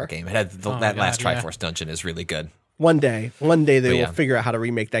 25-hour game. It had that last Triforce dungeon is really good. One day they will figure out how to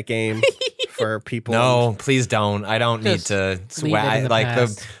remake that game for people. No, please don't. I don't need to swag. Like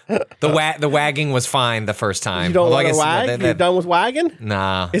the wagging was fine the first time. You don't want to wag? You're done with wagging?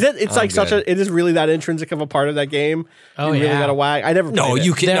 Nah. Is it? It's like such a. It is really that intrinsic of a part of that game. Oh, you really gotta wag. I never. No,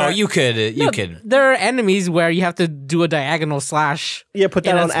 you could. can. You could. There are enemies where you have to do a diagonal slash. Yeah, put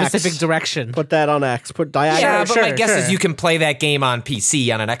that in on a specific X. direction. Put that on X. Put diagonal. Yeah, but my guess is you can play that game on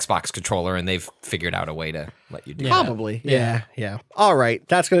PC on an Xbox controller, and they've figured out a way to let you do that. Probably. Yeah. All right,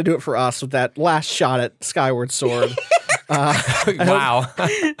 that's gonna do it for us with that last shot at Skyward Sword. Wow.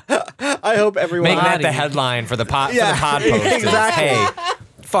 I hope everyone make that the headline for the pod. Yeah, for the pod post. exactly. Hey,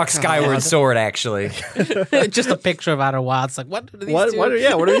 fuck Skyward Sword. Actually, Just a picture of Outer Wilds. Like what? Are these two? What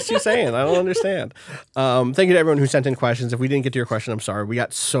are these two saying? I don't understand. Thank you to everyone who sent in questions. If we didn't get to your question, I'm sorry. We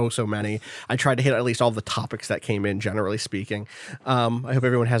got so many. I tried to hit at least all the topics that came in, generally speaking. I hope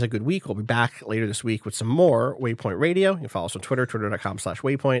everyone has a good week. We'll be back later this week with some more Waypoint Radio. You can follow us on Twitter,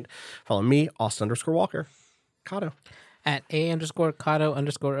 twitter.com/Waypoint. Follow me, Austin_Walker. Kato. At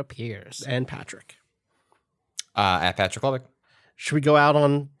 @A_Kato_appears. And Patrick. at Patrick Lubbock. Should we go out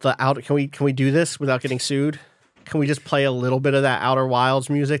on the out? Can we do this without getting sued? Can we just play a little bit of that Outer Wilds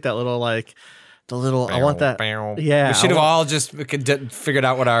music? That little I want that. Yeah, we should have all just figured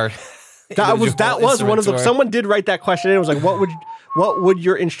out what our. That was one of the. Someone did write that question. And it was like, what would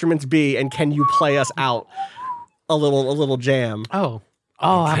your instruments be, and can you play us out a little jam? Oh,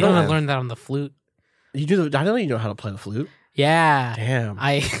 I'm gonna learn that on the flute. You do. I don't know. You know how to play the flute. Yeah. Damn.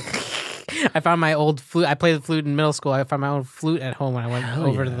 I found my old flute. I played the flute in middle school. I found my own flute at home when I went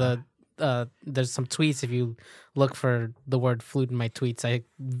over to the. There's some tweets if you look for the word flute in my tweets. I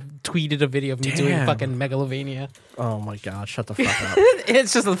tweeted a video of me doing fucking Megalovania. Oh my god! Shut the fuck up.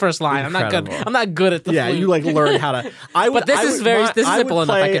 It's just the first line. Incredible. I'm not good at the flute. Yeah, you like learn how to. But this is simple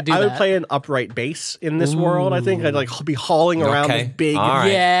enough. I could do that. I would play an upright bass in this world. I think I'd like be hauling around this big,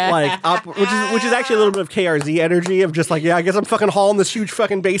 like up, which is actually a little bit of KRZ energy of just like I guess I'm fucking hauling this huge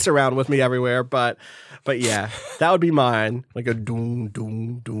fucking bass around with me everywhere. But yeah, that would be mine. Like a doom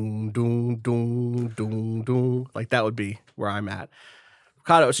doom doom doom doom doom doom. Like that would be where I'm at.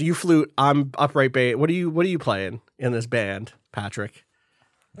 Kato, so you flute, I'm upright bass. What are you playing in this band, Patrick?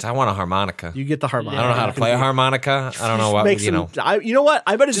 I want a harmonica. You get the harmonica. I don't know how to play a harmonica. I don't know what you know. You know what?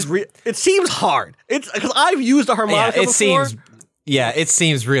 I bet it's it seems hard. It's because I've used a harmonica before. It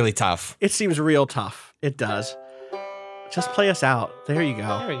seems really tough. It seems real tough. It does. Just play us out. There you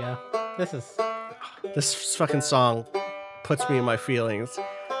go. There we go. This fucking song puts me in my feelings.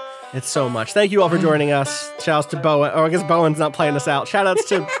 It's so much. Thank you all for joining us. Shout outs to Bowen. Or I guess Bowen's not playing us out. Shout outs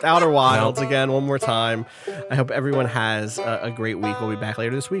to Outer Wilds again, one more time. I hope everyone has a great week. We'll be back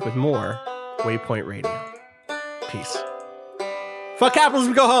later this week with more Waypoint Radio. Peace. Fuck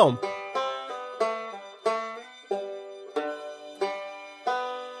capitalism, go home.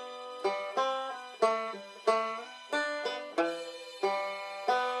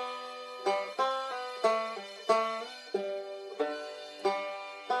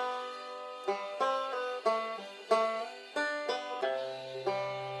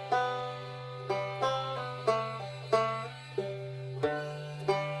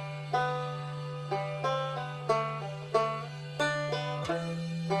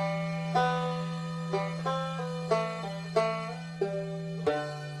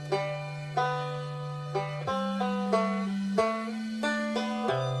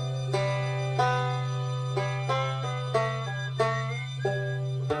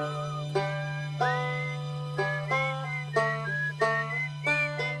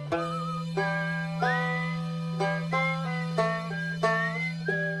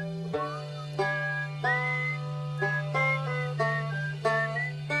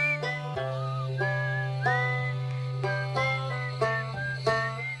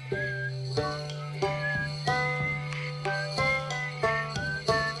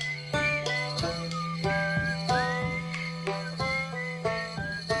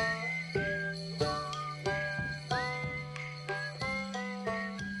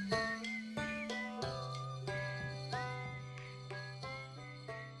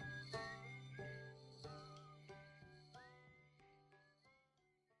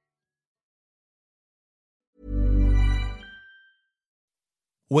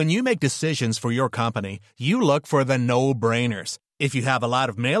 When you make decisions for your company, you look for the no-brainers. If you have a lot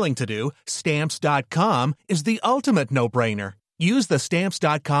of mailing to do, Stamps.com is the ultimate no-brainer. Use the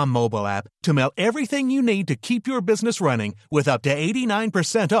Stamps.com mobile app to mail everything you need to keep your business running with up to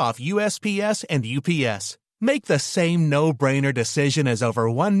 89% off USPS and UPS. Make the same no-brainer decision as over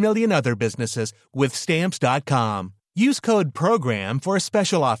 1 million other businesses with Stamps.com. Use code PROGRAM for a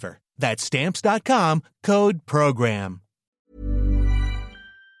special offer. That's Stamps.com, code PROGRAM.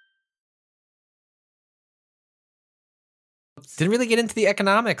 Didn't really get into the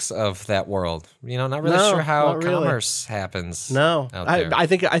economics of that world. Not really sure how commerce happens. No, out there. I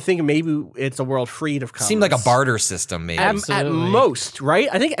think maybe it's a world freed of commerce. Seemed like a barter system, maybe. At most, right?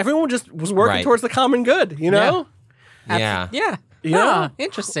 I think everyone just was working towards the common good. Yeah. Yeah. Yeah.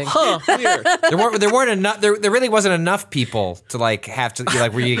 Interesting. Weird. There weren't enough. There really wasn't enough people to have to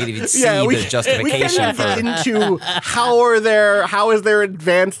where you could even see the justification for into how is their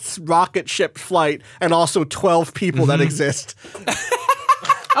advanced rocket ship flight and also 12 people that exist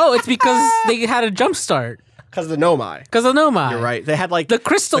Oh, it's because they had a jump start. because of the Nomai. Because of Nomai. You're right. They had The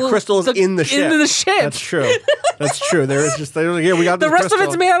crystal. The crystals in the ship. In the ship. That's true. That's true. There is just we got the rest crystal. of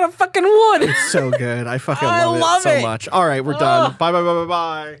it's made out of fucking wood. It's so good. I fucking I love love it so it. much. All right, we're done. Bye bye bye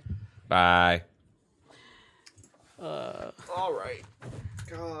bye bye. All right.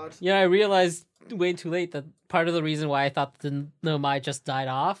 God. Yeah, I realized way too late that part of the reason why I thought the Nomai just died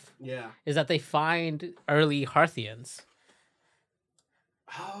off is that they find early Hearthians.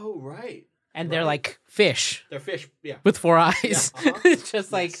 Oh, right. And they're like fish They're fish. Yeah. with 4 eyes. Yeah, It's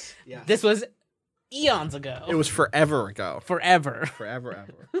just like, Yes. this was eons ago. It was forever ago. forever. Forever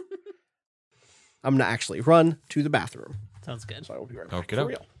ever. I'm gonna actually run to the bathroom. Sounds good. So I will be right back. Okay, For doke.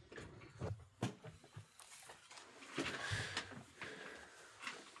 real.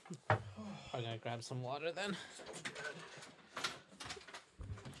 I'm gonna grab some water then.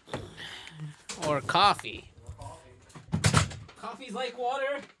 Or coffee. Coffee's like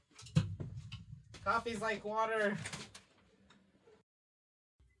water. Coffee's like water.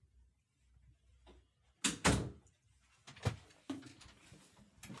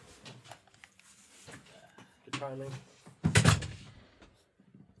 Good timing.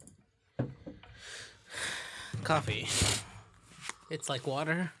 Coffee. It's like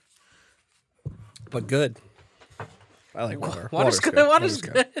water. But good. I like water. Water's good. Water's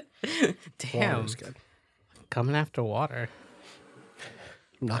good. Damn. Water's good. Coming after water.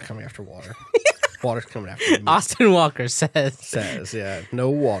 I'm not coming after water. Water's coming after me. Austin Walker says. Says, yeah. No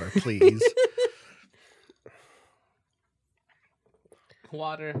water, please.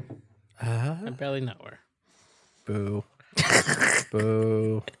 Water. I barely know her. Boo.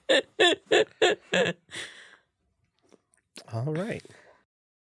 Boo. All right.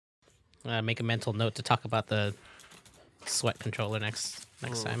 Make a mental note to talk about the sweat controller next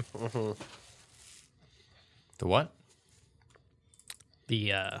time. The what?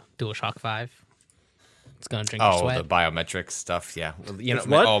 The DualShock 5. It's gonna drink your Oh, sweat. the biometric stuff. Yeah. It's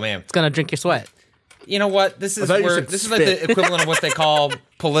what? Oh man. It's gonna drink your sweat. You know what? This is thought you where said this is like spit. the equivalent of what they call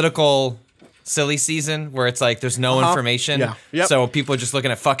political silly season, where it's like there's no information. Yeah. Yep. So people are just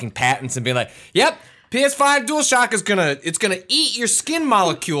looking at fucking patents and being like, "Yep, PS5 DualShock is gonna eat your skin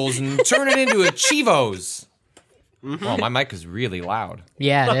molecules and turn it into a Chivos." Oh, my mic is really loud.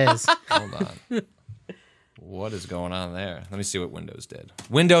 Yeah, it is. Hold on. What is going on there? Let me see what Windows did.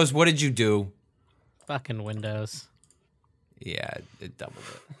 Windows, what did you do? Fucking Windows. Yeah, it doubled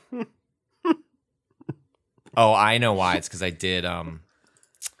it. Oh, I know why. It's because I did an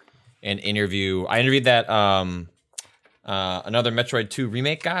interview. I interviewed that another Metroid 2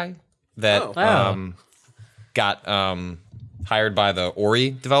 remake guy that got hired by the Ori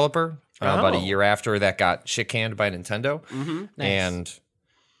developer about a year after that got shit canned by Nintendo. Nice. And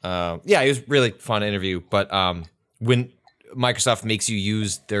yeah, it was really fun interview. But when Microsoft makes you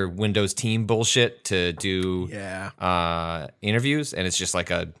use their Windows Team bullshit to do interviews, and it's just like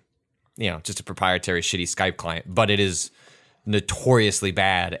just a proprietary shitty Skype client, but it is notoriously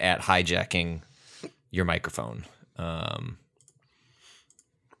bad at hijacking your microphone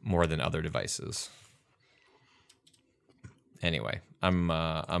more than other devices. Anyway, I'm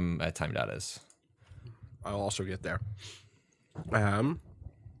at time.is. I'll also get there.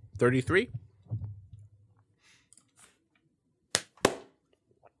 33.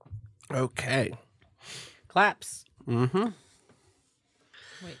 Okay. Claps. Ray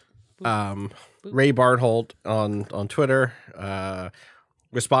Barnholt on Twitter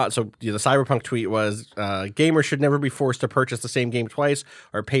response. So the Cyberpunk tweet was, gamers should never be forced to purchase the same game twice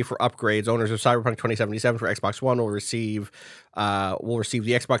or pay for upgrades. Owners of Cyberpunk 2077 for Xbox One will receive the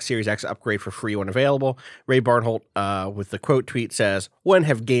Xbox Series X upgrade for free when available. Ray Barnholt with the quote tweet says, "When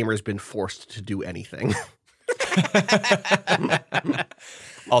have gamers been forced to do anything?"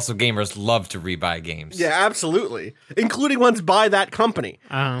 Also, gamers love to rebuy games. Yeah, absolutely, including ones by that company.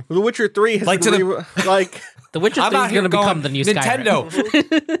 Uh-huh. The Witcher 3 has Like been The Witcher 3 is going to become the new Nintendo.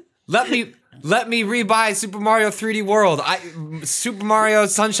 Skyrim. Let me rebuy Super Mario 3D World. Super Mario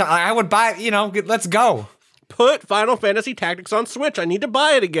Sunshine. I would buy. Let's go. Put Final Fantasy Tactics on Switch. I need to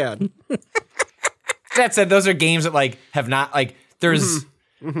buy it again. That said, those are games that have not there's.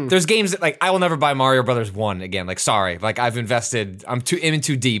 Mm-hmm. There's games that I will never buy Mario Brothers 1 again. Sorry. I've invested. I'm too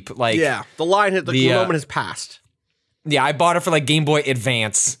deep. Yeah, the line the moment has passed. Yeah, I bought it for Game Boy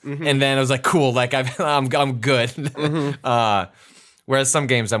Advance, and then I was like, cool. I'm good. Mm-hmm. Whereas some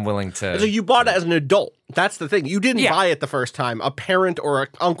games I'm willing to. So you bought it as an adult. That's the thing. You didn't buy it the first time. A parent or an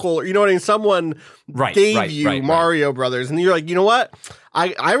uncle, or you know what I mean. Someone gave you Mario Brothers, and you're like, you know what?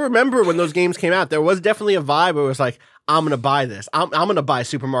 I remember when those games came out. There was definitely a vibe where it was like, I'm going to buy this. I'm going to buy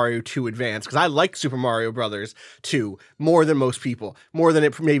Super Mario 2 Advance because I like Super Mario Brothers 2 more than most people, more than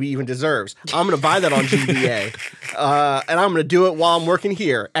it maybe even deserves. I'm going to buy that on GBA. And I'm going to do it while I'm working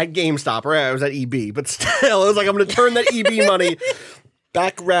here at GameStop, or I was at EB. But still, it was like I'm going to turn that EB money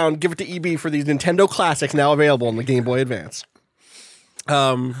back around, give it to EB for these Nintendo classics now available on the Game Boy Advance.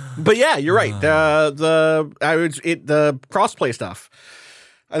 But yeah, you're right. The crossplay stuff.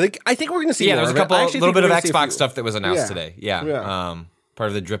 I think we're going to see. Yeah, more there's a little bit of Xbox stuff that was announced today. Yeah. Part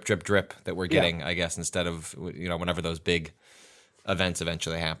of the drip that we're getting, I guess, instead of whenever those big events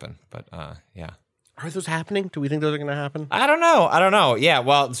eventually happen. But yeah, are those happening? Do we think those are going to happen? I don't know. Yeah,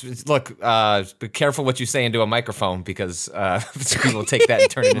 well, look, be careful what you say into a microphone because people will take that and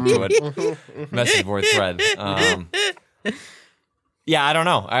turn it into a message board thread. Yeah, I don't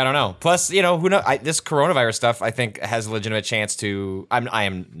know. Plus, who knows? This coronavirus stuff, I think, has a legitimate chance to. I do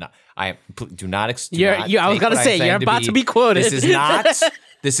not. I was gonna say you're about to be quoted.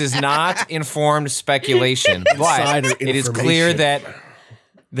 This is not informed speculation, but it is clear that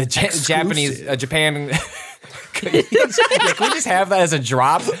the Japan. Can we just have that as a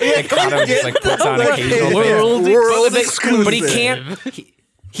drop? That Kato just puts on occasional. World exclusive. But he can't.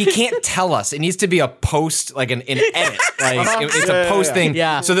 He can't tell us. It needs to be a post, an edit. It's a post thing.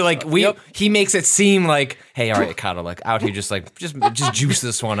 Yeah. So that he makes it seem like, hey, all right, Kato, out here, just juice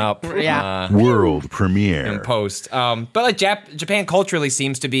this one up. Yeah. World premiere in post. But Japan culturally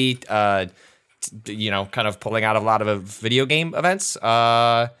seems to be, kind of pulling out a lot of video game events.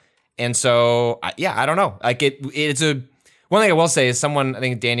 And so, I don't know. It's one thing I will say is I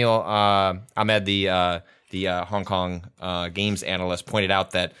think Daniel Ahmed, the Hong Kong games analyst, pointed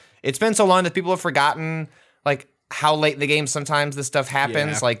out that it's been so long that people have forgotten how late in the game sometimes this stuff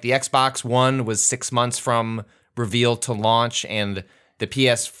happens. Yeah. The Xbox One was 6 months from reveal to launch, and the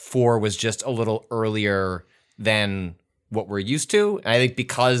PS4 was just a little earlier than what we're used to. And I think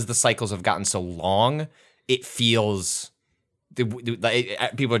because the cycles have gotten so long, it feels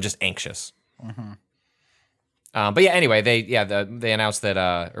people are just anxious. Mm-hmm. But yeah, anyway, they announced that,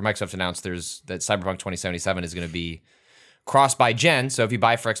 or Microsoft announced that Cyberpunk 2077 is going to be cross by gen. So if you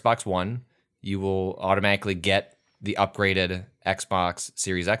buy for Xbox One, you will automatically get the upgraded Xbox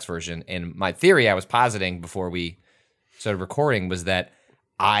Series X version. And my theory I was positing before we started recording was that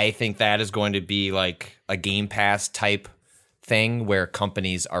I think that is going to be a Game Pass type thing where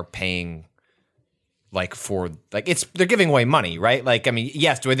companies are paying they're giving away money, right?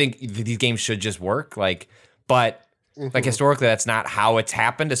 Yes, do I think these games should just work? But historically, that's not how it's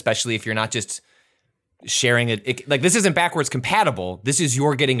happened, especially if you're not just sharing it. This isn't backwards compatible. This is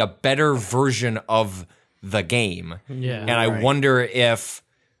you're getting a better version of the game. Yeah. And I wonder if,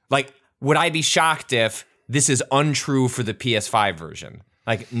 would I be shocked if this is untrue for the PS5 version?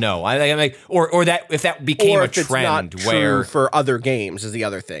 No. Or that if that became a trend where for other games is the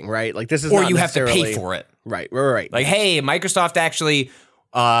other thing, right? This is or not you have to pay for it. Right. Hey, Microsoft actually.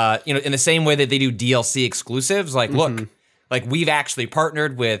 In the same way that they do DLC exclusives, look, we've actually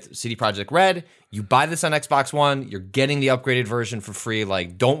partnered with CD Projekt Red. You buy this on Xbox One, you're getting the upgraded version for free.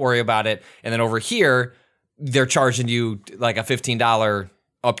 Don't worry about it. And then over here, they're charging you a $15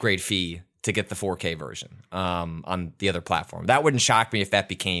 upgrade fee to get the 4K version on the other platform. That wouldn't shock me if that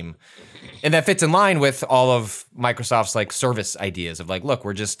became, and that fits in line with all of Microsoft's service ideas of look,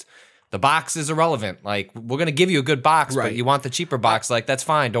 the box is irrelevant. We're going to give you a good box, but you want the cheaper box. That's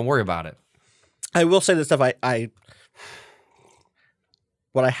fine. Don't worry about it. I will say this stuff.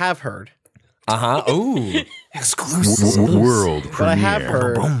 What I have heard Ooh, exclusive. World What I have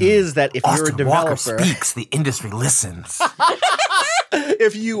heard is that if you're a developer, speaks, the industry listens.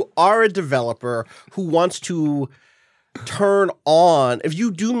 if you are a developer who wants to turn on, if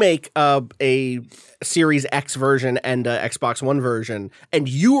you do make a Series X version and a Xbox One version, and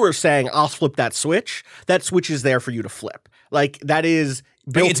you are saying, I'll flip that switch is there for you to flip. Like, that is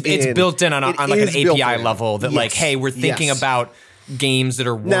built in. It's built in on like an API level that, like, Yes. hey, we're thinking Yes. about games that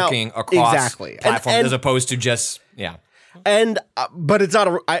are Now, working across exactly. platforms And as opposed to just, And but it's not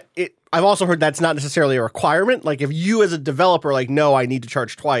I've also heard that's not necessarily a requirement. Like, if you as a developer, like, no, I need to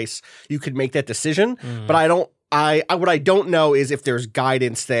charge twice, you could make that decision. But what I don't know is if there's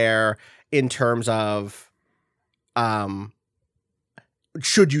guidance there in terms of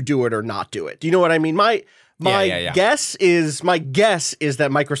should you do it or not do it. Do you know what I mean? My guess is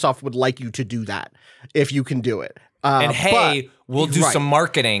that Microsoft would like you to do that if you can do it. and hey, we'll do right. some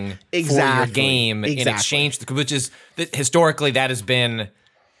marketing for your Exactly. game in exchange, which is historically that has been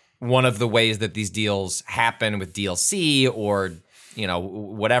one of the ways that these deals happen with DLC or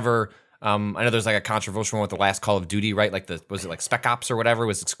whatever. I know there's like a controversial one with the last Call of Duty, right? Like was it like Spec Ops or whatever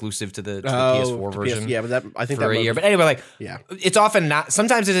was exclusive to the PS4 version? Yeah, but I think for that a year. But anyway, like, yeah. it's often not.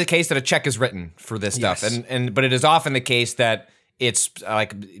 Sometimes it's the case that a check is written for this stuff, Yes. but it is often the case that it's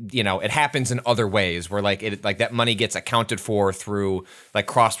like it happens in other ways where like that money gets accounted for through like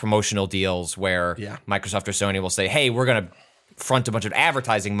cross promotional deals where Microsoft or Sony will say, hey, we're gonna front a bunch of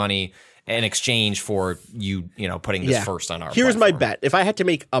advertising money in exchange for you putting this first on our Here's platform. my bet. If I had to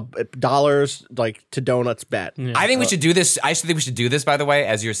make a dollars like to donuts bet. I think we should do this. I actually think we should do this, by the way,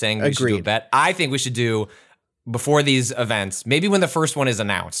 as you're saying, we should do a Agreed. bet. I think we should do before these events, maybe when the first one is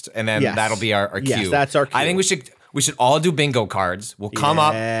announced, and then Yes. that'll be our Yes, cue. that's our cue. I think we should all do bingo cards. We'll come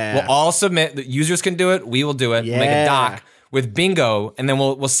up, we'll all submit. The users can do it. We will do it. We'll make a doc with bingo, and then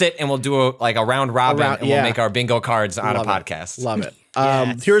we'll sit and we'll do a round robin, and we'll make our bingo cards on a podcast. Love it.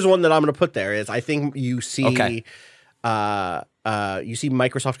 Here's one that I'm going to put there is I think you see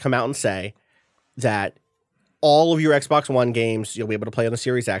Microsoft come out and say that all of your Xbox One games you'll be able to play on the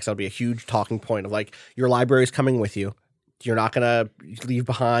Series X. That'll be a huge talking point of like your library is coming with you. You're not going to leave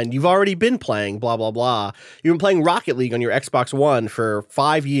behind. You've already been playing blah, blah, blah. You've been playing Rocket League on your Xbox One for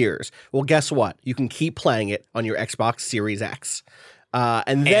 5 years. Well, guess what? You can keep playing it on your Xbox Series X.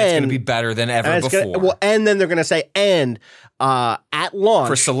 And then it's going to be better than ever before. And then they're going to say, at launch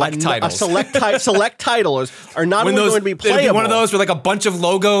for select titles, select titles are not only going to be playable. It'll be one of those where like a bunch of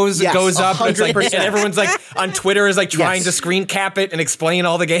logos goes up, it's like, 100%. and everyone's like on Twitter is like trying to screen cap it and explain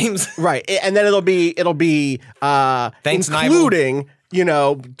all the games. Right, and then it'll be Thanks, including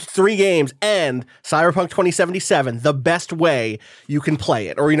 3 games and Cyberpunk 2077, the best way you can play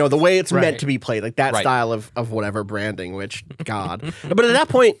it, or the way it's meant to be played, like that style of whatever branding. Which God, but at that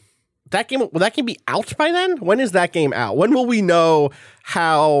point. Will that game be out by then? When is that game out? When will we know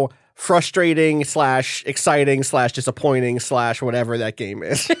how frustrating / exciting / disappointing / whatever that game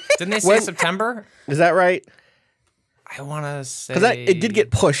is? Didn't they say September? Is that right? I want to say Because it did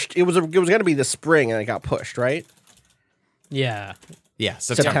get pushed. It was going to be the spring, and it got pushed, right? Yeah. Yeah,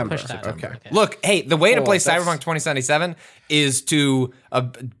 September. Okay. Look, hey, the way to play Cyberpunk 2077 is to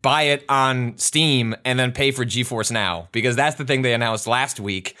buy it on Steam and then pay for GeForce Now, because that's the thing they announced last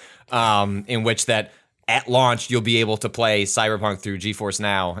week, in which that at launch you'll be able to play Cyberpunk through GeForce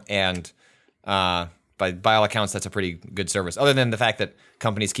Now, and by all accounts that's a pretty good service. Other than the fact that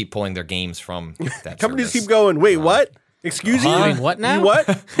companies keep pulling their games from that Companies service. keep going, wait, what? Excuse you? Doing what now? You what?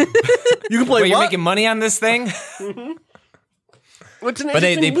 You can play Wait, you're what? making money on this thing? It's an But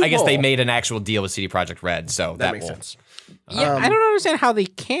they interesting I guess they loophole. made an actual deal with CD Projekt Red, so That that makes will sense. Yeah, I don't understand how they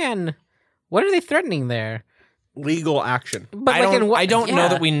can. What are they threatening there? Legal action. But I don't know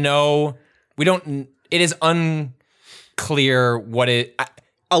that we know. We don't. It is unclear what it.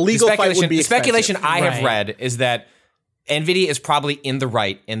 A legal fight would be the speculation expensive. I have read is that NVIDIA is probably in the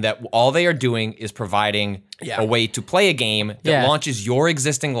right in that all they are doing is providing a way to play a game that launches your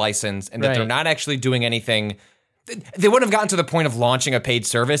existing license, and that they're not actually doing anything. They wouldn't have gotten to the point of launching a paid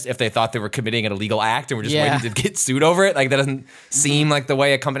service if they thought they were committing an illegal act and were just waiting to get sued over it. Like, that doesn't seem like the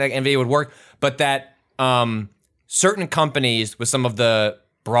way a company like NVIDIA would work. But that certain companies with some of the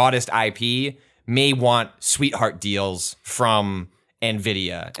broadest IP may want sweetheart deals from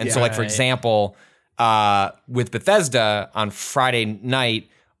NVIDIA. And so, like, for example, with Bethesda on Friday night,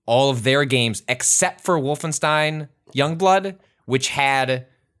 all of their games, except for Wolfenstein Youngblood, which had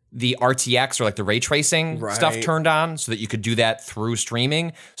the RTX or like the ray tracing stuff turned on so that you could do that through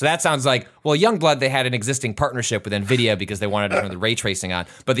streaming. So that sounds like, well, Youngblood, they had an existing partnership with NVIDIA because they wanted to turn the ray tracing on.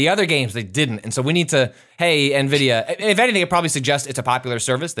 But the other games, they didn't. And so we need to, hey, NVIDIA, if anything, it probably suggests it's a popular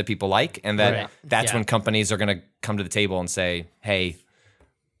service that people like, and that that's when companies are going to come to the table and say, hey,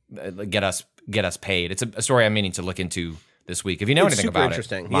 get us paid. It's a story I'm meaning to look into this week. If you know anything about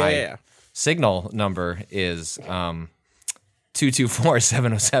interesting. it, my signal number is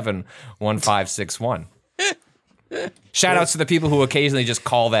 224-707-1561. Shout outs to the people who occasionally just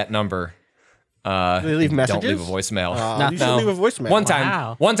call that number. They leave messages? Don't leave a voicemail. You should leave a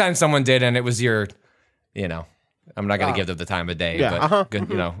voicemail. One time someone did, and it was your, I'm not going to give them the time of day, but good,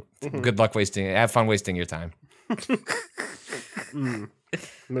 good luck have fun wasting your time. I'm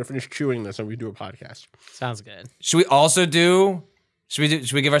going to finish chewing this and we do a podcast. Sounds good. Should we also should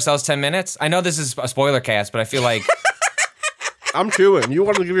we give ourselves 10 minutes? I know this is a spoiler cast, but I feel like I'm chewing. You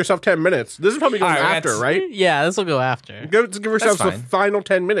want to give yourself 10 minutes. This is probably going after, right? Yeah, this will go after. Give yourselves the final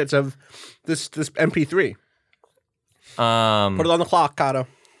 10 minutes of this MP3. Put it on the clock, Kato.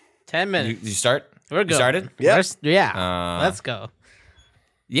 10 minutes. You start? We're good. You started? Yeah. Let's go.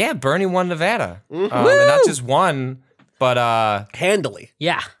 Yeah, Bernie won Nevada. And not just won, but handily.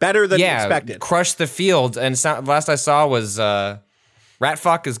 Yeah. Better than expected. Crushed the field. And last I saw was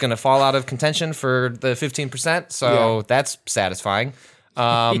Ratfuck is going to fall out of contention for the 15%, so that's satisfying.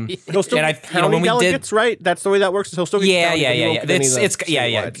 He'll still get counting delegates, right? That's the way that works. He'll still get counting.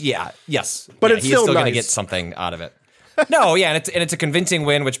 Yes. But it's he's still going to nice. get something out of it. No, yeah, and it's a convincing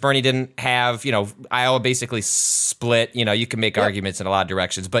win, which Bernie didn't have. Iowa basically split. You can make arguments in a lot of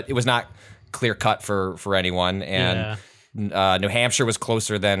directions, but it was not clear cut for anyone. And New Hampshire was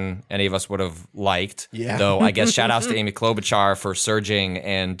closer than any of us would have liked. Yeah. Though I guess shout outs to Amy Klobuchar for surging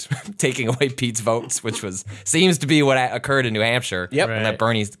and taking away Pete's votes, which seems to be what occurred in New Hampshire. Yep. And let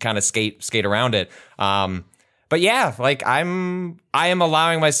Bernie kind of skate around it. But yeah, like I am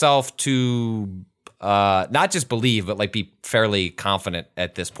allowing myself to not just believe, but like be fairly confident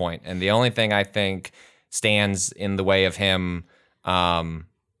at this point. And the only thing I think stands in the way of him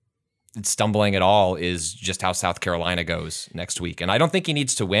stumbling at all is just how South Carolina goes next week. And I don't think he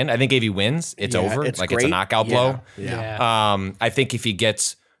needs to win. I think if he wins, it's over. It's a knockout blow. Yeah. I think if he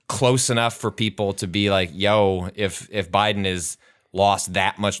gets close enough for people to be like, yo, if Biden is lost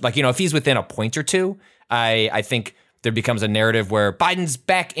that much, like, if he's within a point or two, I think there becomes a narrative where Biden's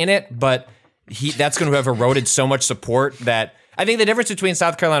back in it, but that's going to have eroded so much support that I think the difference between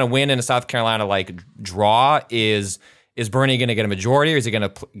South Carolina win and a South Carolina draw is Bernie going to get a majority, or is he going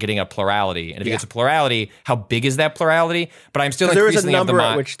to getting a plurality? And if he gets a plurality, how big is that plurality? But I'm still increasingly there is a number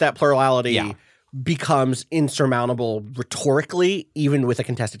at which that plurality becomes insurmountable rhetorically, even with a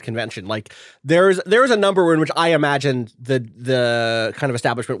contested convention. Like there is a number in which I imagine the kind of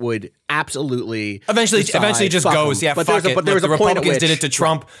establishment would absolutely eventually just goes. Yeah, but fuck it. But there's the a point at Republicans which, did it to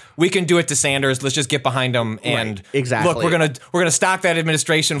Trump. We can do it to Sanders. Let's just get behind him and exactly. Look, we're gonna stock that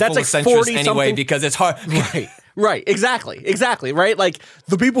administration full of centrists anyway because it's hard. Right. Exactly. Right. Like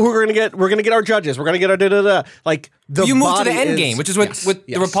the people who we're gonna get our judges. We're gonna get our da-da-da. Like you move to the end game, which is what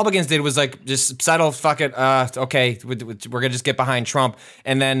the Republicans did. Was like just settle. Fuck it. Okay, we're gonna just get behind Trump,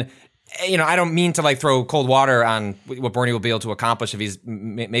 and then. I don't mean to throw cold water on what Bernie will be able to accomplish if he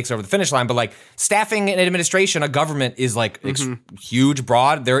makes it over the finish line, but staffing an administration, a government is huge,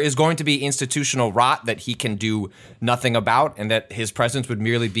 broad. There is going to be institutional rot that he can do nothing about, and that his presence would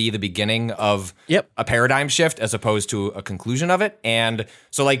merely be the beginning of a paradigm shift as opposed to a conclusion of it. And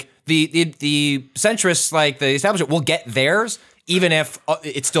so the centrists, the establishment, will get theirs. Even if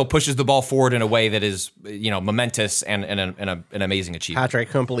it still pushes the ball forward in a way that is, momentous and an amazing achievement. Patrick,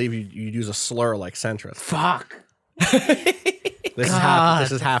 I couldn't believe you'd use a slur like centrist. Fuck.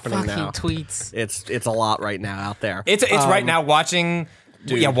 This is happening now. Tweets. It's a lot right now out there. It's right now watching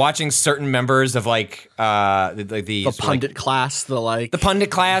certain members of the pundit class, the pundit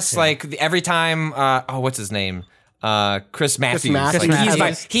class, every time. What's his name? Chris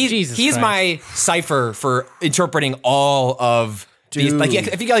Matthews. He's my cipher for interpreting all of these. I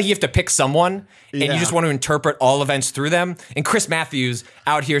feel like you have to pick someone and you just want to interpret all events through them. And Chris Matthews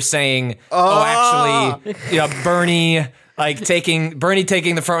out here saying, Bernie taking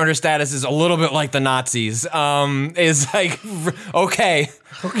the front runner status is a little bit like the Nazis. Is okay,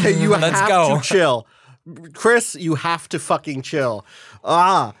 you have to chill. Chris, you have to fucking chill.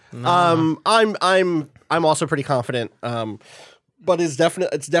 I'm also pretty confident, but it's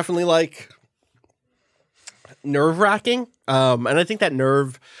definitely nerve-wracking, and I think that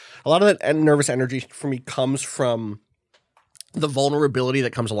a lot of that nervous energy for me comes from the vulnerability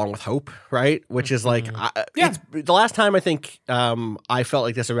that comes along with hope, right? Which is like, it's, the last time I think I felt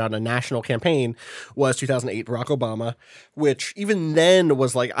like this around a national campaign was 2008 Barack Obama, which even then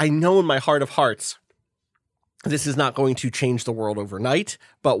was like, I know in my heart of hearts, this is not going to change the world overnight,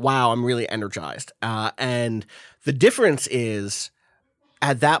 but wow, I'm really energized. And the difference is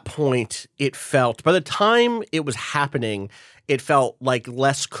at that point, it felt, by the time it was happening, it felt like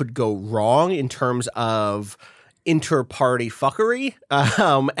less could go wrong in terms of inter-party fuckery,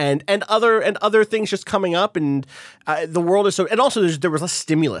 and other things just coming up, and the world is so, and also there was less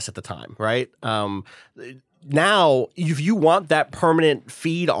stimulus at the time, right? Now, if you want that permanent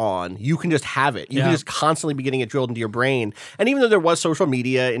feed on, you can just have it. You can just constantly be getting it drilled into your brain. And even though there was social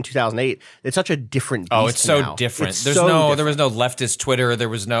media in 2008, it's such a different beast. Oh, it's so now. different. It's There was no leftist Twitter. There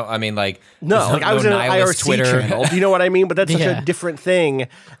was no, I mean, like, I was in an IRC Twitter channel. Do you know what I mean? But that's such a different thing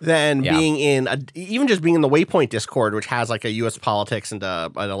than being in even just being in the Waypoint Discord, which has like a U.S. politics and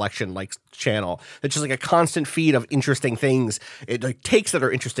an election like channel. It's just like a constant feed of interesting things. It like takes that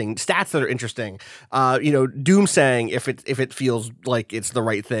are interesting, stats that are interesting. Doomsaying if it feels like it's the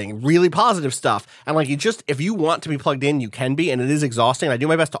right thing. Really positive stuff. And like if you want to be plugged in, you can be, and it is exhausting. I do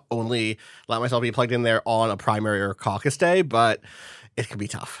my best to only let myself be plugged in there on a primary or caucus day, but it can be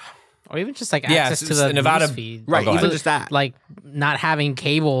tough. Or even just like access to the Nevada news feed. Right, even just that. Like not having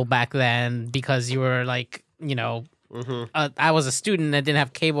cable back then because you were like, I was a student that didn't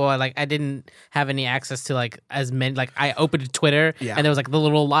have cable. I didn't have any access to like as many. Like I opened Twitter and there was like the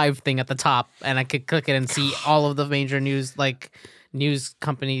little live thing at the top, and I could click it and see all of the major news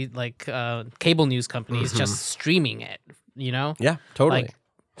company cable news companies just streaming it. Yeah, totally.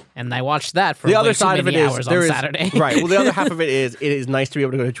 And I watched that for the other side of it is hours on Saturday. Right. Well, the other half of it is nice to be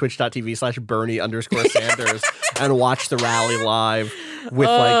able to go to twitch.tv/Bernie_Sanders and watch the rally live with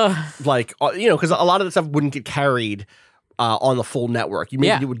because a lot of the stuff wouldn't get carried on the full network.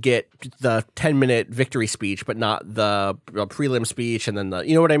 You would get the 10-minute victory speech, but not the prelim speech, and then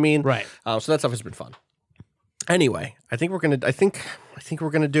you know what I mean? Right. So that stuff has been fun. Anyway, I think we're gonna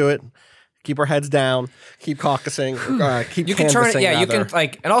do it. Keep our heads down. Keep caucusing. Keep you can turn it. Yeah, rather. you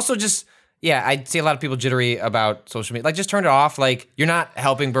can and also just I see a lot of people jittery about social media. Like, just turn it off. Like, you're not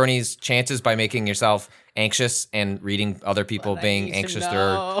helping Bernie's chances by making yourself anxious and reading other people being anxious.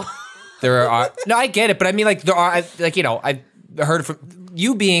 There are no, I get it, but I mean, like, there are I've heard from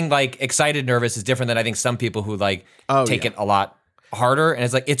you being like excited, nervous is different than I think some people who take it a lot harder, and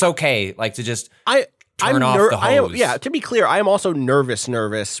it's like it's okay, like to just. Turn off the hose. To be clear, I am also nervous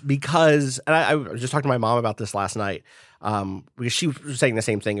because, and I was just talking to my mom about this last night, because she was saying the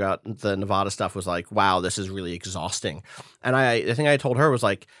same thing about the Nevada stuff, was like, wow, this is really exhausting. And the thing I told her was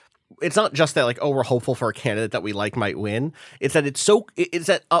like, it's not just that like, oh, we're hopeful for a candidate that we like might win. It's that it's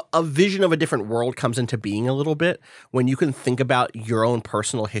that a vision of a different world comes into being a little bit when you can think about your own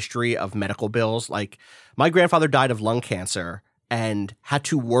personal history of medical bills. Like, my grandfather died of lung cancer and had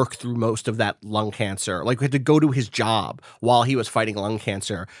to work through most of that lung cancer. Like, had to go to his job while he was fighting lung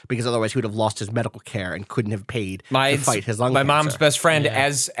cancer because otherwise he would have lost his medical care and couldn't have paid to fight his lung cancer. My mom's best friend,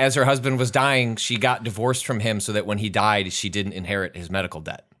 as her husband was dying, she got divorced from him so that when he died, she didn't inherit his medical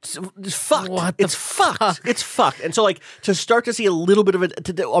debt. It's fucked. It's fucked. It's fucked. And so, like, to start to see a little bit of it,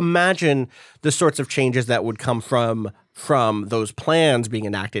 to imagine the sorts of changes that would come from those plans being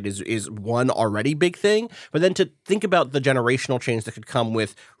enacted is one already big thing. But then to think about the generational change that could come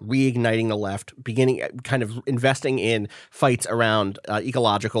with reigniting the left, beginning kind of investing in fights around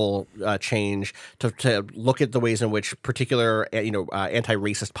ecological change, to look at the ways in which particular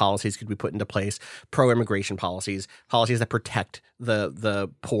anti-racist policies could be put into place, pro-immigration policies that protect the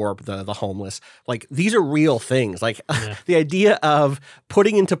poor, the homeless. Like, these are real things. Like, the idea of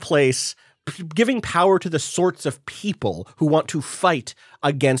putting into place, giving power to the sorts of people who want to fight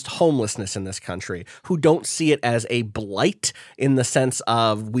against homelessness in this country, who don't see it as a blight in the sense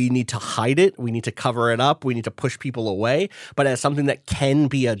of we need to hide it, we need to cover it up, we need to push people away, but as something that can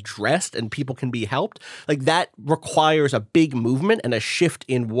be addressed and people can be helped. Like, that requires a big movement and a shift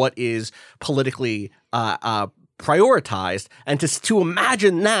in what is politically prioritized, and to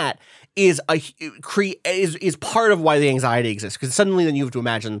imagine that is part of why the anxiety exists, because suddenly then you have to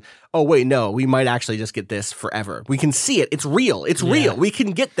imagine, oh wait, no, we might actually just get this forever. We can see it. It's real. It's real. We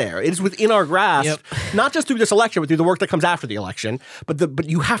can get there. It is within our grasp, not just through this election, but through the work that comes after the election. But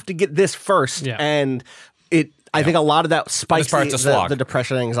you have to get this first, and I think a lot of that spikes the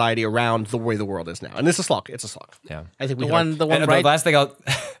depression and anxiety around the way the world is now. And it's a slog. It's a slog. Yeah, I think the last thing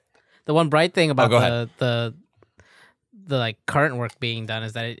the one bright thing about the like current work being done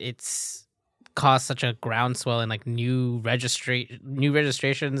is that it's caused such a groundswell in like new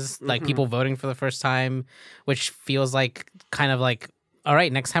registrations, like people voting for the first time, which feels like kind of like, all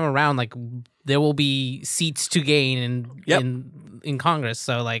right, next time around, like there will be seats to gain in Congress.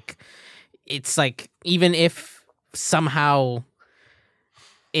 So like, it's like, even if somehow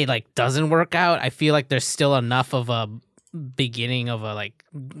it like doesn't work out, I feel like there's still enough of a beginning of a like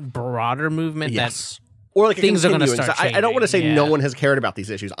broader movement that or like things are going to start changing. I don't want to say no one has cared about these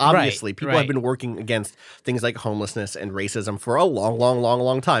issues. Obviously, people have been working against things like homelessness and racism for a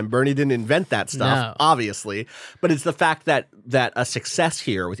long time. Bernie didn't invent that stuff, obviously, but it's the fact that a success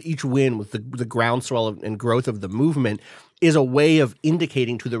here with each win, with the groundswell and growth of the movement, is a way of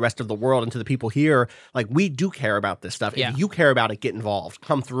indicating to the rest of the world and to the people here, like, we do care about this stuff. If you care about it, get involved.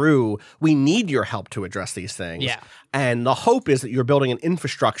 Come through. We need your help to address these things. Yeah. And the hope is that you're building an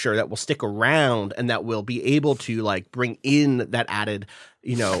infrastructure that will stick around and that will be able to, like, bring in that added,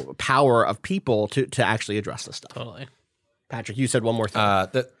 power of people to actually address this stuff. Totally. Patrick, you said one more thing.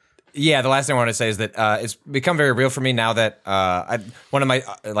 The last thing I want to say is that it's become very real for me now that one of my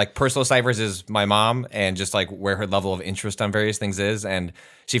personal ciphers is my mom, and just like where her level of interest on various things is. And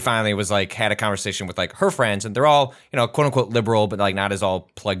she finally was like, had a conversation with like her friends, and they're all, quote unquote liberal, but like not as all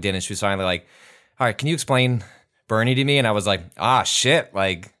plugged in. And she was finally like, all right, can you explain Bernie to me? And I was like, shit,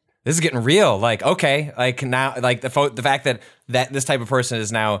 like this is getting real. Like, okay, like now, like the fact that this type of person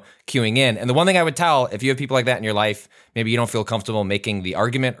is now queuing in. And the one thing I would tell, if you have people like that in your life, maybe you don't feel comfortable making the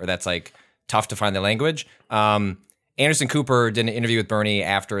argument, or that's like tough to find the language. Anderson Cooper did an interview with Bernie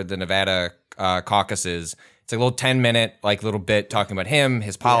after the Nevada caucuses. It's like a little 10-minute, like little bit talking about him,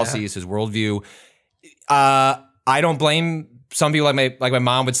 his policies, his worldview. I don't blame some people, like my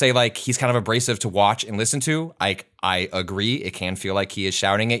mom would say, like, he's kind of abrasive to watch and listen to. I agree. It can feel like he is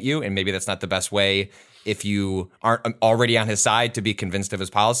shouting at you, and maybe that's not the best way if you aren't already on his side to be convinced of his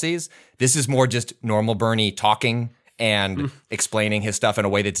policies. This is more just normal Bernie talking and explaining his stuff in a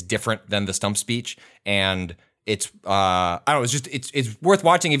way that's different than the stump speech. And it's I don't know, it's worth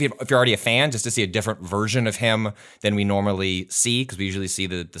watching if you're already a fan, just to see a different version of him than we normally see, because we usually see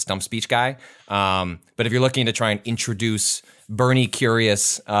the stump speech guy. But if you're looking to try and introduce Bernie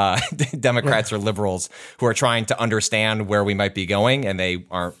curious Democrats or liberals who are trying to understand where we might be going and they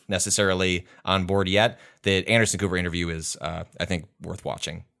aren't necessarily on board yet, the Anderson Cooper interview is, I think, worth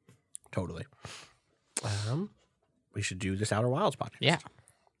watching. Totally. We should do this Outer Wilds podcast. Yeah.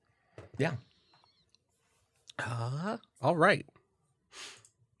 Yeah. All right.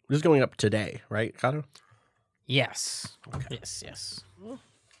 This is going up today, right, Kato? Yes. Okay. Yes.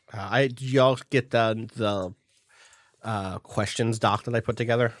 Did y'all get the questions doc that I put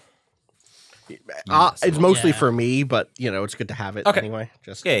together? It's mostly for me, but it's good to have it anyway.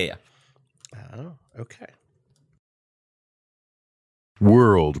 Just yeah. Oh, okay.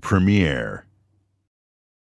 World premiere.